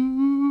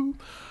taboo.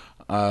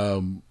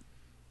 It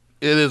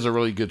is a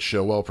really good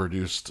show, well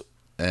produced,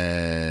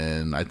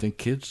 and I think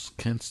kids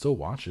can still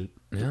watch it.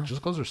 Yeah.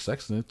 Just because there's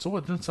sex in it. So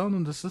tell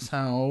them this is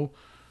how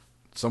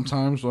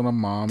sometimes when a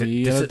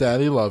mommy and a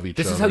daddy love each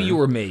other. This is how you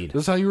were made.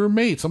 This is how you were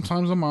made.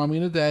 Sometimes a mommy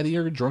and a daddy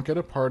are drunk at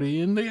a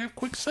party and they have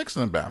quick sex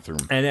in the bathroom.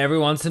 And every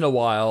once in a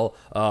while,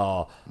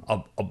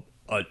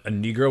 a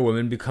Negro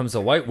woman becomes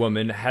a white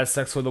woman, has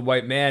sex with a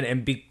white man,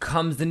 and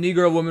becomes the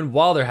Negro woman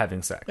while they're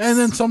having sex. And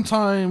then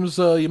sometimes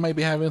you might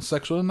be having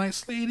sex with a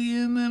nice lady,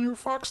 and then her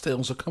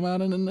foxtails will come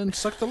out and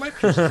suck the life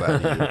juices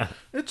out of you.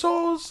 It's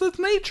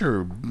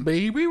nature,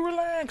 baby.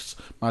 Relax,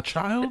 my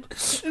child.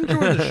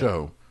 Enjoy the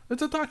show.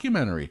 It's a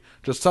documentary.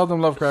 Just tell them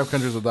Lovecraft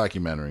Country is a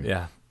documentary.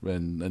 Yeah.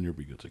 And you'll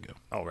be good to go.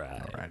 All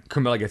right.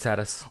 Carmela gets at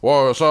us.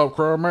 What's up,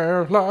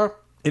 Carmela?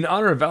 In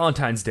honor of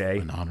Valentine's Day,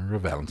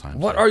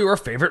 what are your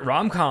favorite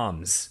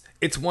rom-coms?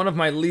 It's one of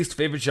my least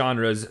favorite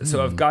genres,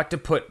 so I've got to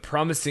put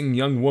Promising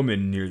Young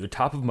Woman near the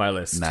top of my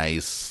list.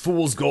 Nice.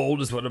 Fool's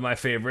Gold is one of my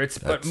favorites,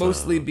 but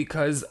mostly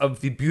because of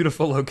the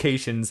beautiful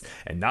locations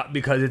and not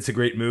because it's a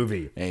great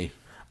movie. Hey.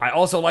 I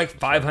also like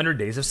 500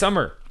 Days of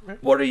Summer.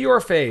 What are your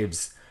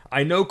faves?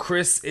 I know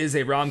Chris is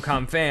a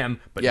rom-com fan,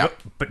 but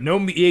no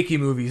Miyake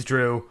movies,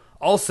 Drew.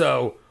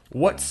 Also,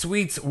 what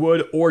sweets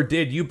would or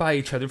did you buy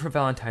each other for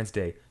Valentine's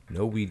Day?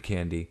 No weed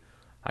candy.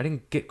 I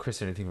didn't get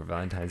Chris anything for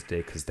Valentine's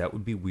Day because that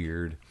would be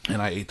weird. And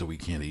I ate the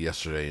weed candy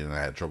yesterday and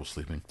I had trouble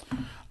sleeping.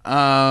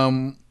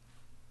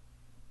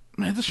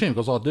 It's a shame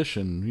because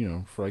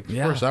audition, for like the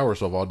first hour or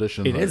so of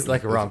audition. It is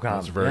like a rom-com.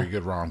 It's a very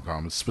good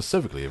rom-com. It's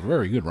specifically a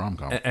very good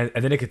rom-com. And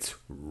then it gets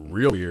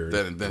real weird.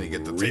 Then you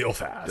get the real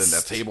fast. Then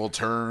that table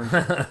turn.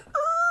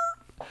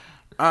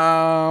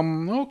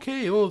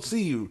 Okay, well, let's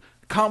see.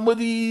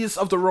 Comedies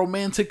of the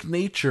romantic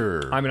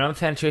nature. I mean, I'm a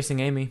fan of Chasing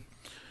Amy.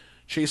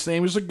 Chasing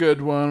Amy is a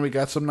good one. We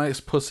got some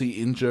nice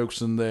pussy in jokes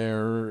in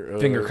there.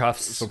 Finger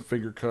cuffs. Some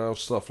finger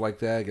cuffs, stuff like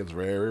that. Gets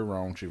very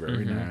raunchy,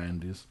 very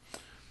 90s.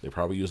 They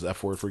probably use the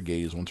F word for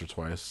gays once or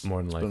twice.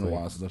 More than likely. It's been a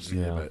while since I've seen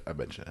it. I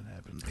bet you that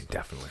happens.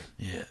 Definitely.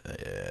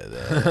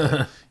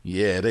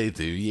 Yeah, they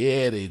do.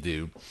 Yeah, they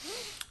do.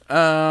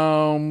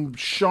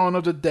 Shaun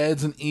of the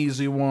Dead's an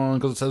easy one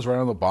because it says right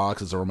on the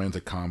box it's a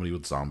romantic comedy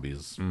with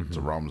zombies. It's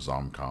a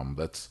rom-com.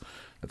 That's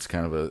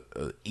kind of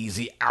a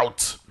easy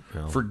out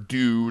for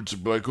dudes.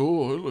 Be like,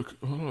 oh,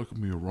 I like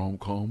me a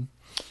rom-com.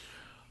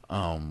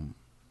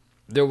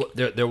 There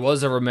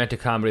was a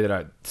romantic comedy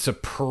that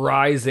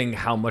surprising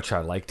how much I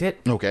liked it.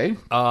 Okay.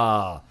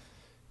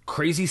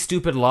 Crazy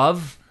Stupid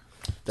Love.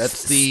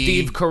 That's the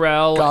Steve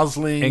Carell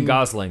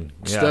Gosling.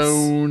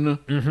 Stone.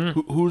 Yes.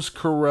 Who's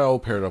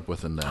Carell paired up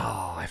with in that?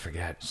 Oh, I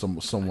forget.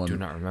 Someone. I do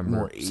not remember.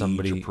 More age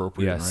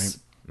appropriate, yes.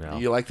 right? Yeah.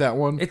 You like that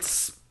one?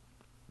 It's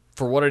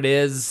for what it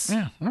is.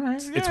 Yeah. All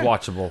right. It's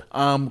watchable.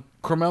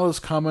 Carmela's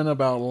comment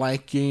about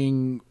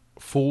liking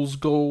Fool's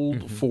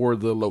Gold for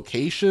the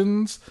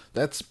locations.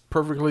 That's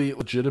perfectly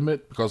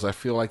legitimate because I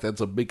feel like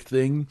that's a big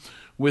thing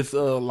with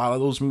a lot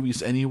of those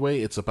movies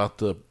anyway. It's about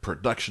the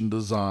production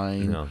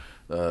design,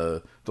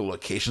 the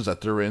locations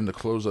that they're in, the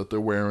clothes that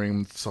they're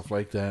wearing, stuff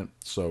like that.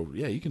 So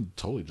yeah, you can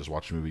totally just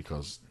watch a movie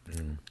because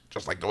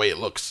just like the way it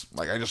looks.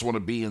 Like I just want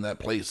to be in that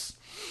place.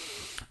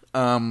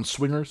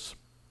 Swingers.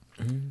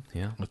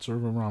 Yeah, it's sort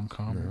of a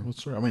rom-com.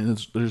 Yeah. I mean,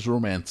 there's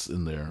romance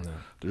in there. Yeah.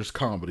 There's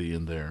comedy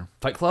in there.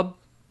 Fight Club,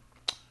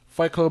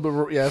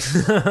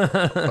 yes.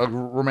 A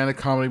romantic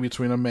comedy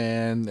between a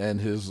man and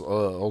his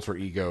alter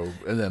ego,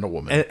 and then a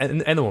woman.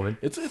 And a woman.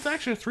 It's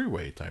actually a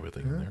three-way type of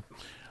thing in there.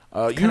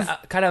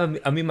 Kind of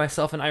a Me,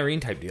 Myself, and Irene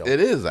type deal. It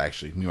is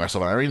actually Me,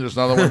 Myself, and Irene. There's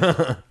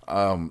another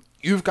one.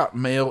 You've Got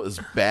Mail is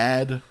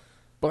bad,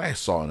 but I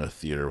saw it in a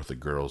theater with the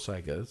girls, so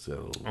I guess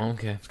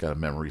it's got a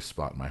memory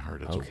spot in my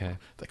heart.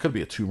 That could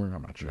be a tumor.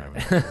 I'm not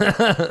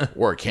sure.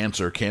 Or a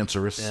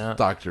cancerous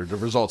doctor. The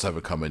results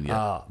haven't come in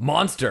yet.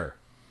 Monster.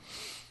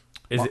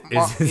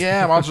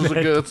 Yeah, Monsters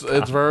are good.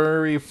 It's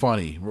very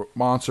funny.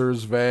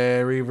 Monsters,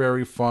 very,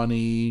 very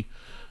funny.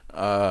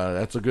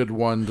 That's a good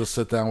one to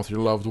sit down with your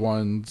loved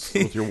ones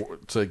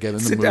to get in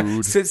the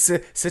mood.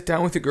 Sit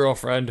down with your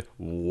girlfriend,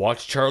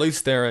 watch Charlize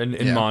Theron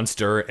in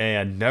Monster,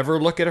 and never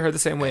look at her the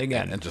same way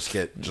again. And just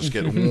get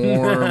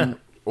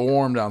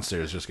warm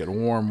downstairs. Just get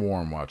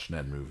warm watching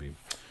that movie.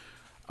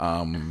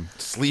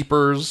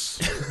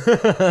 Sleepers.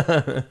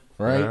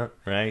 Right?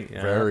 Right.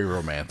 Yeah. Very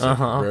romantic.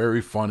 Very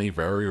funny,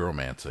 very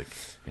romantic.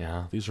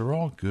 Yeah. These are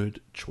all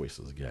good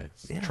choices, guys.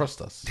 Yeah.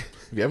 Trust us.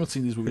 If you haven't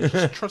seen these movies,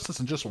 just trust us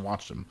and just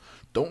watch them.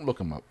 Don't look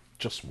them up.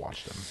 Just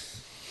watch them.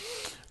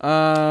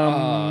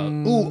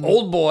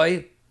 Old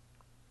Boy.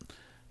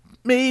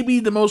 Maybe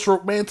the most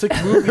romantic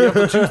movie of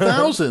the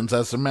 2000s,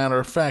 as a matter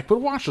of fact. But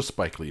watch the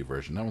Spike Lee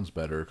version. That one's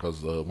better because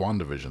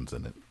WandaVision's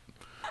in it.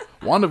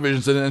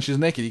 WandaVision's in it and she's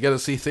naked. You got to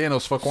see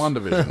Thanos fuck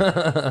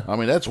WandaVision. I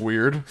mean, that's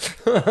weird.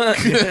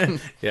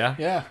 Yeah.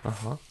 Yeah.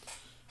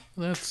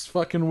 That's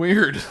fucking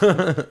weird.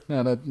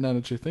 now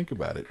that you think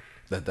about it,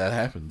 that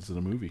happens in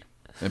a movie,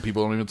 and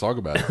people don't even talk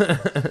about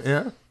it.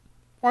 Yeah.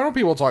 Why don't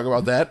people talk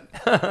about that?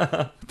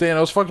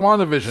 Thanos fucked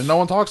WandaVision. No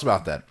one talks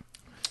about that.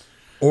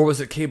 Or was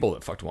it Cable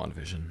that fucked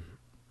WandaVision?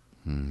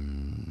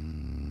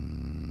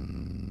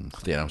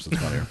 Thanos is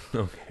funnier.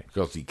 Okay.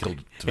 Because he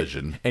killed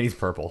Vision. And he's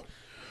purple.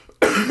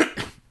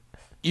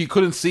 You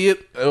couldn't see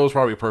it. It was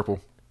probably purple.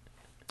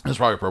 It was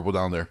probably purple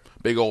down there.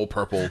 Big old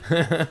purple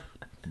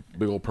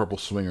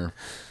swinger.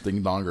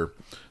 Ding donger.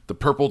 The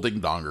purple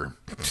ding donger.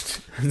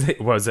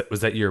 Was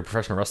that your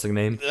professional wrestling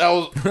name? That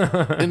was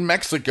in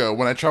Mexico.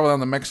 When I traveled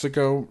down to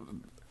Mexico,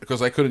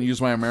 because I couldn't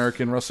use my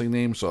American wrestling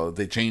name, so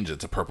they changed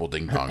it to Purple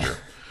Ding Donger.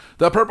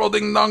 The Purple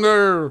Ding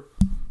Donger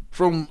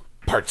from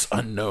Parts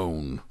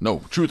Unknown.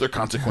 No, Truth or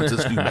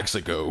Consequences, New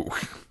Mexico.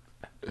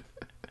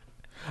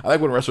 I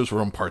like when wrestlers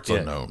from Parts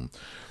Unknown.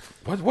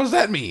 What does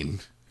that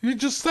mean? You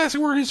just ask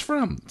where he's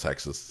from.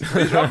 Texas.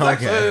 He's from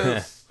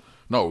Texas.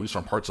 No, he's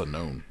from Parts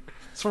Unknown.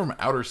 He's from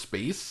outer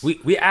space.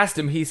 We asked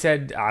him. He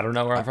said, "I don't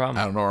know where I'm from."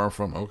 I don't know where I'm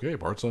from. Okay,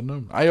 Parts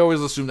Unknown. I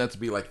always assume that to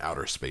be like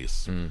outer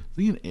space. Is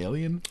he an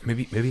alien?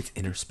 Maybe it's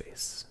inner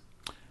space.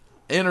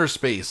 Inner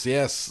space.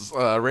 Yes.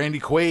 Randy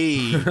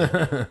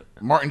Quaid,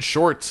 Martin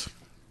Short,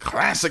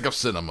 classic of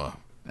cinema,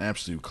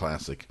 absolute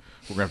classic.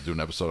 We're gonna have to do an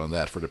episode on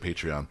that for the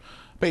Patreon.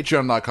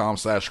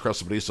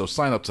 Patreon.com/CrestPadiso.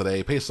 Sign up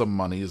today. Pay some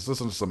money.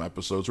 Listen to some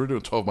episodes. We're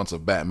doing 12 months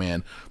of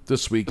Batman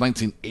this week.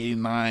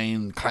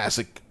 1989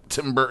 classic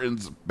Tim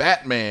Burton's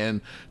Batman.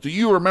 Do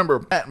you remember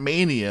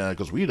Batmania?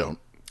 Because we don't.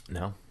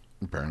 No.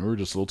 Apparently, we're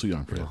just a little too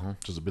young for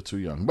that. Just a bit too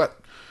young. But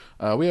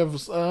we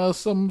have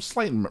some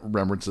slight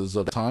remembrances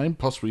of the time.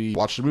 Plus, we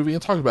watched the movie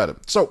and talked about it.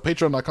 So,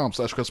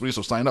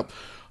 Patreon.com/CrestPadiso. Sign up.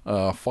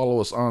 Follow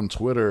us on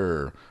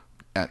Twitter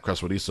at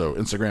CrestPadiso.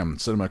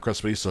 Instagram, Cinema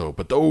CrestPadiso.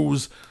 But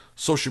those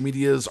social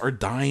medias are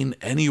dying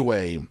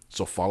anyway,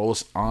 so follow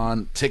us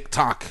on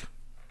TikTok,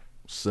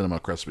 Cinema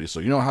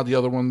CrestPadiso. You know how the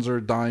other ones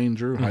are dying,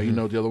 Drew? How you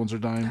know the other ones are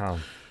dying? How?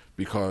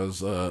 Because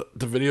the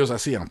videos I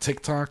see on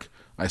TikTok,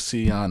 I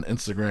see on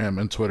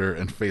Instagram and Twitter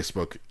and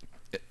Facebook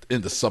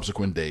in the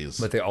subsequent days.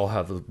 But they all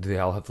have the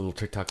little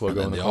TikTok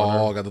logo on the they corner.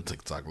 all got the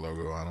TikTok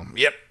logo on them.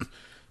 Yep,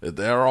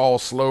 they're all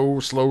slow.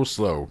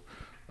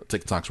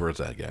 TikTok's where it's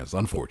at, guys.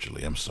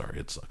 Unfortunately, I'm sorry,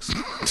 it sucks.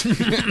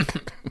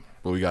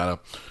 But we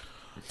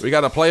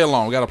gotta play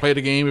along. We gotta play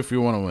the game if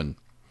you want to win.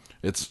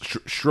 It's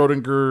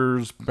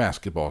Schrodinger's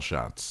basketball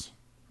shots.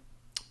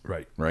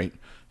 Right.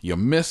 You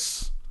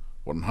miss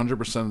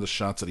 100% of the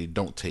shots that you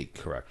don't take.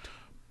 Correct.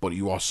 But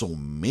you also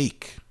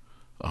make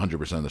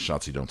 100% of the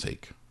shots you don't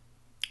take.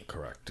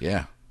 Correct.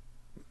 Yeah.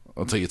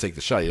 Until you take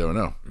the shot, you don't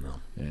know. No.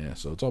 Yeah.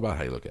 So it's all about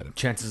how you look at it.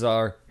 Chances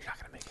are you're not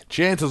gonna make it.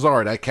 Chances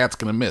are that cat's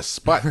gonna miss.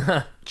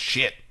 But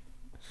shit.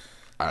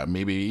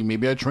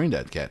 Maybe I trained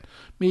that cat.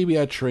 Maybe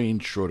I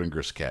trained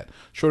Schrodinger's cat.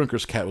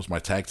 Schrodinger's cat was my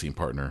tag team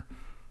partner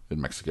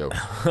in Mexico.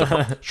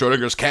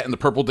 Schrodinger's cat and the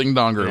Purple Ding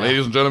Donger,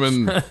 ladies and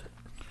gentlemen.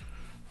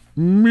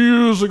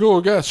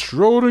 Musical guest,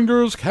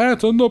 Schrodinger's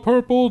cat and the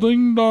Purple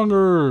Ding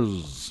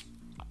Dongers.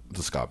 It's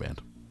a ska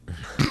band.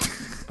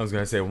 I was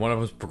gonna say one of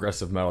them's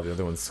progressive metal, the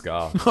other one's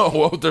ska. Oh,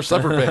 well, they're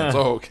separate bands.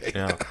 Oh, okay.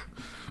 Yeah.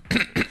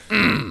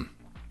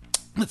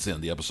 That's the end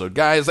of the episode,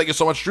 guys. Thank you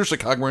so much, Drew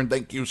Cogburn.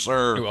 Thank you,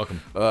 sir. You're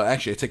welcome.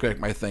 Actually, I take back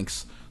my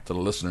thanks to the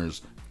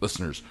listeners.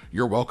 Listeners,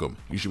 you're welcome.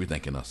 You should be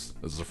thanking us.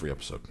 This is a free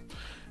episode.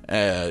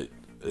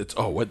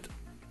 What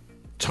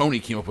Tony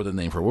came up with a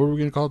name for. What were we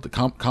going to call it? The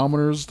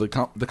Commoners, the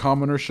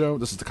Commoners show.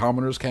 This is the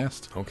Commoners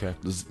cast. Okay.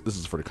 This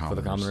is for the Commoners.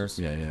 For the Commoners.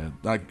 Yeah.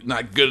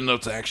 Not good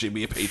enough to actually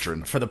be a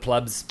patron. For the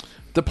plebs.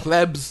 The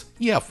plebs.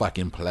 Yeah,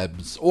 fucking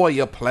plebs. Oh,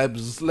 you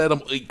plebs. Let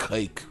them eat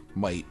cake,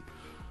 mate.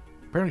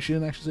 Apparently, she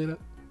didn't actually say that.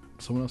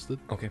 Someone else did.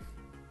 Okay.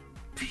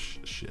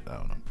 Shit, I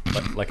don't know.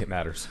 Like it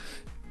matters.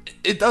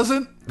 It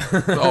doesn't?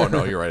 Oh,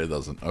 no, you're right. It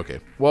doesn't.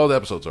 Okay. Well, the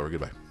episode's over.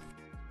 Goodbye.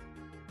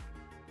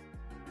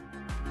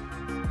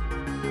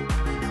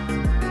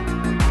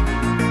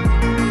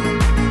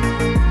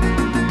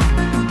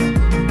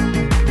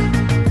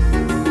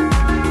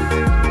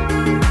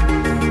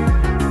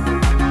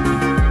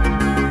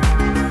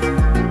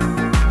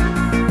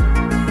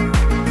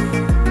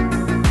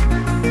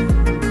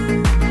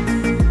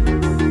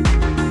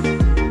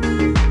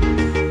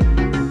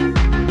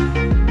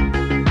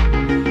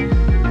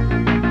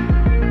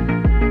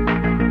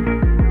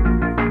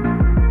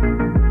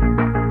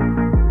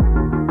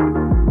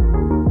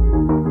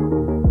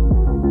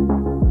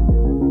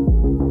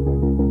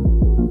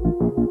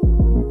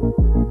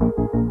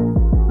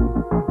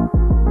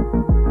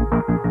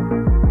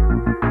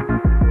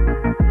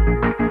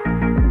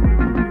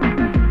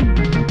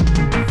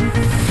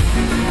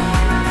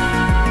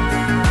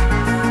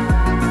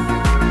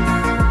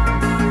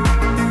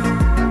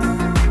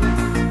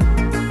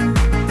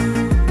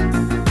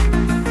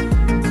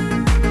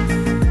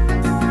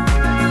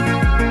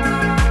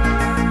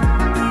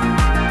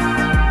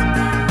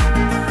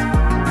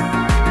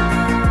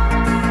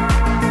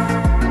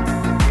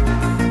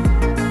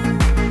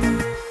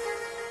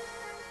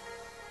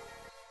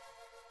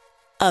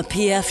 A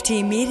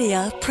PFT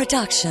Media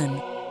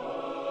production.